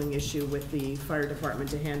scheduling issue with the fire department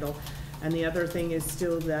to handle. And the other thing is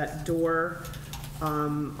still that door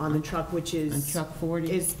on the truck, which is truck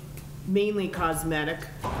 40. Is mainly cosmetic,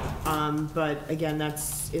 but again,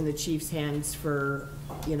 that's in the chief's hands for,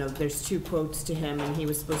 there's two quotes to him, and he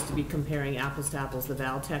was supposed to be comparing apples to apples, the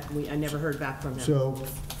Valtech. I never heard back from him. So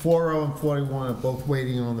 40 and 41 are both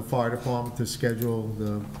waiting on the fire department to schedule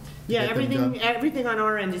the... Yeah, everything on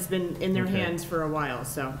our end has been in their Okay. hands for a while,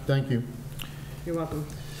 so. Thank you. You're welcome.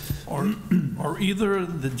 Are either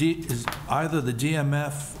the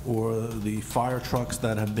DMF or the fire trucks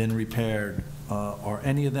that have been repaired, are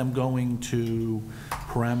any of them going to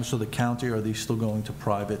Paramus or the county, or are they still going to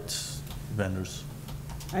private vendors?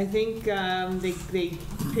 I think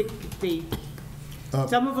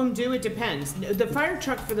some of them do, it depends. The fire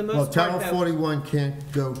truck, for the most part, Tower 41 can't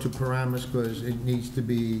go to Paramus because it needs to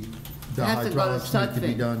be, the Has to go to hydraulics need to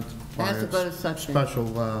be Sudfin. done by Has to go to a Sudfin. special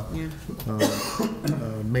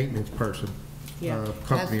maintenance person, Yeah.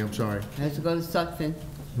 company, I'm sorry. Has to go to Sudfin.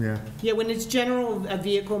 Yeah. Yeah, when it's general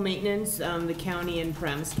vehicle maintenance, the county and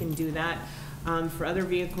Paramus can do that. For other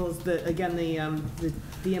vehicles, the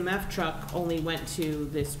DMF truck only went to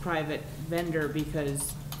this private vendor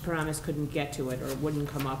because Paramus couldn't get to it, or it wouldn't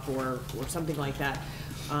come up, or something like that.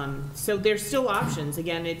 So there's still options.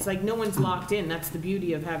 Again, it's like no one's locked in. That's the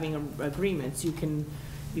beauty of having agreements. You can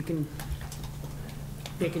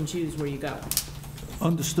pick and choose where you go.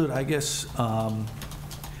 Understood. I guess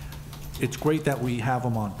it's great that we have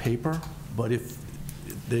them on paper, but if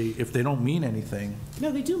they don't mean anything.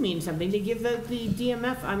 No, they do mean something. They give the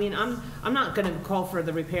DMF, I mean, I'm not gonna call for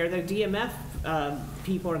the repair. The DMF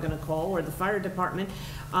people are gonna call, or the fire department.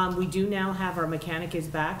 We do now have, our mechanic is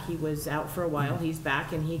back. He was out for a while. He's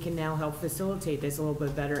back, and he can now help facilitate this a little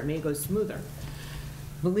bit better. It may go smoother.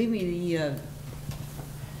 Believe me, the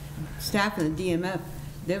staff in the DMF,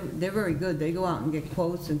 they're very good. They go out and get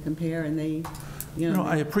quotes and compare, and they, No,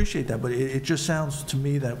 I appreciate that, but it just sounds to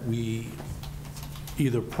me that we,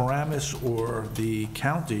 either Paramus or the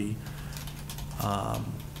county,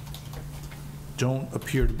 don't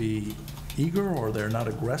appear to be eager, or they're not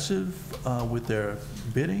aggressive with their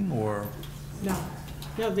bidding, or?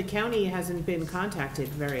 No, the county hasn't been contacted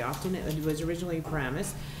very often. It was originally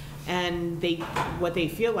Paramus, and what they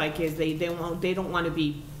feel like is they don't want to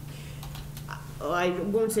be, I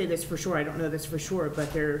won't say this for sure, I don't know this for sure, but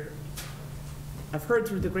I've heard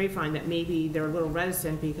through the grapevine that maybe they're a little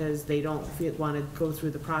reticent because they don't want to go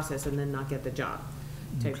through the process and then not get the job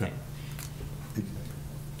type thing.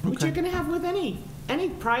 Which you're going to have with any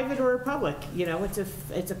private or public,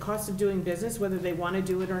 it's a cost of doing business, whether they want to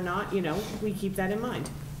do it or not, we keep that in mind.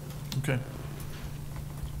 Okay.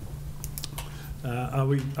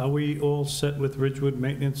 Are we all set with Ridgewood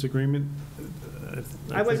maintenance agreement?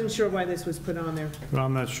 I wasn't sure why this was put on there. Well,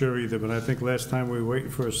 I'm not sure either, but I think last time we were waiting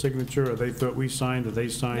for a signature, or they thought we signed, or they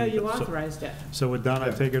signed. No, you So- authorized it. So we're done,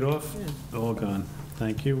 I take it off? Yeah. All gone.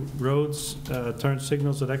 Thank you. Roads, turn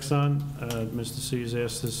signals at Exxon, Mr. C's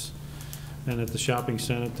asked us, and at the shopping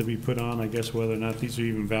center to be put on, I guess whether or not these are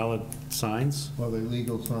even valid signs. Well, they're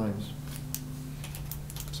legal signs.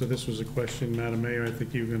 So this was a question, Madam Mayor, I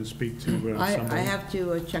think you were going to speak to somebody. I have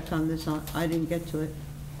to check on this. I didn't get to it.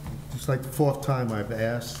 It's like the fourth time I've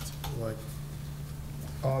asked, like,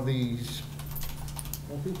 are these,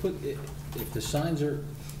 Well, if the signs are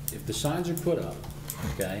put up,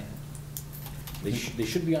 okay, they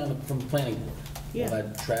should be from the planning board. Yeah. All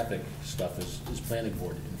that traffic stuff is planning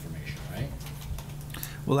board information, right?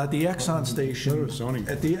 Well, at the Exxon station, zoning.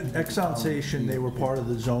 they were part of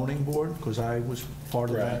the zoning board, because I was part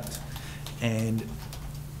of that. And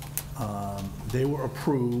They were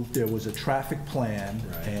approved, there was a traffic plan,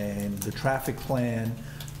 and the traffic plan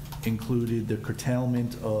included the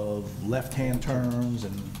curtailment of left-hand turns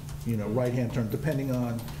and, right-hand turns, depending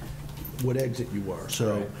on what exit you were.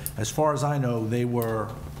 So as far as I know, they were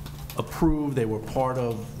approved, they were part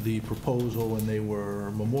of the proposal, and they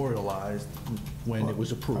were memorialized when it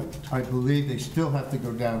was approved. I believe they still have to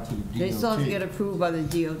go down to the DOT. They still have to get approved by the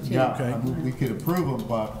DOT. Yeah, I mean, we could approve them,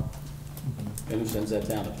 but And who sends that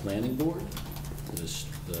down, the planning board?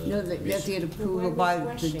 No, they have to get approval by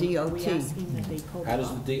the DOT. How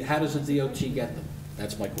does the DOT get them?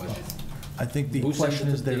 That's my question. I think the Who sends question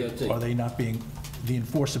it is, to the DOT? are they not being, the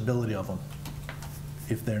enforceability of them,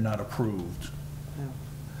 if they're not approved?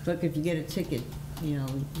 Look, if you get a ticket,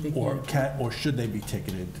 they Or should they be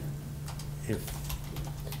ticketed if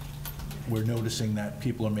we're noticing that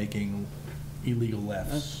people are making illegal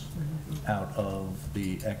lefts out of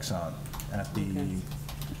the Exxon at the,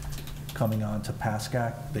 coming on to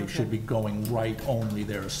Pascack? They should be going right only.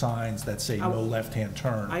 There are signs that say no left-hand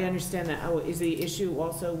turn. I understand that. Oh, is the issue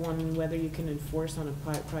also one whether you can enforce on a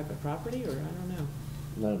private property, or I don't know?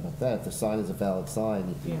 not about that. If the sign is a valid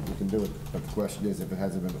sign, you can do it. But the question is, if it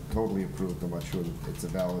hasn't been totally approved, I'm not sure that it's a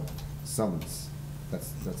valid summons. That's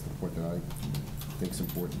the point that I think is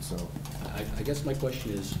important, so. I guess my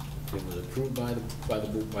question is, it was approved by the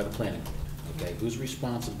planning board, okay? Whose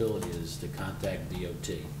responsibility is to contact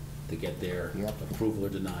DOT to get their approval or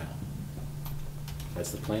denial?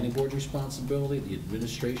 That's the planning board's responsibility, the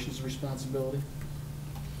administration's responsibility?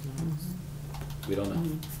 We don't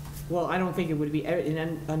know. Well, I don't think it would be,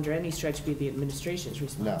 under any stretch, be the administration's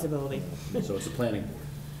responsibility. So it's the planning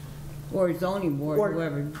Or board. zoning board,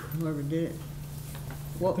 whoever did it.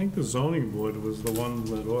 I think the zoning board was the one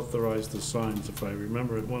that authorized the signs, if I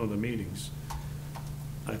remember at one of the meetings,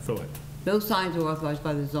 I thought. Those signs were authorized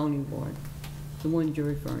by the zoning board, the ones you're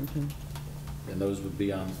referring to. And those would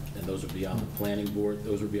be on, the planning board,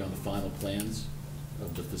 those would be on the final plans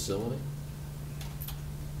of the facility?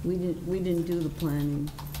 We didn't do the planning.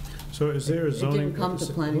 So is there a zoning? It didn't come to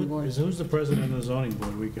planning board. Who's the president of the zoning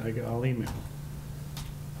board? I'll email.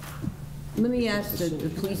 Let me ask the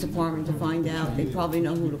police department to find out. They probably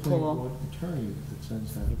know who to call. Attorney that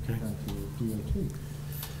sends that down to DOT.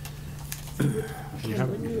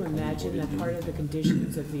 Wouldn't you imagine that part of the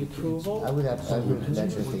conditions of the approval? I would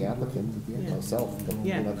mention it's the applicant myself, but,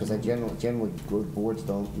 because generally boards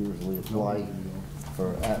don't usually apply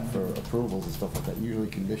for approvals and stuff like that. Usually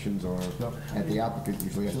conditions are, and the applicant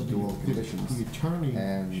usually has to do all the conditions. The attorney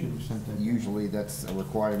and usually that's a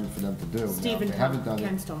requirement for them to do. Stephen, Now, if they haven't done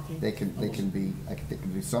Ken's it, talking. they can be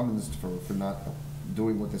summoned for not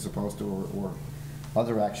doing what they're supposed to, or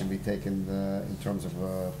other action be taken in terms of,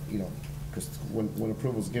 because when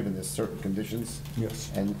approval is given, there's certain conditions. Yes.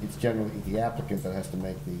 And it's generally the applicant that has to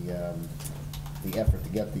make the effort to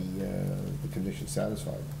get the conditions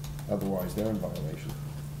satisfied. Otherwise, they're in violation.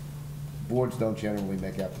 Boards don't generally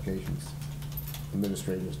make applications.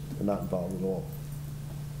 Administrators are not involved at all.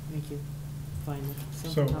 Thank you. Finally,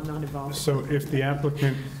 So I'm not involved. So if the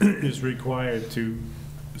applicant is required to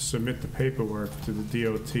submit the paperwork to the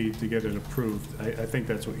DOT to get it approved, I think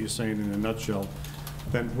that's what you're saying in a nutshell,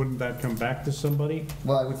 then wouldn't that come back to somebody?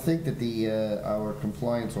 Well, I would think that our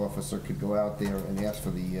compliance officer could go out there and ask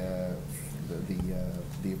for the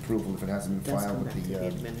approval if it hasn't been filed with the.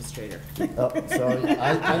 Administrator. Oh, sorry,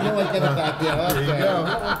 I know I get it back there.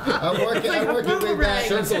 Okay. I'm working way back.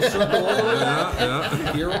 Circle all the way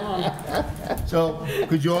back. You're on. So,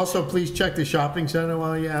 could you also please check the shopping center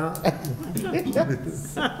while you're out?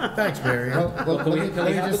 Thanks, Mary. Well, can we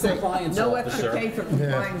have the compliance No officer? extra pay for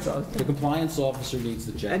compliance officer. The compliance officer needs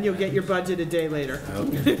to check. And you'll get your budget a day later.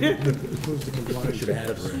 Should have had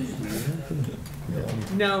it ready.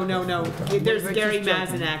 No. There's Gary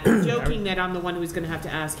Mazenak. I'm joking that I'm the one who's going to have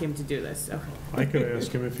to ask him to do this. So. I could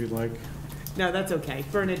ask him if you'd like. No, that's okay.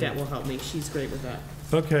 Bernadette will help me. She's great with that.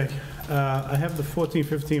 Okay, I have the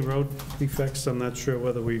 1415 road defects. I'm not sure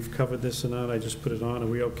whether we've covered this or not. I just put it on. Are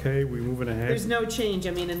we okay? We moving ahead? There's no change.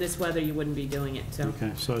 I mean, in this weather, you wouldn't be doing it, so.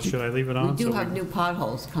 Okay, so should I leave it on? We do So have new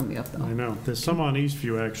potholes coming up, though. I know. There's some on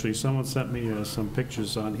Eastview, actually. Someone sent me some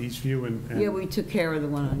pictures on Eastview and. Yeah, we took care of the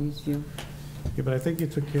one on Eastview. Yeah, but I think they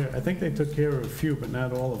took care of a few, but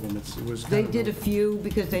not all of them. It was. They did a few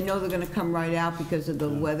because they know they're gonna come right out because of the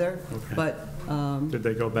weather, Okay. but, Did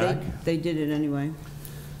they go back? they did it anyway.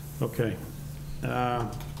 Okay.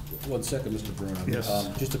 1 second, Mr. Bruno. Yes.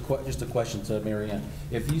 Just a question to Mary Ann.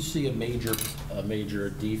 If you see a major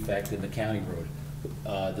defect in the county road,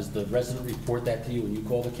 does the resident report that to you and you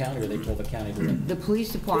call the county, or they call the county directly? The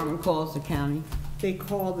police department calls the county. They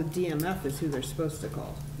call the DMF is who they're supposed to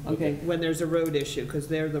call. Okay, when there's a road issue, because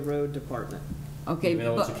they're the road department. okay, Even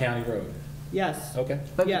though it's a but, county road. Yes. Okay.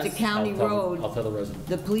 but if it's a Yes. county I'll tell them- road, I'll tell the resident.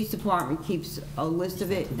 the police department keeps a list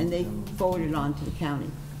of it, and they forward it on to the county.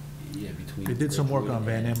 Yeah, between. They did some work on Ridgewood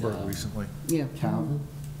Van and, Amberg recently. Yeah. Calvin,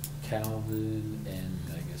 and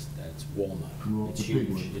I guess that's Walnut. Well, It's it's a big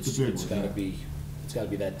huge. one. It's It's a big it's one, gotta be, it's gotta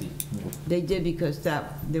be that deep. They did because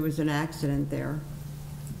there was an accident there.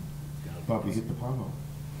 Probably hit the pothole.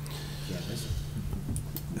 Yeah, this,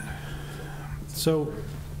 So,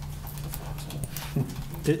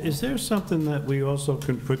 is there something that we also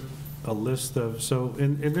can put a list of, so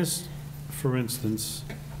in this, for instance,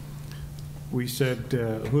 we said,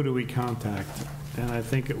 who do we contact? And I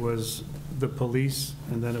think it was the police,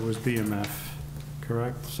 and then it was DMF,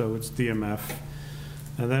 correct? So it's DMF.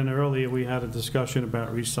 And then earlier, we had a discussion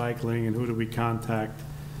about recycling and who do we contact?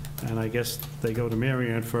 And I guess they go to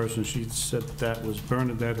Mary Ann first, and she said that was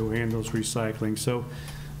Bernadette who handles recycling. So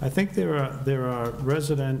I think there are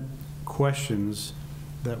resident questions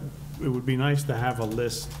that it would be nice to have a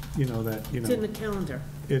list, you know, that, you know. It's in the calendar.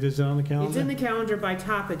 It is on the calendar? It's in the calendar by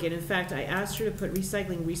topic, and in fact, I asked her to put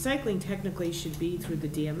recycling. Recycling technically should be through the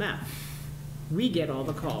DMF. We get all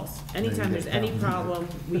the calls. Anytime there's any problem,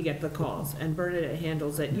 we get the calls, and Bernadette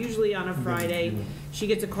handles it. Usually on a Friday, she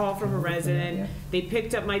gets a call from a resident. They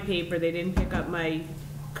picked up my paper, they didn't pick up my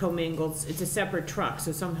commingled. It's a separate truck,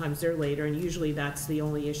 so sometimes they're later, and usually that's the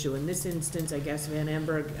only issue. In this instance, I guess Van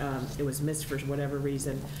Amberg, it was missed for whatever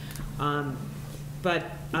reason. But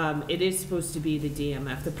it is supposed to be the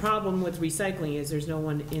DMF. The problem with recycling is there's no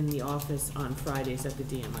one in the office on Fridays at the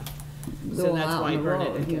DMF. They're So all that's out why on the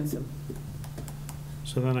Bernadette road, gets yeah. them.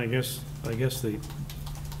 So then I guess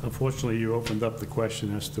unfortunately, you opened up the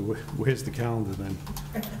question as to where's the calendar then?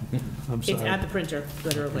 I'm It's sorry. at the printer,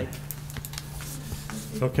 literally.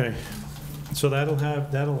 Okay, so that'll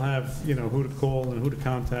have, you know, who to call and who to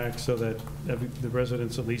contact, so that the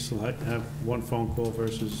residents at least will have one phone call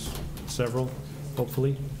versus several,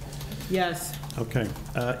 hopefully? Yes. Okay.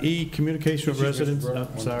 E, communication with residents,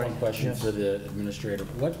 sorry. One question Yes. for the administrator.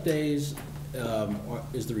 What days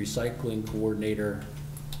is the recycling coordinator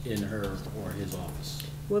in her or his office?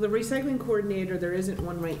 Well, the recycling coordinator, there isn't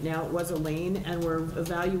one right now. It was Elaine, and we're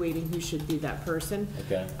evaluating who should be that person.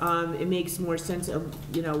 Okay. It makes more sense of,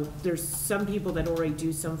 you know, there's some people that already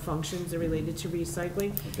do some functions that are related to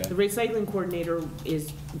recycling. Okay. The recycling coordinator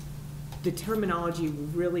is, the terminology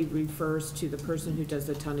really refers to the person who does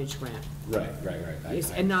the tonnage grant. Right.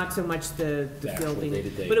 Yes, and not so much the actual building.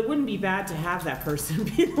 day-to-day. But it wouldn't be bad to have that person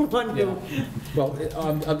be the one who, Well,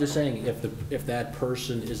 I'm just saying, if that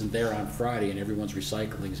person isn't there on Friday and everyone's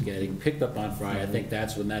recycling is getting picked up on Friday, I think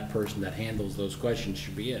that's when that person that handles those questions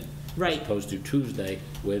should be in. Right. As opposed to Tuesday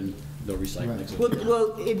when the recycling is.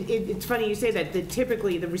 well, it's funny you say that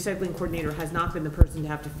typically the recycling coordinator has not been the person to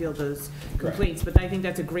have to field those complaints, but I think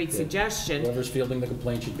that's a great suggestion. Whoever's fielding the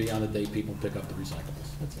complaint should be on the day people pick up the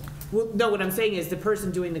recyclables. That's it. Well, no, what I'm saying is the person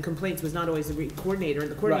doing the complaints was not always the coordinator.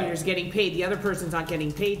 The coordinator's Right. getting paid, the other person's not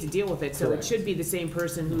getting paid to deal with it, so it Correct. should be the same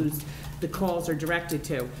person who's the calls are directed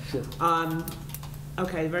to. Sure.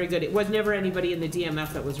 Okay, very good. It was never anybody in the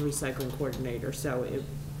DMF that was a recycling coordinator, so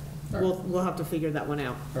we'll have to figure that one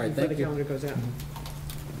out All right, before the thank you. calendar goes out.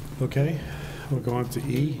 Okay, we'll go on to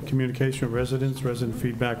E, communication with residents, resident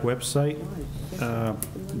feedback website.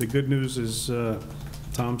 The good news is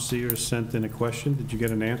Tom Sears sent in a question. Did you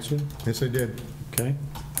get an answer? Yes, I did. Okay,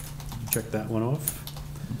 check that one off.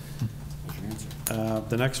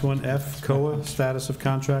 The next one, F, COA, status of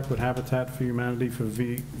contract with Habitat for Humanity for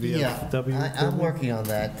VFW. I'm working on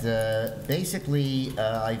that. Basically,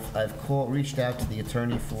 I've reached out to the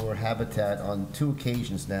attorney for Habitat on 2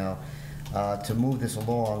 occasions now to move this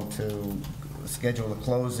along, to schedule the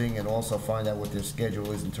closing and also find out what their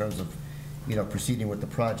schedule is in terms of, you know, proceeding with the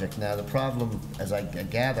project. Now, the problem, as I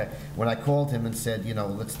gather, when I called him and said, you know,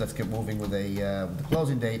 let's get moving with the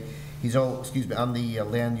closing date, he's, oh, excuse me, I'm the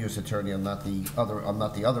land use attorney, I'm not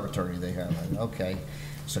the other attorney they have. I, okay,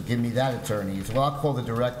 so give me that attorney. He said, well, I'll call the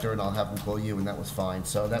director and I'll have him call you, and that was fine.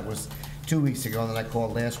 So that was 2 weeks ago, and then I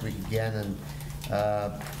called last week again, and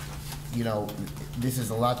you know, this is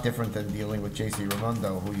a lot different than dealing with J.C.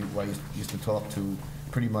 Raimondo, who I used to talk to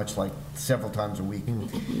pretty much like several times a week.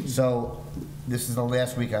 So this is the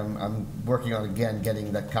last week I'm working on, again,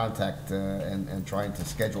 getting that contact and trying to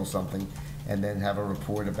schedule something, and then have a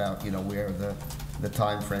report about, you know, where the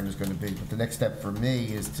time frame is going to be. But the next step for me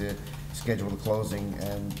is to schedule the closing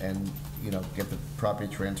and you know, get the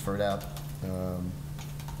property transferred out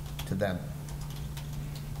to them.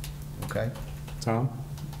 Okay? Tom,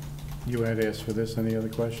 you had asked for this. Any other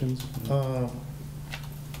questions?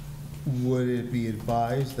 would it be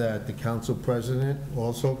advised that the council president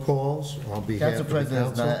also calls on behalf Council of the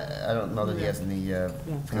President, council? I don't know that he has any, I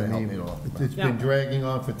gonna help me mean, at all. it's been dragging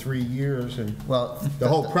on for 3 years, and Well, the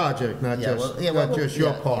whole project, not just your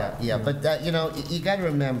yeah, part. Yeah, but that, you know, you gotta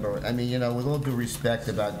remember, I mean, you know, with all due respect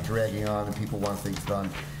about dragging on and people want things done,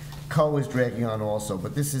 Co is dragging on also,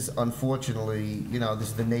 but this is unfortunately, you know, this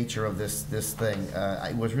is the nature of this thing.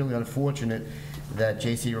 It was really unfortunate that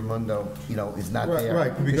J.C. Raimondo, you know, is not there.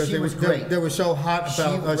 Right, because she they was great. were so hot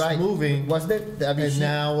about us right, moving, wasn't it? I mean, and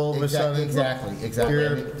now all of a sudden, Exactly.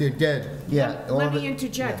 they're dead. Yeah. all Let of me it-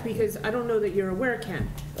 interject, because I don't know that you're aware, Ken.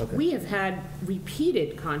 Okay. We have had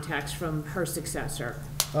repeated contacts from her successor.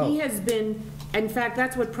 Oh. He has been, in fact,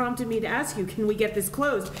 that's what prompted me to ask you, can we get this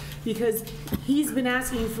closed? Because he's been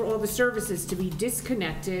asking for all the services to be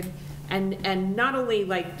disconnected and not only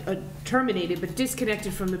like terminated, but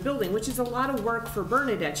disconnected from the building, which is a lot of work for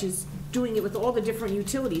Bernadette. She's doing it with all the different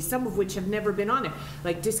utilities, some of which have never been on it.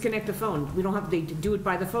 Like disconnect the phone. We don't have, they do it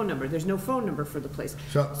by the phone number. There's no phone number for the place.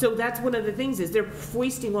 So that's one of the things is they're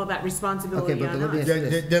foisting all that responsibility on us.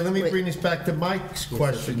 Then let me bring this back to Mike's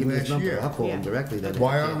question Give me his last number. year. I'll call him directly then.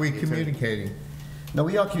 Why aren't we communicating? No,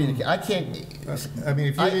 we are communicating. I can't. I mean,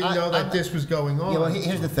 if you didn't know that this was going on. Yeah, well,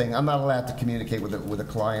 here's the thing. I'm not allowed to communicate with a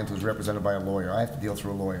client who's represented by a lawyer. I have to deal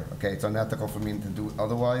through a lawyer, okay? It's unethical for me to do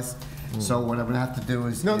otherwise. So what I'm gonna have to do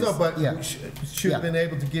is... But yeah. should have been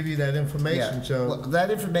able to give you that information, Yeah. so. Well, that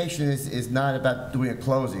information is not about doing a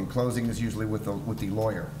closing. Closing is usually with the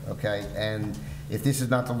lawyer, okay? And if this is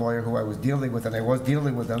not the lawyer who I was dealing with, and I was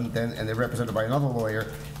dealing with them, then, and they're represented by another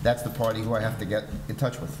lawyer, that's the party who I have to get in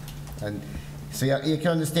touch with. And so you can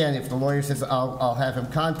understand if the lawyer says, I'll have him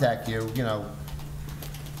contact you, you know.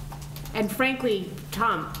 And frankly,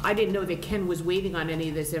 Tom, I didn't know that Ken was waiting on any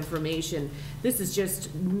of this information. This is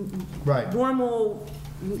just normal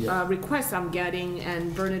requests I'm getting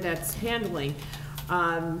and Bernadette's handling.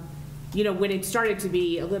 You know, when it started to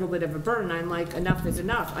be a little bit of a burden, I'm like, enough is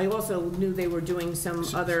enough. I also knew they were doing some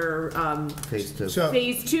other phase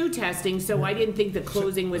two testing, so I didn't think the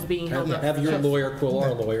closing was being held up. Have your lawyer call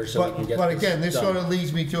our lawyer so we can get this But again, this done. sort of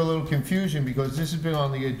leads me to a little confusion, because this has been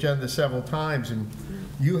on the agenda several times, and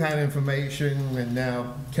you had information, and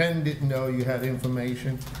now Ken didn't know you had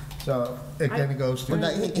information. So again, it goes to.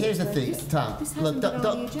 Here's the thing, Tom. Look,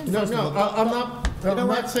 I'm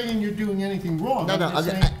not saying you're doing anything wrong. No, I'm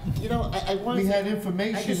just saying, you know, I want to. we had I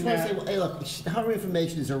information just want to that. say, hey, look, her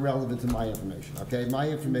information is irrelevant to my information, okay? My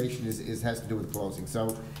information has to do with closing.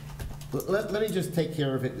 So let me just take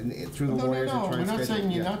care of it through the lawyers and try and schedule it. We're not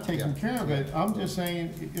saying you're not taking care of it. I'm just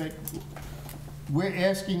saying, like, we're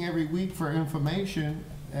asking every week for information,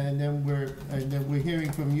 and then we're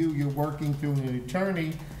hearing from you. You're working through an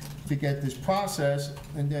attorney to get this process,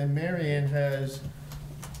 and then Marianne has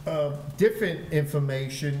different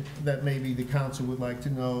information that maybe the council would like to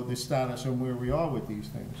know the status on where we are with these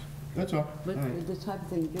things. That's all. But the type of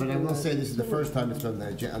thing. But I will say this is the first time it's been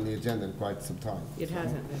on the agenda in quite some time. It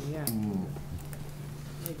hasn't been, yeah.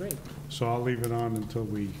 I agree. So I'll leave it on until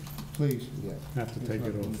we Please. have to take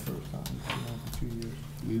it off. First time. It's been on for 2 years.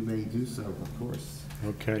 You may do so, of course.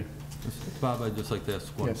 Okay. Bob, I'd just like to ask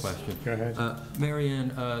one Yes, question. go ahead. Mary Ann,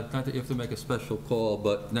 not that you have to make a special call,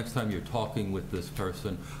 but next time you're talking with this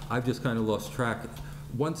person, I've just kind of lost track.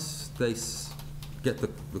 Once they get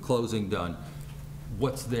the closing done,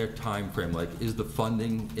 what's their time frame? Like, is the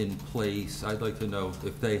funding in place? I'd like to know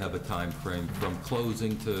if they have a time frame from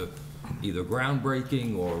closing to either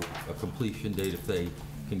groundbreaking or a completion date, if they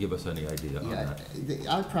can give us any idea on that.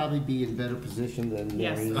 I'd probably be in better position than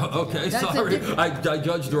Mary. Oh, okay, sorry, I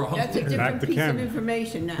judged wrong. That's a different piece of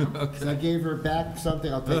information now. So I gave her back something,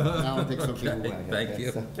 I'll take something Okay, away. thank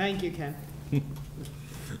you. Thank you, Ken.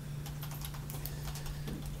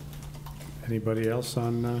 Anybody else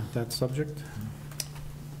on that subject?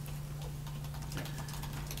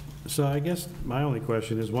 So I guess my only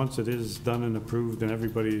question is, once it is done and approved and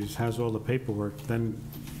everybody has all the paperwork, then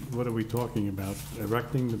what are we talking about?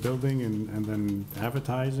 Erecting the building and then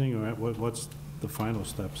advertising, or what's the final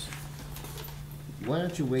steps? Why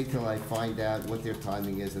don't you wait till I find out what their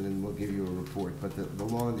timing is, and then we'll give you a report. But the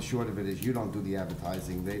long and the short of it is, you don't do the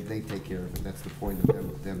advertising, they take care of it. That's the point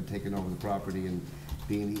of them taking over the property and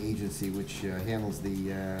being the agency which handles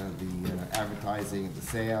the advertising, the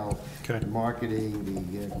sale, the marketing,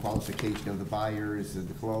 the qualification of the buyers,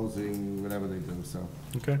 the closing, whatever they do, so.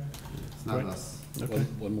 Okay. It's not us. Okay.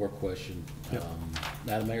 One more question.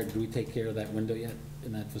 Madam Mayor, do we take care of that window yet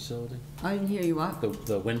in that facility? I didn't hear you, what?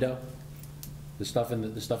 The window? The stuff in the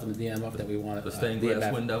DMF that we want. The stained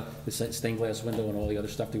glass window? The stained glass window and all the other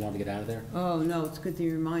stuff they wanted to get out of there? Oh, no, it's good that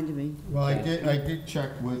you reminded me. Well, I did check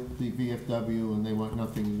with the VFW, and they want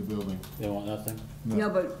nothing in the building. They want nothing? No,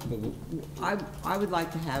 but I would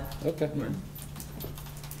like to have. Okay.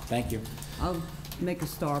 Thank you. I'll make a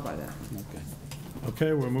star by that. Okay.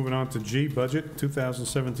 Okay, we're moving on to G, budget,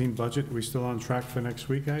 2017 budget. We still on track for next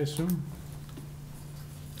week, I assume?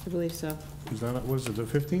 I believe so. Is that, was it the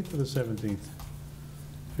 15th or the 17th?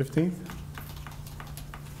 15th?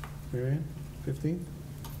 Mary Ann? 15th?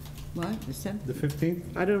 What, the 7th? The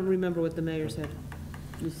 15th? I don't remember what the mayor said.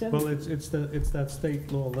 The 7th? Well, it's that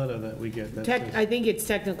state law letter that we get that says. I think it's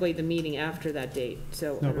technically the meeting after that date,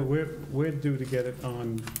 so. No, but we're due to get it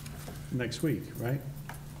on next week, right?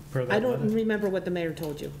 Per that I don't letter? remember what the mayor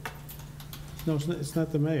told you. No, it's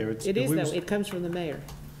not the mayor. It is though, it comes from the mayor.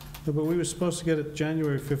 No, but we were supposed to get it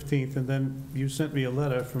January 15th, and then you sent me a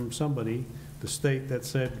letter from somebody, the state, that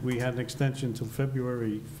said we had an extension till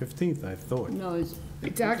February 15th, I thought. No,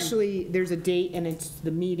 It's actually, there's a date and it's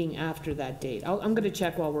the meeting after that date. I'm gonna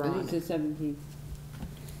check while we're I on think it. it's the 17th.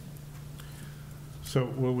 So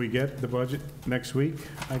will we get the budget next week?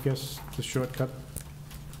 I guess the shortcut,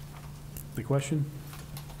 the question?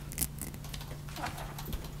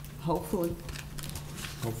 Hopefully.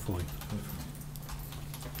 Hopefully.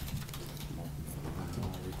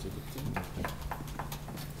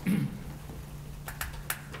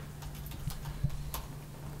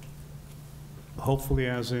 Hopefully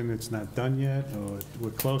as in it's not done yet, or we're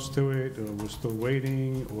close to it, or we're still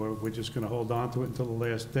waiting, or we're just gonna hold on to it until the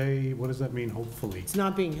last day? What does that mean, hopefully? It's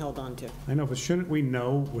not being held on to. I know, but shouldn't we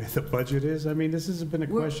know where the budget is? I mean, this has been a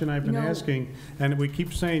question I've been asking, and we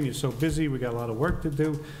keep saying you're so busy, we got a lot of work to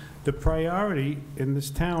do. The priority in this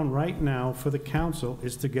town right now for the council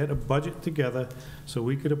is to get a budget together so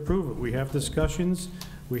we could approve it. We have discussions,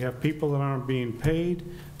 we have people that aren't being paid,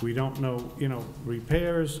 we don't know,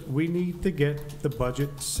 repairs. We need to get the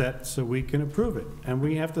budget set so we can approve it. And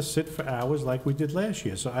we have to sit for hours like we did last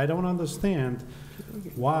year. So I don't understand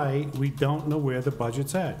why we don't know where the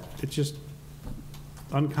budget's at. It's just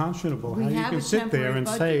unconscionable how you can sit there and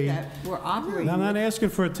say, we're operating. I'm not asking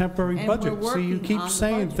for a temporary And we're budget. See, you working keep on the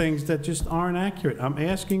saying budget. things that just aren't accurate. I'm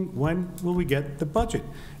asking, when will we get the budget?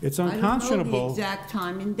 It's unconscionable. I don't know the exact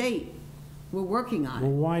time and date. We're working on it.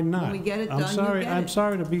 Well, why not? When we get it done, you get I'm it.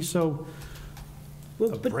 sorry to be so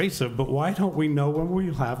abrasive, but why don't we know when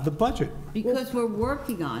we have the budget? Because we're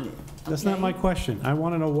working on it. That's not okay? my question. I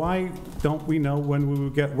want to know, why don't we know when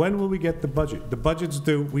will we get the budget? The budget's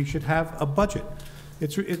due, we should have a budget.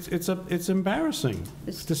 It's embarrassing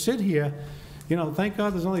to sit here, thank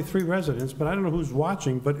God there's only 3 residents, but I don't know who's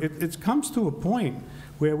watching, but it comes to a point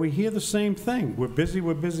where we hear the same thing. We're busy,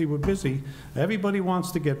 we're busy, we're busy. Everybody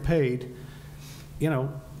wants to get paid,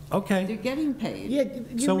 okay. They're getting paid. Yeah.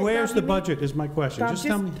 So where's the budget is my question. Bob, Just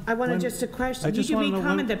tell me. I wanted when- just to question, I you just can wanna make know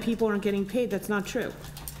comment when- that people aren't getting paid, that's not true.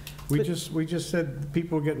 We just said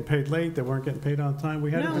people were getting paid late, they weren't getting paid on time.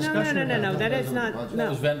 We had a No, discussion about no, that. that is not, That no.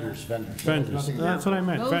 was vendors. Vendors, that's what I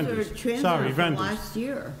meant, Those vendors. are transfers Sorry, from vendors. last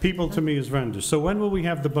year. People to me is vendors. So when will we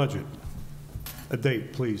have the budget? A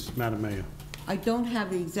date, please, Madam Mayor. I don't have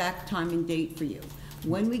the exact time and date for you.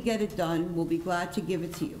 When we get it done, we'll be glad to give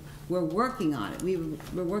it to you. We're working on it.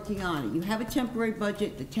 We're working on it. You have a temporary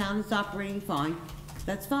budget, the town is operating fine,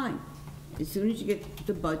 that's fine. As soon as you get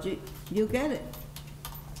the budget, you'll get it.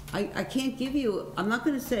 I can't give you, I'm not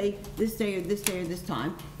gonna say this day or this day or this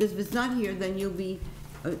time, because if it's not here, then you'll be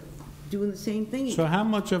doing the same thing. So how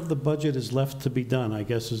much of the budget is left to be done, I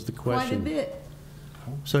guess is the question. Quite a bit.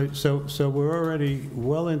 So we're already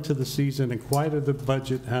well into the season, and quite a the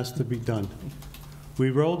budget has to be done. We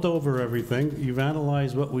rolled over everything. You've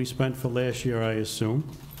analyzed what we spent for last year, I assume.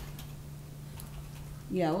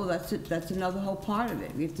 Yeah, well, that's another whole part of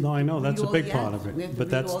it. We have to No, I know, read that's a all big the part act- of it, we have to but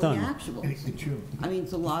read that's all the done. actuals. I mean,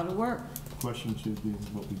 it's a lot of work, The question should be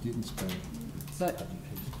what we didn't spend. but,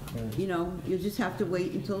 you just have to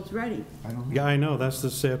wait until it's ready. Yeah, I know, that's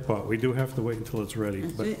the sad part. We do have to wait until it's ready.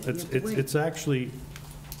 That's But it, you have to wait. it's actually,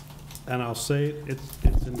 and I'll say it,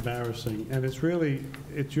 it's embarrassing. And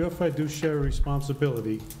it's your fiduciary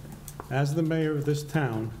responsibility as the mayor of this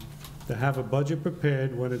town to have a budget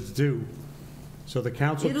prepared when it's due, so the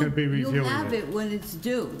council can be reviewing You'll have it when it's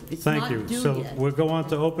due. It's Thank not you. due So yet. we'll go on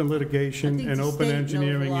to open litigation I think and the open state knows a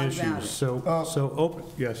engineering lot about issues. it. So open,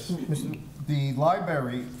 yes. The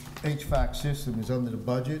library HVAC system is under the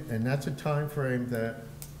budget, and that's a time frame that,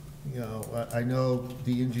 I know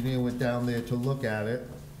the engineer went down there to look at it,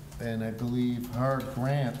 and I believe her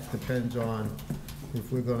grant depends on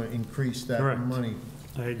if we're gonna increase that Correct. money.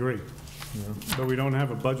 I agree. But we don't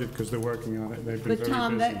have a budget because they're working on it. They've been But very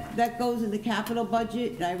Tom, busy. that goes in the capital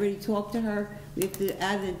budget, and I already talked to her. We have to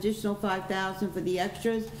add an additional 5,000 for the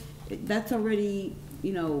extras. That's already,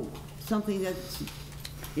 you know, something that's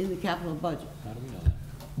in the capital budget. How do we know that?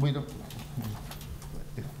 We don't.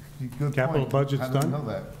 Good Capital point. budget's How do we done? know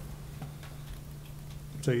that?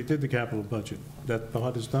 So you did the capital budget. That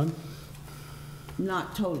part is done?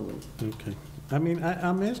 Not totally. Okay. I mean,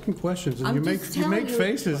 I'm asking questions, and I'm you just make telling you-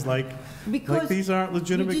 faces like Because these aren't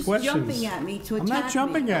legitimate questions. You're just jumping at me to attack me, I'm not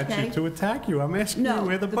jumping at okay? you to attack you. I'm asking No, you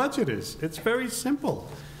where the the- budget is. It's very simple.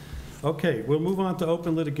 Okay, we'll move on to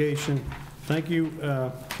open litigation. Thank you,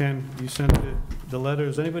 Ken. You sent the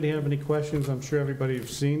letters. Anybody have any questions? I'm sure everybody has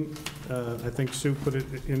seen. I think Sue put it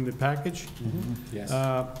in the package. Yes.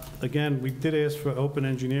 Again, we did ask for open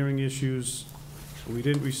engineering issues. We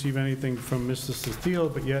didn't receive anything from Mr. Steele,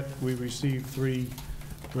 but yet we received 3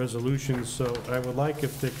 resolutions. So I would like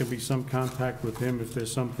if there could be some contact with him if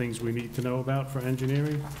there's some things we need to know about for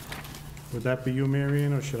engineering. Would that be you,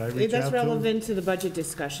 Marion, or should I reach out That's to him? relevant to the budget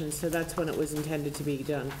discussion, so that's when it was intended to be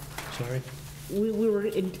done. Sorry? We were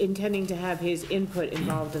intending to have his input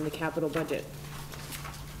involved in the capital budget.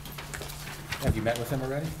 Have you met with him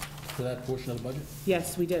already for that portion of the budget?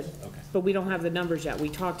 Yes, we did. Okay. But we don't have the numbers yet. We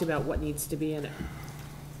talked about what needs to be in it.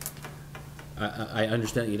 I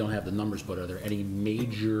understand you don't have the numbers, but are there any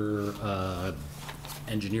major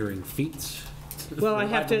engineering feats? Well, I have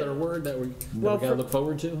For lack of a to- better word that we Well, gotta for- look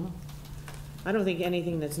forward to, huh? I don't think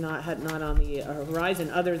anything that's not on the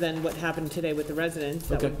horizon, other than what happened today with the residents,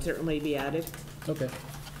 that Okay. would certainly be added. Okay.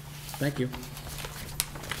 Thank you.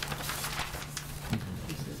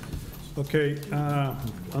 Okay,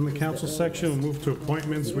 on the council section, we'll move to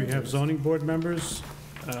appointments. We have zoning board members.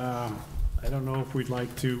 I don't know if we'd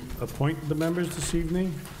like to appoint the members this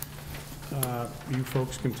evening. You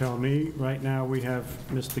folks can tell me. Right now, we have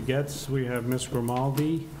Mr. Getz, we have Ms.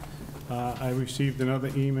 Grimaldi. I received another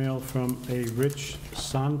email from a Rich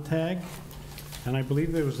Sontag, and I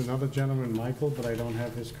believe there was another gentleman, Michael, but I don't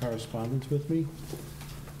have his correspondence with me.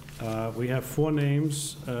 We have 4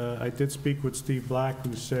 names. I did speak with Steve Black,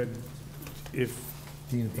 who said if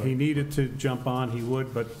he needed to jump on, he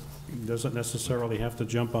would, but he doesn't necessarily have to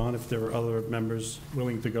jump on if there are other members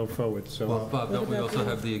willing to go forward, so. Well, Bob, don't we also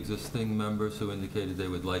have the existing members who indicated they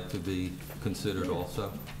would like to be considered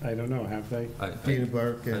also? I don't know, have they? Dina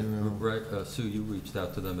Burke and, Right, Sue, you reached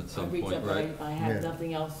out to them at some reached point, out, but right? I have Yeah.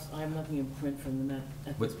 nothing else, I have nothing in print from them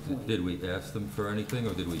at this point. Did we ask them for anything,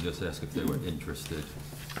 or did we just ask if they were interested?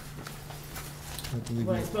 I believe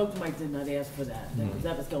When I you- spoke to Mike, did not ask for that,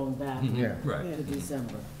 that was going back Yeah. Right. to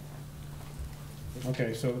December.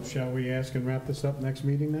 Okay, so shall we ask and wrap this up next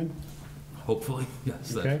meeting then? Hopefully,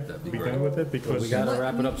 yes, Okay, that'd be be great. done with it, Well, because. we gotta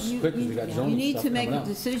wrap it up You- quick, because we got zoning You need stuff to make coming a up.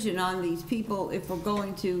 decision on these people if we're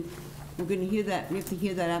going to hear that, we have to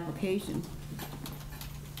hear that application.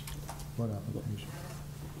 What application?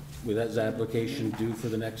 With that application due for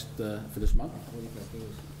the next, for this month?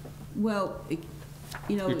 Well,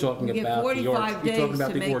 you know, You're talking you get about the 45 you're talking days about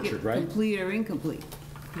to the make orchard, it right? complete or incomplete.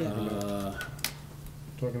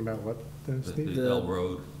 Talking about what, Steve? The L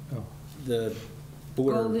Road. Oh. The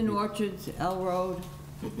border. Golden Orchards, L Road.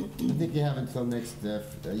 I think you have until next,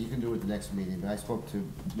 you can do it the next meeting, but I spoke to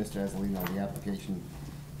Mr. Azzalino on the application.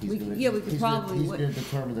 We could- yeah, we could probably He's wait. gonna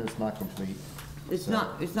determine that it's not complete. It's So,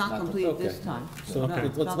 not complete at this Okay. time. So No,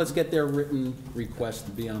 it's let's not- get their written request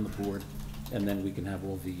to be on the board, and then we can have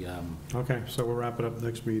all the, Okay, so we'll wrap it up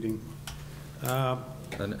next meeting.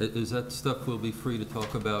 And is that stuff we'll be free to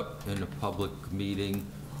talk about in a public meeting,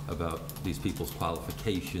 about these people's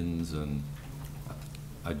qualifications, and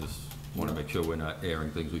I just want to make sure we're not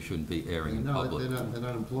airing things we shouldn't be airing in No, public. they're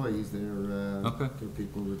not employees, they're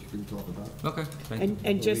people that you can talk about. Okay, thank you.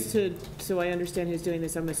 And just so I understand who's doing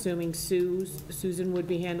this, I'm assuming Susan would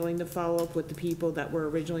be handling the follow-up with the people that were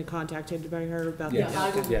originally contacted by her about the Yes. Yeah, I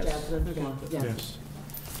will reach Yes. out to them, yes.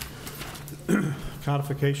 Yes.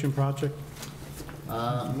 Codification project?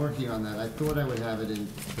 I'm working on that. I thought I would have it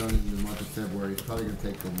done in the month of February. It's probably gonna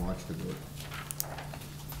take till March to do it.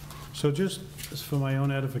 So just for my own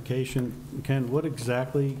edification, Ken, what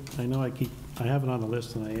exactly, I know I have it on the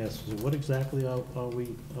list and I asked, so what exactly are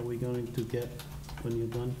we going to get when you're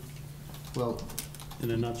done, Well,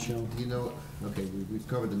 in a nutshell? you know, okay, we've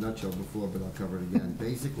covered the nutshell before, but I'll cover it again.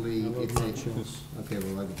 Basically, I love it's a, nutshells. okay,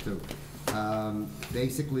 well, I do too.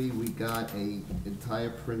 Basically, we got a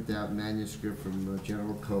entire printout manuscript from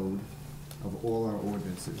General Code of all our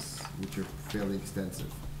ordinances, which are fairly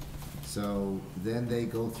extensive. So then they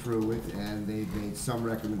go through it, and they've made some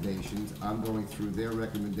recommendations. I'm going through their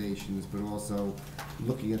recommendations, but also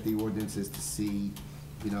looking at the ordinances to see,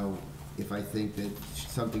 you know, if I think that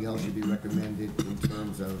something else should be recommended in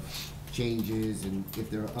terms of changes and if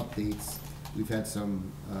there are updates. We've had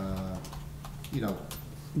some, you know,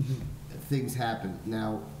 things happen.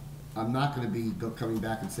 Now, I'm not gonna be coming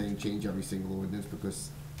back and saying change every single ordinance, because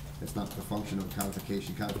that's not the function of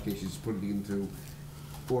codification. Codification is putting it into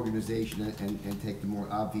organization and take the more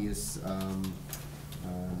obvious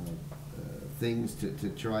things to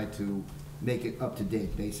try to make it up to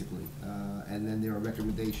date, basically. And then there are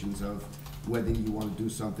recommendations of whether you want to do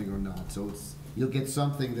something or not. So you'll get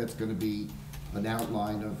something that's going to be an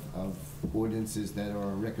outline of ordinances that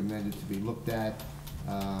are recommended to be looked at,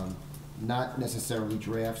 not necessarily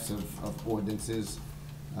drafts of ordinances,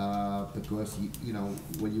 because you know,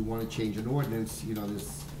 when you want to change an ordinance, you know,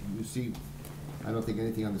 you see, I don't think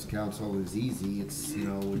anything on this council is easy. It's, you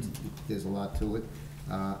know, there's a lot to it.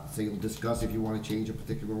 So you'll discuss if you want to change a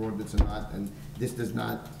particular ordinance or not, and this does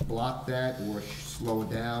not block that or slow it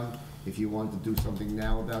down. If you want to do something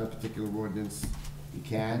now about a particular ordinance, you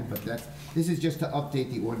can, but this is just to update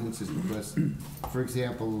the ordinances, because, for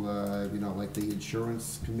example, you know, like the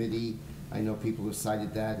insurance committee, I know people have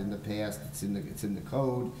cited that in the past. It's in the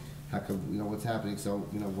code. How come, you know, what's happening? So,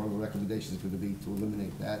 you know, one of the recommendations is going to be to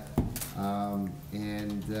eliminate that,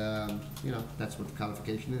 you know, that's what the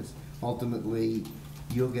codification is. Ultimately,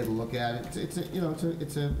 you'll get a look at it.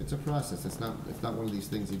 It's a process. It's not one of these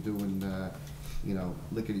things you do in you know,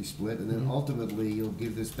 lickety split, and then ultimately you'll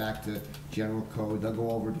give this back to general code. They'll go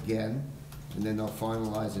over it again, and then they'll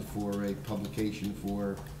finalize it for a publication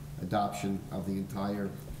for adoption of the entire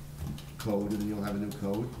code, and then you'll have a new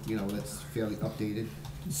code, you know, that's fairly updated,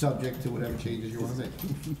 subject to whatever changes you want to make.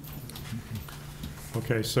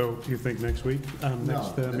 Okay, so you think next week,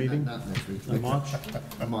 next meeting? Not next week. March?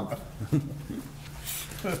 A month.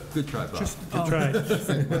 Good try, Bob. Good try. I was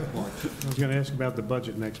going to ask about the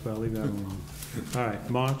budget next, but I'll leave that alone. All right,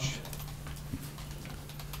 March.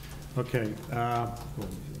 Okay,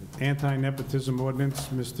 anti-nepotism ordinance,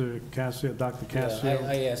 Mr. Cassio, Dr. Cassio. Yeah,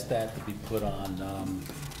 I asked that to be put on.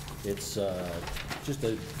 It's just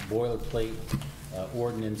a boilerplate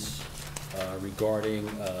ordinance regarding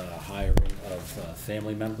hiring of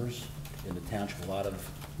family members in the township. A lot of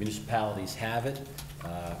municipalities have it.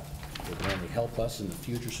 It will only help us in the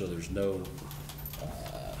future, so there's no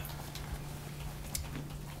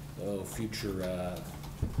future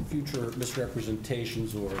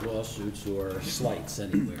misrepresentations or lawsuits or slights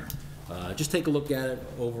anywhere. Just take a look at it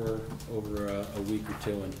over a week or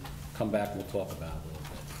two and come back and we'll talk about it a little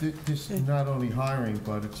bit. This is not only hiring,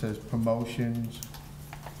 but it says promotions.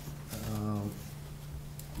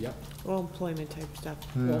 Yep. All employment type stuff.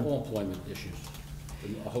 All employment issues,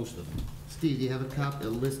 a host of them. Steve, do you have a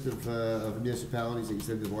list of municipalities that you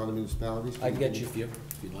said there's a lot of municipalities? I can get you a few,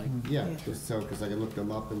 if you'd like. Yeah, just so, because I can look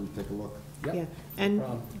them up and take a look. Yep. Yeah, and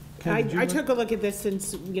problem. I took a look at this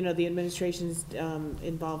since, you know, the administration's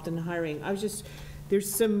involved in hiring.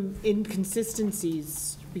 There's some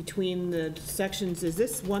inconsistencies between the sections. Is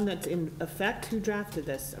this one that's in effect? Who drafted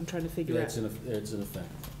this? I'm trying to figure out. It's in effect.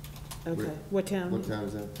 Okay, what town? What town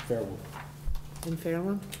is that? Fairwood. In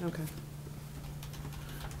Fairlawn? Okay.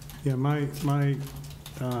 Yeah, my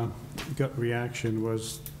gut reaction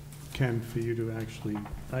was, Ken, for you to actually,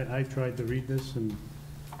 I tried to read this, and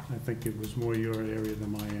I think it was more your area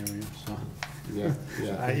than my area, so. Yeah.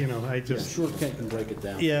 I just. I'm sure Ken can break it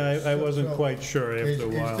down. Yeah, I wasn't quite sure after a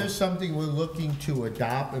while. Is this something we're looking to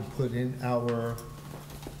adopt and put in our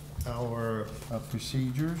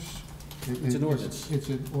procedures? It's an ordinance. It's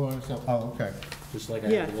an ordinance, oh, okay. Just like I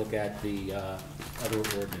had to look at the other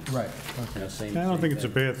ordinance. Right. You know, same I don't think it's a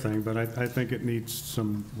thing. bad thing, but I think it needs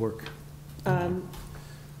some work.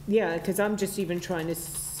 Yeah, because I'm just even trying to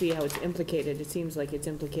see how it's implicated. It seems like it's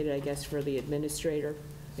implicated, I guess, for the administrator.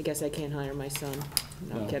 I guess I can't hire my son.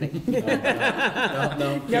 No, I'm kidding.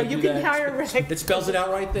 No, you can hire Rick. It spells it out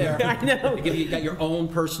right there. I know. You got your own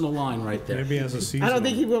personal line right there. Maybe as a seasonal. I don't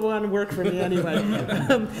think he will want to work for me anyway.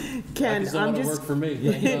 Ken, I'm just. Work for me.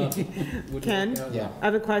 Ken, Yeah. I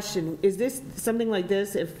have a question. Is this something like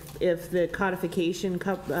this? If the codification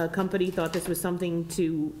company thought this was something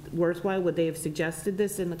worthwhile, would they have suggested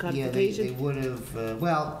this in the Yeah, codification? they would have,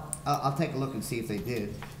 well, I'll take a look and see if they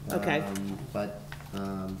did. Okay. But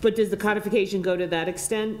does the codification go to that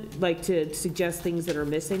extent, like to suggest things that are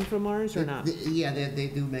missing from ours, or not? Yeah, they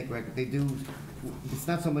do make they do, it's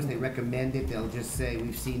not so much they recommend it, they'll just say,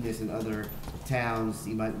 we've seen this in other towns,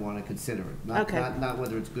 you might want to consider it. Not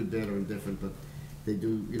whether it's good, bad, or indifferent, but they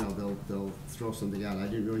do, you know, they'll throw something out. I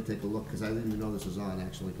didn't really take a look, because I didn't even know this was on,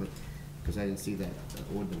 actually, but, because I didn't see that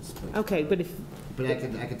ordinance. Okay, but if. But I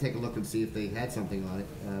could take a look and see if they had something on it,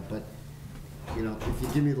 but you know, if you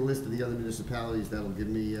give me the list of the other municipalities, that'll give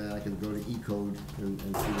me, I can go to E-code and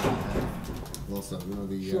see what we have also, you know,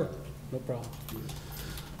 the. Sure, no problem.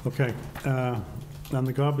 Okay, on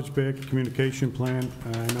the garbage bag communication plan,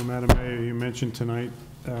 I know, Madam Mayor, you mentioned tonight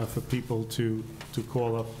for people to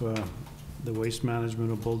call up the waste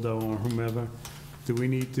management or Bulldozer or whomever. Do we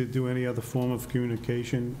need to do any other form of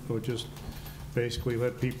communication, or just basically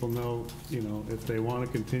let people know, you know, if they want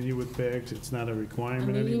to continue with bags, it's not a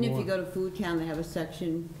requirement anymore? Even if you go to Food Town, they have a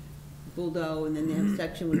section, Bulldozer, and then they have a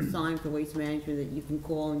section with a sign for waste management that you can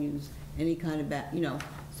call and use any kind of bag, you know,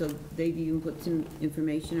 so they've even put some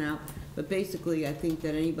information out. But basically, I think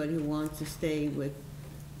that anybody who wants to stay with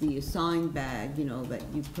the assigned bag, you know, that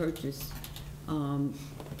you purchase,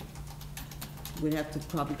 would have to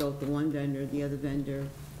probably go with the one vendor. The other vendor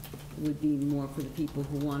would be more for the people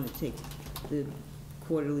who want to take the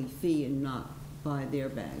quarterly fee and not buy their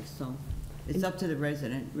bags. So it's up to the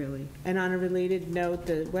resident, really. And on a related note,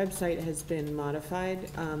 the website has been modified.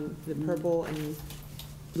 The purple and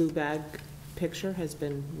blue bag picture has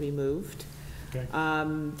been removed. Okay.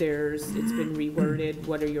 It's been reworded.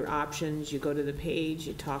 What are your options? You go to the page,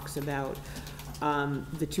 it talks about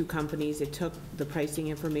the two companies. It took, the pricing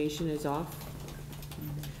information is off.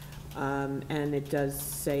 And it does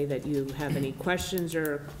say that you have any questions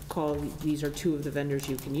or call, these are two of the vendors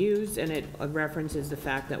you can use, and it references the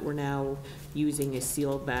fact that we're now using a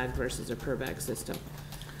sealed bag versus a per bag system.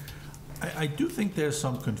 I do think there's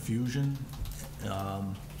some confusion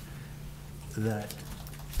that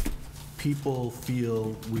people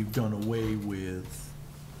feel we've done away with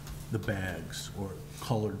the bags or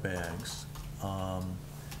colored bags.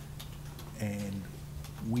 And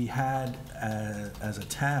we had, as a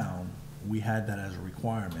town, we had that as a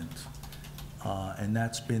requirement. And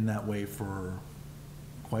that's been that way for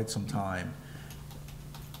quite some time.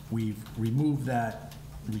 We've removed that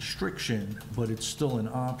restriction, but it's still an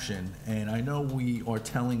option. And I know we are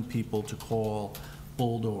telling people to call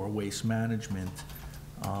Bulldozer or Waste Management.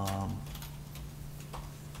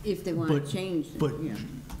 If they want to change it, But, yeah.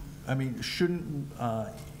 I mean, shouldn't,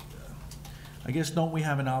 I guess, don't we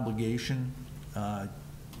have an obligation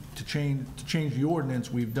to change the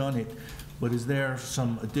ordinance? We've done it, but is there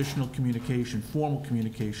some additional communication, formal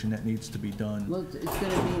communication that needs to be done? Well, it's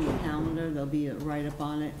going to be in the calendar. There'll be a write-up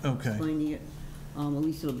on it. Okay. Explaining it. At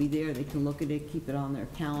least it'll be there. They can look at it, keep it on their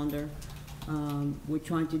calendar. We're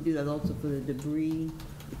trying to do that also for the debris.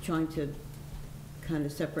 We're trying to kind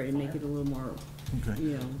of separate and make it a little more, Okay.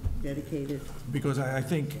 you know, dedicated. Because I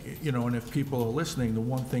think, you know, and if people are listening, the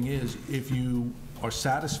one thing is, if you are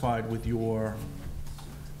satisfied with your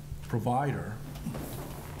provider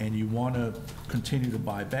and you want to continue to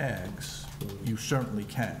buy bags, you certainly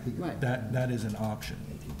can. Right. That is an option.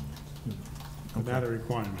 Not a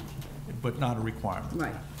requirement. But not a requirement.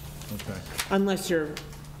 Right. Okay. Unless your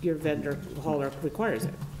vendor hauler requires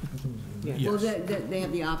it. Yeah. Well, they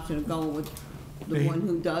have the option of going with the one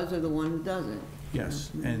who does or the one who doesn't. Yes,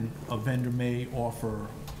 and a vendor may offer,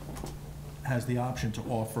 has the option to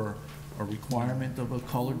offer a requirement of a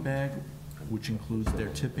colored bag, which includes their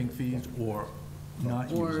tipping fees, or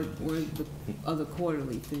not Or using it. the other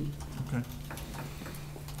quarterly fee. Okay.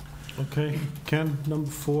 Okay, Ken, number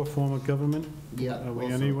 4, form of government? Yeah. Are we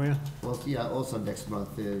also- anywhere? Well, yeah, also next month,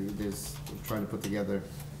 there's, I'm trying to put together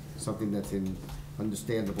something that's in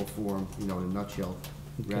understandable form, you know, in a nutshell,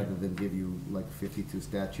 rather than give you like 52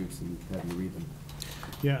 statutes and have you read them.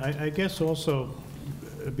 Yeah, I guess also,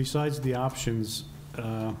 besides the options,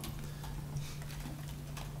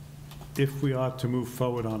 if we are to move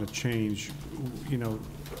forward on a change, you know,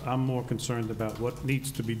 I'm more concerned about what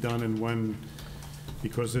needs to be done and when,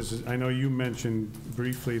 because this is, I know you mentioned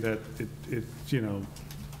briefly that it you know,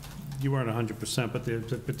 you weren't 100%, but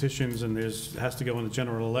there's petitions and has to go in a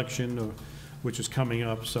general election, or, which is coming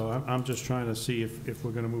up, so I'm just trying to see if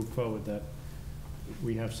we're gonna move forward, that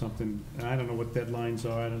we have something, and I don't know what deadlines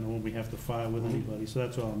are, I don't know when we have to file with anybody, so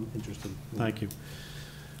that's all I'm interested in. Thank you.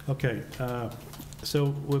 Okay,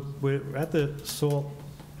 so we're at the salt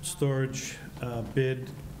storage bid,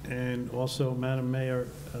 and also, Madam Mayor,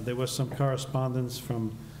 there was some correspondence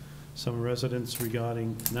from some residents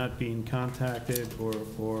regarding not being contacted, or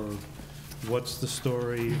what's the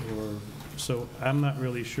story, or, so I'm not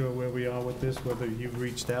really sure where we are with this, whether you've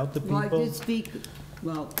reached out to people?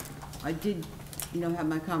 Well, I did, you know, have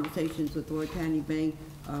my conversations with Lord County Bank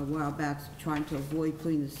a while back, trying to avoid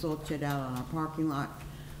putting the salt shed out on our parking lot.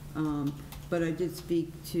 But I did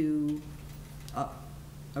speak to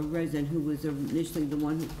a resident who was initially the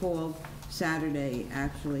one who called Saturday,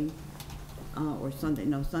 actually, or Sunday,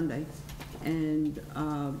 no, Sunday. And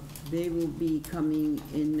they will be coming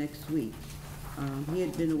in next week He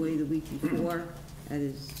had been away the week before at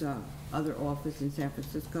his other office in San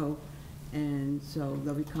Francisco, and so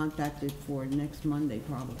they'll be contacted for next Monday,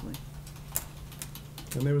 probably.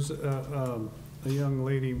 And there was a young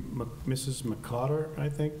lady, Mrs. McCarter, I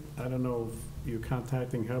think. I don't know if you're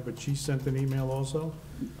contacting her, but she sent an email also?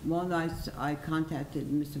 Well, no, I contacted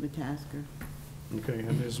Mr. Matasker. Okay,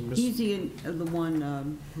 and there's Miss... He's the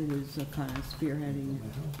one who was kind of spearheading it.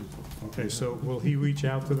 Okay, so will he reach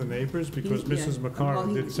out to the neighbors? Because Mrs.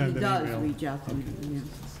 McCarter did send an email. He does reach out to them, yes.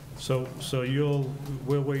 So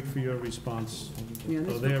we'll wait for your response. Yeah, or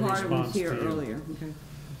Mr. their McCarter was response here to you. earlier, okay.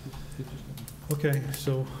 Okay,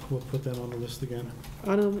 so we'll put that on the list again.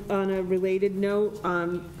 On a related note,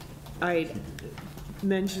 I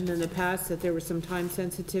mentioned in the past that there was some time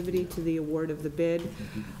sensitivity to the award of the bid.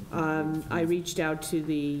 I reached out to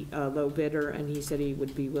the low bidder, and he said he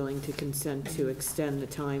would be willing to consent to extend the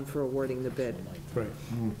time for awarding the bid. Great.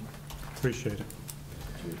 Appreciate it.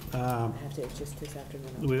 I have to, it's just this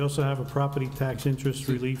afternoon. We also have a property tax interest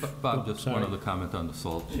relief. Bob, just one other comment on the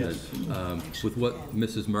salt shed. With what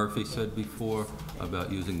Mrs. Murphy said before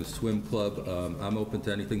about using the swim club, I'm open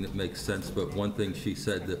to anything that makes sense, but one thing she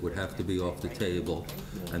said that would have to be off the table,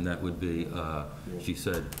 and that would be, she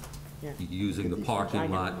said, using the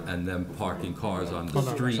parking lot and then parking cars on the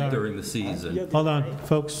street during the season. Hold on,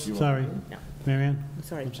 folks, sorry. Mary Ann?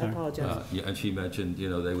 Sorry, I'm sorry. I apologize. Yeah, and she mentioned,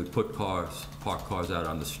 they would park cars out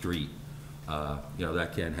on the street.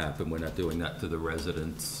 That can't happen. We're not doing that to the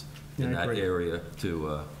residents in that area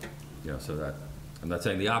to, so that, I'm not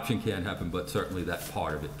saying the option can't happen, but certainly that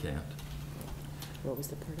part of it can't. What was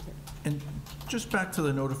the part of it? And just back to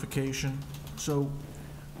the notification, so,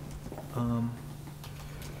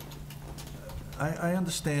 I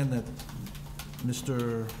understand that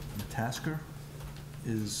Mr. Tasker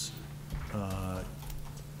is,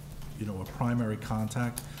 a primary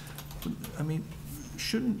contact. I mean,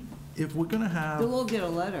 if we're gonna have... They'll all get a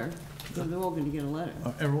letter. They're all gonna get a letter.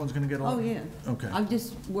 Everyone's gonna get a letter? Oh, yeah. Okay. I'm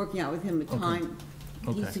just working out with him a time. He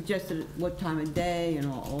Okay. suggested what time of day and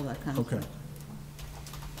all that kind of Okay.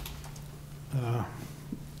 stuff.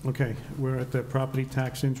 Okay, we're at the property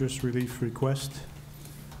tax interest relief request.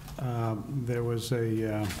 There was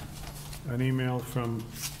an email from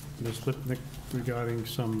Ms. Lipnick regarding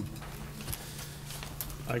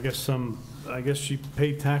I guess she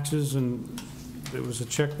paid taxes and there was a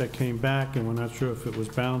check that came back and we're not sure if it was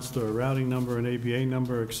bounced or a routing number, an ABA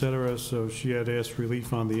number, et cetera. So she had asked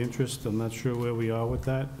relief on the interest. I'm not sure where we are with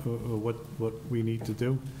that or what we need to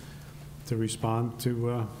do to respond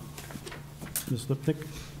to Ms. Lipnick.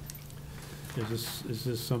 Is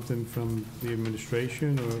this something from the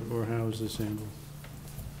administration or how is this handled?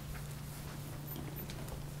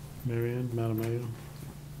 Mary Ann, Madam Mayor?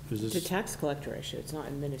 Is It's this? a tax collector issue, it's not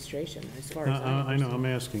administration, as far as I know, I'm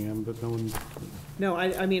asking him, but no one, No,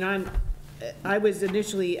 I mean, I was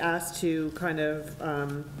initially asked to kind of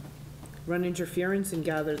run interference and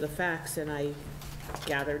gather the facts, and I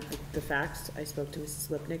gathered the facts. I spoke to Mrs.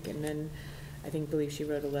 Lipnick, and then I believe she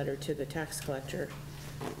wrote a letter to the tax collector.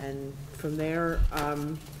 And from there,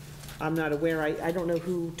 I'm not aware, I don't know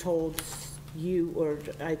who told you, or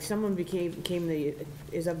someone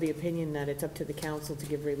is of the opinion that it's up to the council to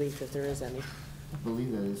give relief if there is any. I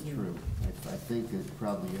believe that is true. I think that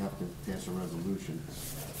probably you have to pass a resolution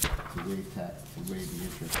to waive the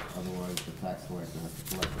interest, otherwise the tax collector has to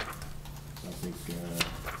collect it. I think,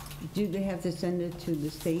 Do they have to send it to the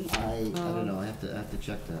state? I don't know, I have to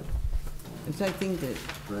check that. Because I think that,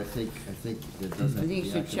 But I think it does have to be you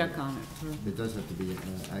should action. check on it. It does have to be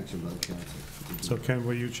action by the council. so Ken,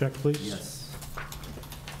 will you check, please? Yes.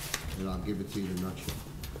 And I'll give it to you in a nutshell.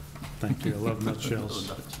 Thank you, I love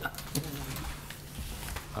nutshells.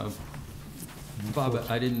 Bob,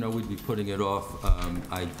 I didn't know we'd be putting it off.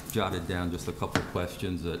 I jotted down just a couple of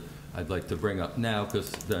questions that I'd like to bring up now, because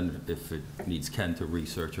then if it needs Ken to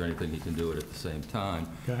research or anything, he can do it at the same time.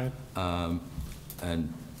 Go ahead.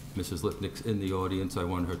 And Mrs. Lipnick's in the audience. I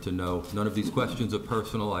want her to know none of these questions are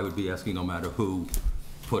personal. I would be asking no matter who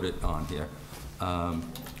put it on here.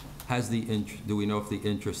 Do we know if the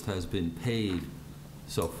interest has been paid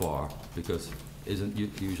so far? Because isn't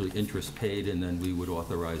usually interest paid and then we would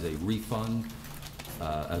authorize a refund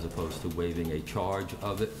as opposed to waiving a charge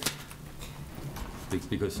of it?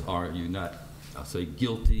 Because are you not, I'll say,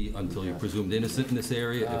 guilty until you're presumed innocent in this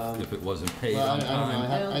area if it wasn't paid on time?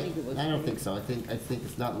 I don't think so. I think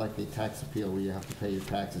it's not like a tax appeal where you have to pay your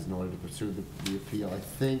taxes in order to pursue the appeal. I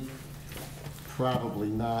think probably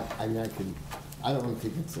not. I mean, I don't really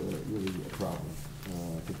think it's really a problem,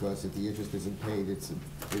 because if the interest isn't paid,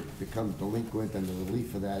 it becomes delinquent, and the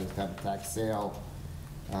relief for that is to have a tax sale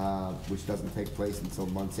which doesn't take place until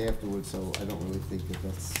months afterwards, so I don't really think that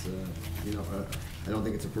that's, I don't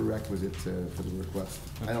think it's a prerequisite for the request.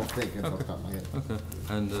 I don't think, that's off the top of my head. Okay,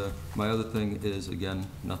 and my other thing is, again,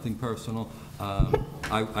 nothing personal.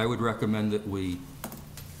 I would recommend that we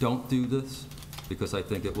don't do this, because I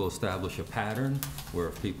think it will establish a pattern where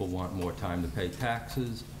if people want more time to pay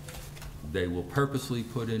taxes, they will purposely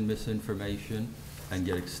put in misinformation and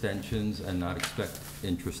get extensions and not expect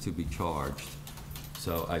interest to be charged.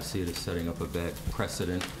 So I see it as setting up a bad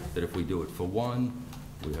precedent that if we do it for one,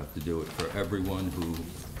 we have to do it for everyone who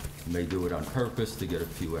may do it on purpose to get a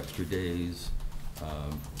few extra days.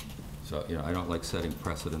 So, I don't like setting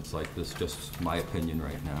precedents like this, just my opinion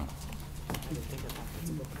right now.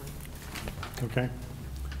 Okay.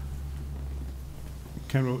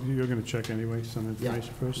 Ken, you're going to check anyway, some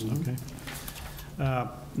information first? Okay.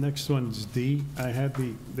 Next one's D. I had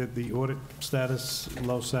the audit status,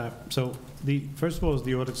 LoSAP. So first of all is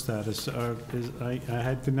the audit status.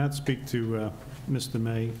 I did not speak to Mr.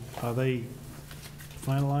 May. Are they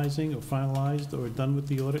finalizing or finalized or done with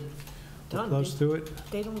the audit? Done. Close to it?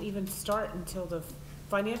 They don't even start until the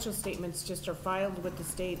financial statements just are filed with the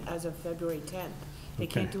state as of February 10th. They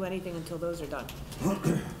Okay. can't do anything until those are done.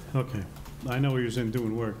 Okay. I know he was in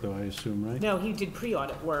doing work, though, I assume, right? No, he did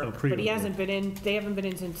pre-audit work, but pre-audit he hasn't been in, they haven't been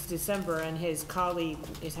in since December, and his colleague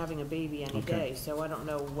is having a baby any Okay. day, so I don't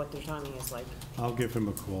know what their timing is like. I'll give him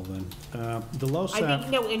a call then. The I LoSAP,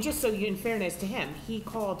 think, no, and just so you, in fairness to him, he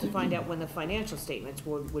called to find out when the financial statements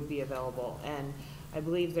would be available, and I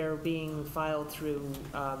believe they're being filed through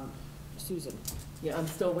Susan. Yeah, I'm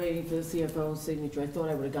still waiting for the CFO's signature. I thought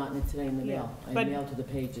I would have gotten it today in the mail. I But- mailed to the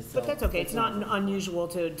pages, so. But that's okay, it's not unusual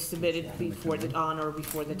to submit it before on or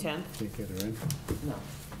before the 10th. can't get her in. No,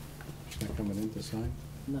 She's not coming in to sign?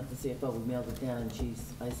 not the CFO. We mailed it down, and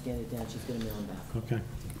I scanned it down. She's gonna mail it back. Okay.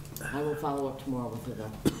 I will follow up tomorrow with her,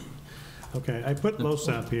 though. Okay, I put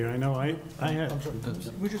LoSAP here. I know I had, I'm sorry,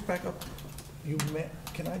 we just back up.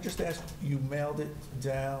 Can I just ask, you mailed it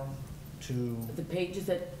down to, The pages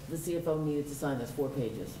that the CFO needed to sign, that's 4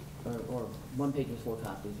 pages, or 1 page was 4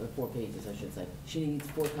 copies, or 4 pages, I should say. She needs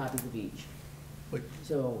 4 copies of each. Wait.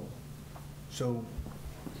 So,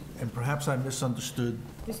 and perhaps I misunderstood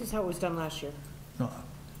This is how it was done last year.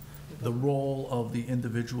 the role of the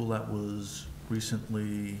individual that was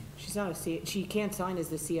recently, She's not she can't sign as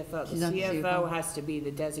the CFO. The She's not the CFO CFO? has to be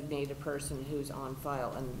the designated person who's on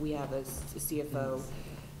file, and we have a CFO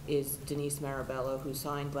is Denise Marabello, who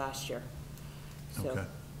signed last year. So, okay.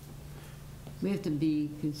 We have to be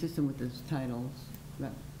consistent with those titles.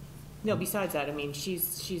 no, besides that, I mean,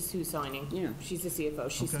 she's who's signing. Yeah. She's the CFO.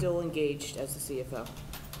 She's Okay. still engaged as the CFO.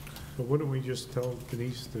 but wouldn't we just tell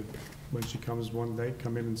Denise to, when she comes one day,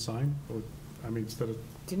 come in and sign? Or, I mean, instead of,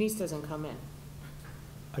 Denise doesn't come in.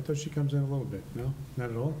 I thought she comes in a little bit. No? Not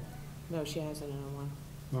at all? No, she hasn't in a while.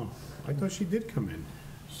 No. I thought she did come in.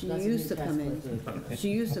 She That's a used new to come tax in. collector. She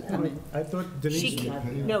used to come in. I thought Denise,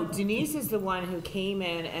 No, Denise is the one who came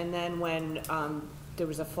in, and then when there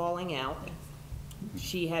was a falling out,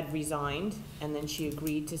 she had resigned, and then she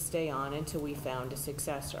agreed to stay on until we found a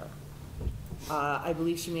successor. I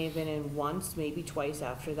believe she may have been in once, maybe twice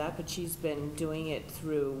after that, but she's been doing it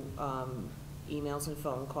through emails and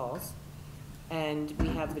phone calls. And we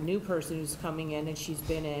have the new person who's coming in, and she's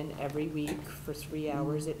been in every week for 3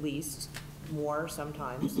 hours at least, more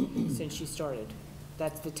sometimes, since she started.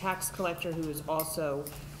 That's the tax collector who is also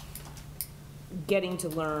getting to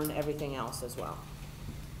learn everything else as well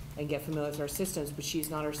and get familiar with our systems, but she's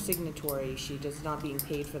not our signatory. She does not being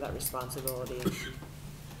paid for that responsibility.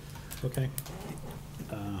 okay.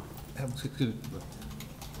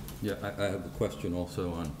 Yeah, I have a question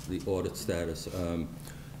also on the audit status.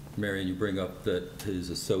 Marion, you bring up that his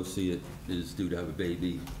associate is due to have a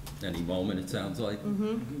baby any moment, it sounds like.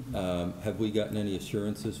 Have we gotten any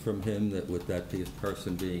assurances from him that with that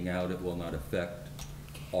person being out, it will not affect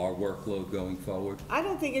our workload going forward? I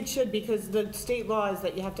don't think it should, because the state law is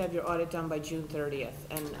that you have to have your audit done by June 30th,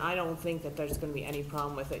 and I don't think that there's gonna be any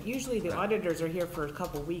problem with it. Usually the auditors are here for a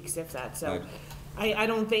couple weeks, if that, so I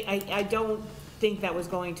don't think that was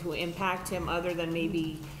going to impact him, other than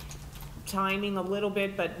maybe timing a little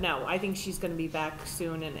bit, but no, I think she's gonna be back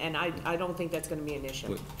soon, and I don't think that's gonna be an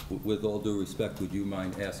issue. With all due respect, would you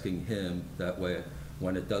mind asking him, that way,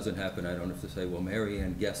 when it doesn't happen, I don't have to say, well, Mary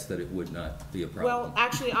Ann guessed that it would not be a problem? Well,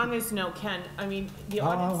 actually, on this note, Ken, I mean, the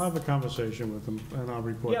I'll audits. have a conversation with him and I'll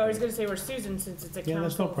report. Yeah, I was back. gonna say, we're Susan, since it's a Yeah,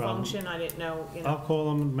 that's no council problem. function, I didn't know, you I'll know.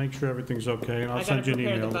 call him and make sure everything's okay, and I I'll gotta send you an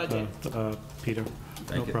prepare the email, budget. Peter.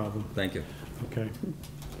 Thank No you. problem. Thank you. Okay.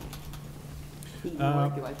 He can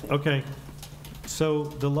argue, I think. Okay. So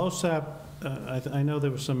the LoSAP, I know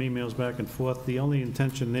there were some emails back and forth. The only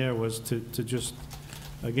intention there was to just,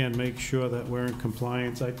 again, make sure that we're in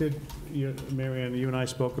compliance. I did, Mary Ann, you and I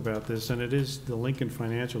spoke about this, and it is the Lincoln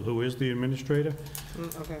Financial who is the administrator.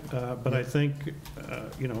 Okay. But I think,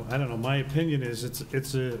 I don't know, my opinion is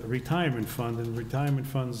it's a retirement fund, and retirement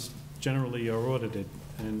funds generally are audited.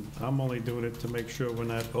 And I'm only doing it to make sure we're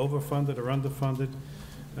not overfunded or underfunded,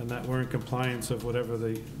 and that we're in compliance of whatever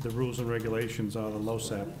the rules and regulations are, the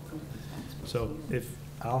LoSAP. So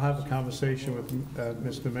I'll have a conversation with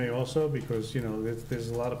Mr. May also, because, there's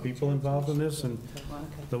a lot of people involved in this, and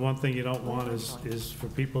the one thing you don't want is for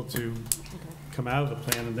people to come out of the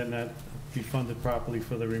plan and then not be funded properly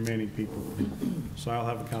for the remaining people. So I'll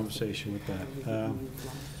have a conversation with that.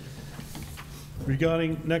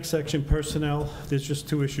 Regarding next section, personnel, there's just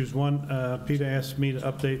two issues. One, Peter asked me to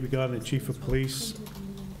update regarding the chief of police.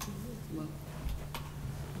 I'm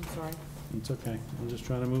sorry. It's okay. I'm just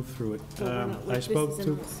trying to move through it. I spoke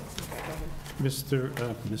to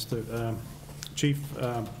Mr. Chief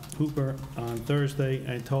Hooper on Thursday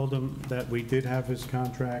and told him that we did have his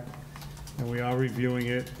contract and we are reviewing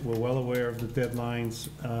it. We're well aware of the deadlines,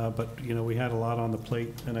 but, we had a lot on the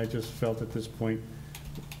plate, and I just felt at this point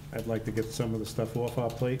I'd like to get some of the stuff off our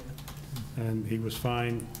plate. And he was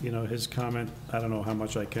fine. His comment, I don't know how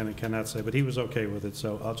much I can and cannot say, but he was okay with it,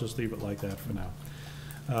 so I'll just leave it like that for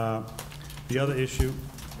now. The other issue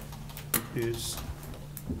is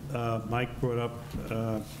Mike brought up,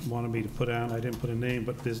 wanted me to put out, I didn't put a name,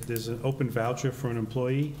 but there's an open voucher for an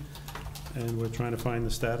employee, and we're trying to find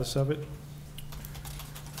the status of it.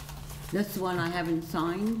 That's the one I haven't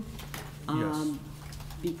signed. Yes.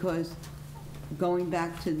 Because going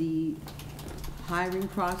back to the hiring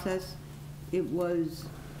process, it was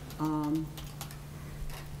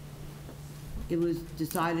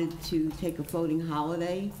decided to take a floating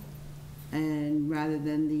holiday, and rather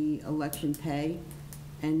than the election pay,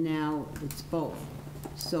 and now it's both.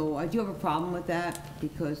 So I do have a problem with that,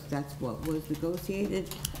 because that's what was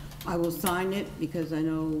negotiated. I will sign it because I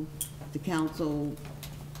know the council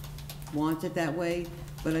wants it that way,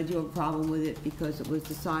 but I do have a problem with it because it was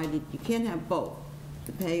decided you can't have both,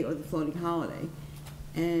 the pay or the floating holiday.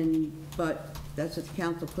 But that's what the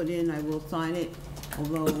council put in. I will sign it,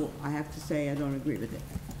 although I have to say I don't agree with it.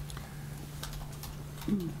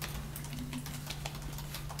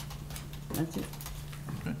 That's it.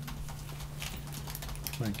 Okay.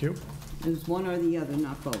 Thank you. There's one or the other,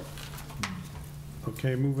 not both.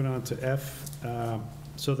 Okay, moving on to F.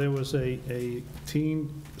 So there was a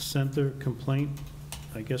teen center complaint,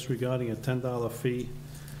 I guess regarding a $10 fee.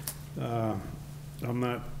 I'm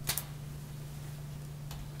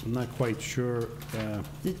not quite sure.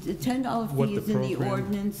 The $10 what fee the is in the program-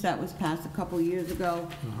 ordinance that was passed a couple years ago,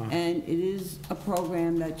 and it is a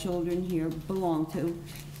program that children here belong to.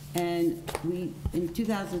 And in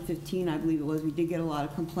 2015, I believe it was, we did get a lot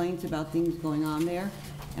of complaints about things going on there,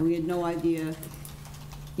 and we had no idea,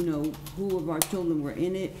 who of our children were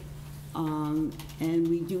in it. And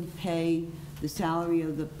we do pay the salary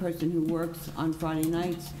of the person who works on Friday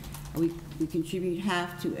nights. We contribute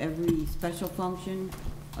half to every special function,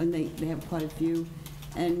 and they have quite a few.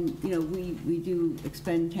 And, we do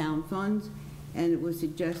expend town funds, and it was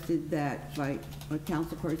suggested that by a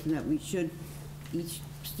council person that we should, each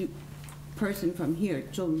person from here,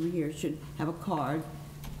 children from here, should have a card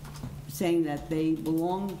saying that they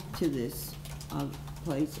belong to this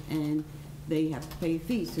place, and they have to pay a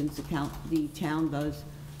fee since the town does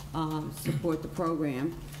support the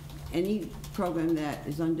program. Any program that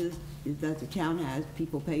is that the town has,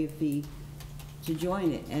 people pay a fee to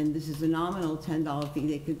join it, and this is a nominal $10 fee.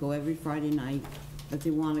 They could go every Friday night if they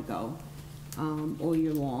want to go, all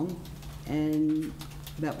year long, and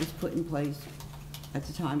that was put in place at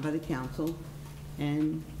the time by the council,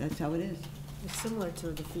 and that's how it is. It's similar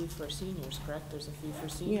to the fee for seniors, correct? There's a fee for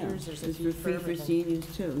seniors, there's a There's fee a for fee for everything. seniors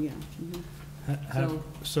too, yeah.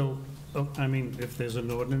 If there's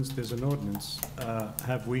an ordinance, there's an ordinance.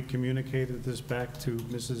 Have we communicated this back to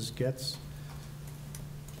Mrs. Getz?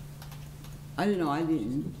 I don't know, I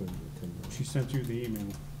didn't. She sent you the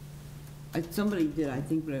email. Somebody did, I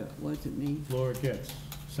think, but it wasn't me. Laura Getz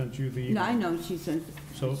sent you the email. No, I know, she sent.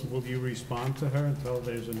 So will you respond to her and tell her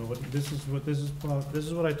there's an ordinance? This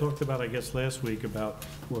is what I talked about, I guess, last meeting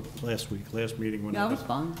when Yeah, I'll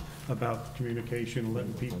respond. about communication,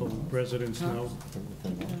 letting people, residents know.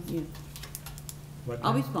 Yeah. What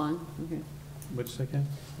I'll now? respond, okay. What'd you say, Ken?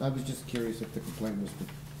 I was just curious if the complaint was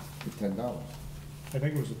for $10. I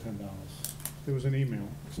think it was the $10. There was an email.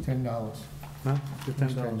 It's $10. Huh? The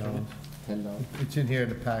 $10. $10. $10. It's in here in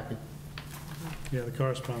the packet. Yeah, the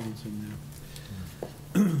correspondence in there.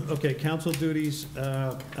 Okay, council duties,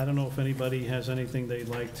 I don't know if anybody has anything they'd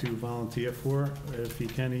like to volunteer for. If you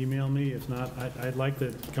can, email me. If not, I'd like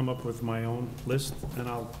to come up with my own list, and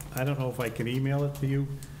I don't know if I can email it to you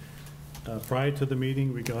prior to the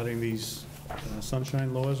meeting regarding these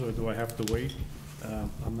sunshine laws, or do I have to wait?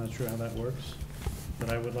 I'm not sure how that works, but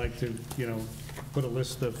I would like to, put a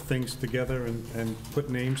list of things together and put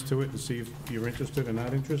names to it and see if you're interested or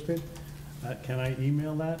not interested. Can I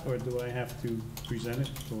email that, or do I have to present it,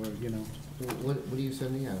 or, What are you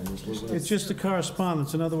sending out? It's just a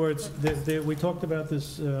correspondence. In other words, we talked about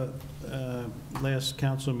this last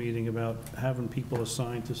council meeting about having people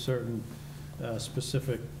assigned to certain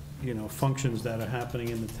specific, functions that are happening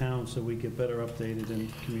in the town, so we get better updated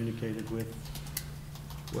and communicated with.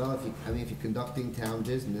 Well, if you're conducting town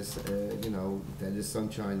business, that is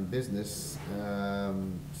sunshine business.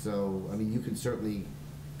 So, you can certainly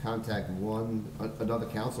contact another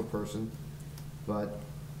council person, but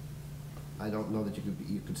I don't know that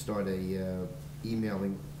you could start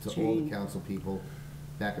emailing to all the council people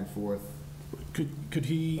back and forth. Could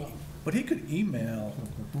he, but he could email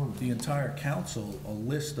the entire council a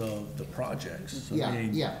list of the projects.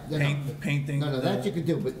 Painting. No, that you could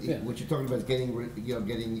do, but what you're talking about is getting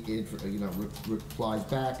replies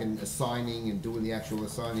back and assigning and doing the actual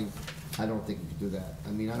assigning. I don't think you could do that.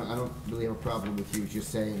 I don't really have a problem with you just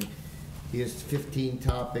saying, here's 15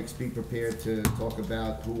 topics, be prepared to talk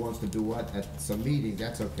about who wants to do what at some meeting,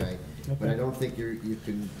 that's okay. But I don't think you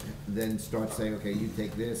can then start saying, okay, you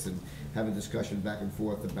take this, and have a discussion back and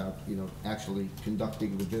forth about, actually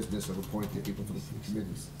conducting the business of appointing people for the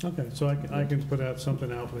committees. Okay, so I can put out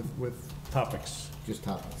something out with topics. Just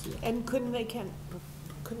topics, yeah. And couldn't they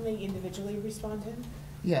individually respond to him?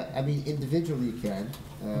 Yeah, individually you can.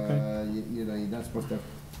 Okay. You're not supposed to have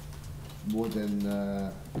more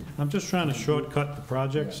than. I'm just trying to shortcut the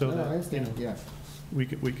project so that, I understand, yeah. we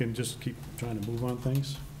can just keep trying to move on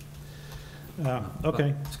things.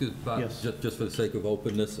 Okay. Excuse me, Bob, Yes. just for the sake of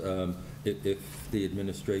openness, if the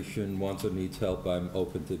administration wants or needs help, I'm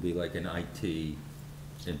open to be like an IT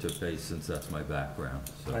interface, since that's my background.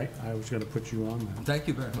 So. I was going to put you on that. Thank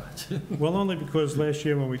you very much. Well, only because last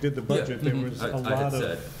year when we did the budget, there was a lot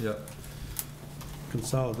of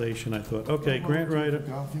consolidation, I thought. Okay, grant writer,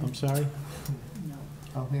 I'm sorry?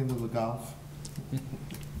 I'll handle the golf.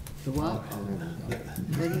 The what?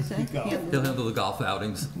 What did you say? He'll handle the golf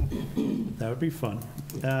outings. That would be fun.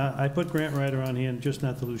 I put grant writer on here, and just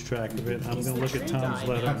not to lose track of it, I'm going to look at Tom's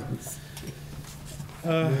letter.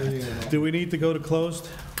 Do we need to go to closed?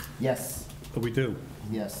 Yes. Oh, we do?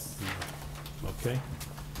 Yes. Okay.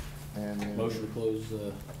 And Motion to close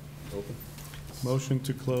open? Motion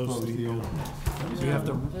to close the,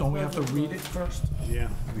 Don't we have to read it first? yeah.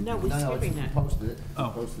 No, we're skipping that. Posted it. Oh.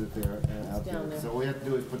 Posted it there, out down there. there. So all we have to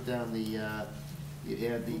do is put down you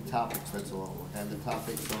add the topics, that's all. And the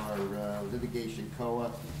topics are litigation,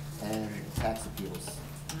 COA, and tax appeals.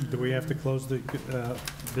 Do we have to close the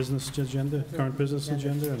business agenda, current business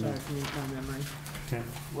agenda? Or no? Sorry for my memory. Okay.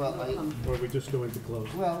 Well, Or we just go into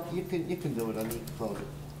close? well, you can do it, you can close it.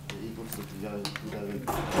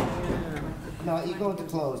 No, you go into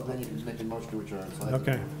close, then you can make a motion to adjourn, so I have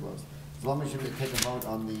to Okay. go into close. As long as you can take a vote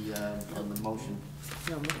on the motion.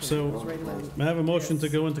 No, I'm looking. So, It's right along. may I have a motion to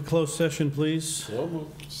go into closed session, please?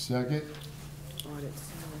 Second. Audits.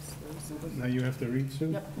 Now you have to read,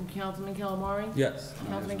 Sue? Yep, and Councilman Calamari? Yes.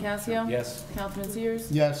 Councilman Cassio? Yes. Councilman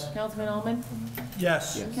Sears? Yes. Councilman Ullman?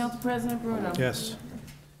 Yes. Council President Bruno? Yes.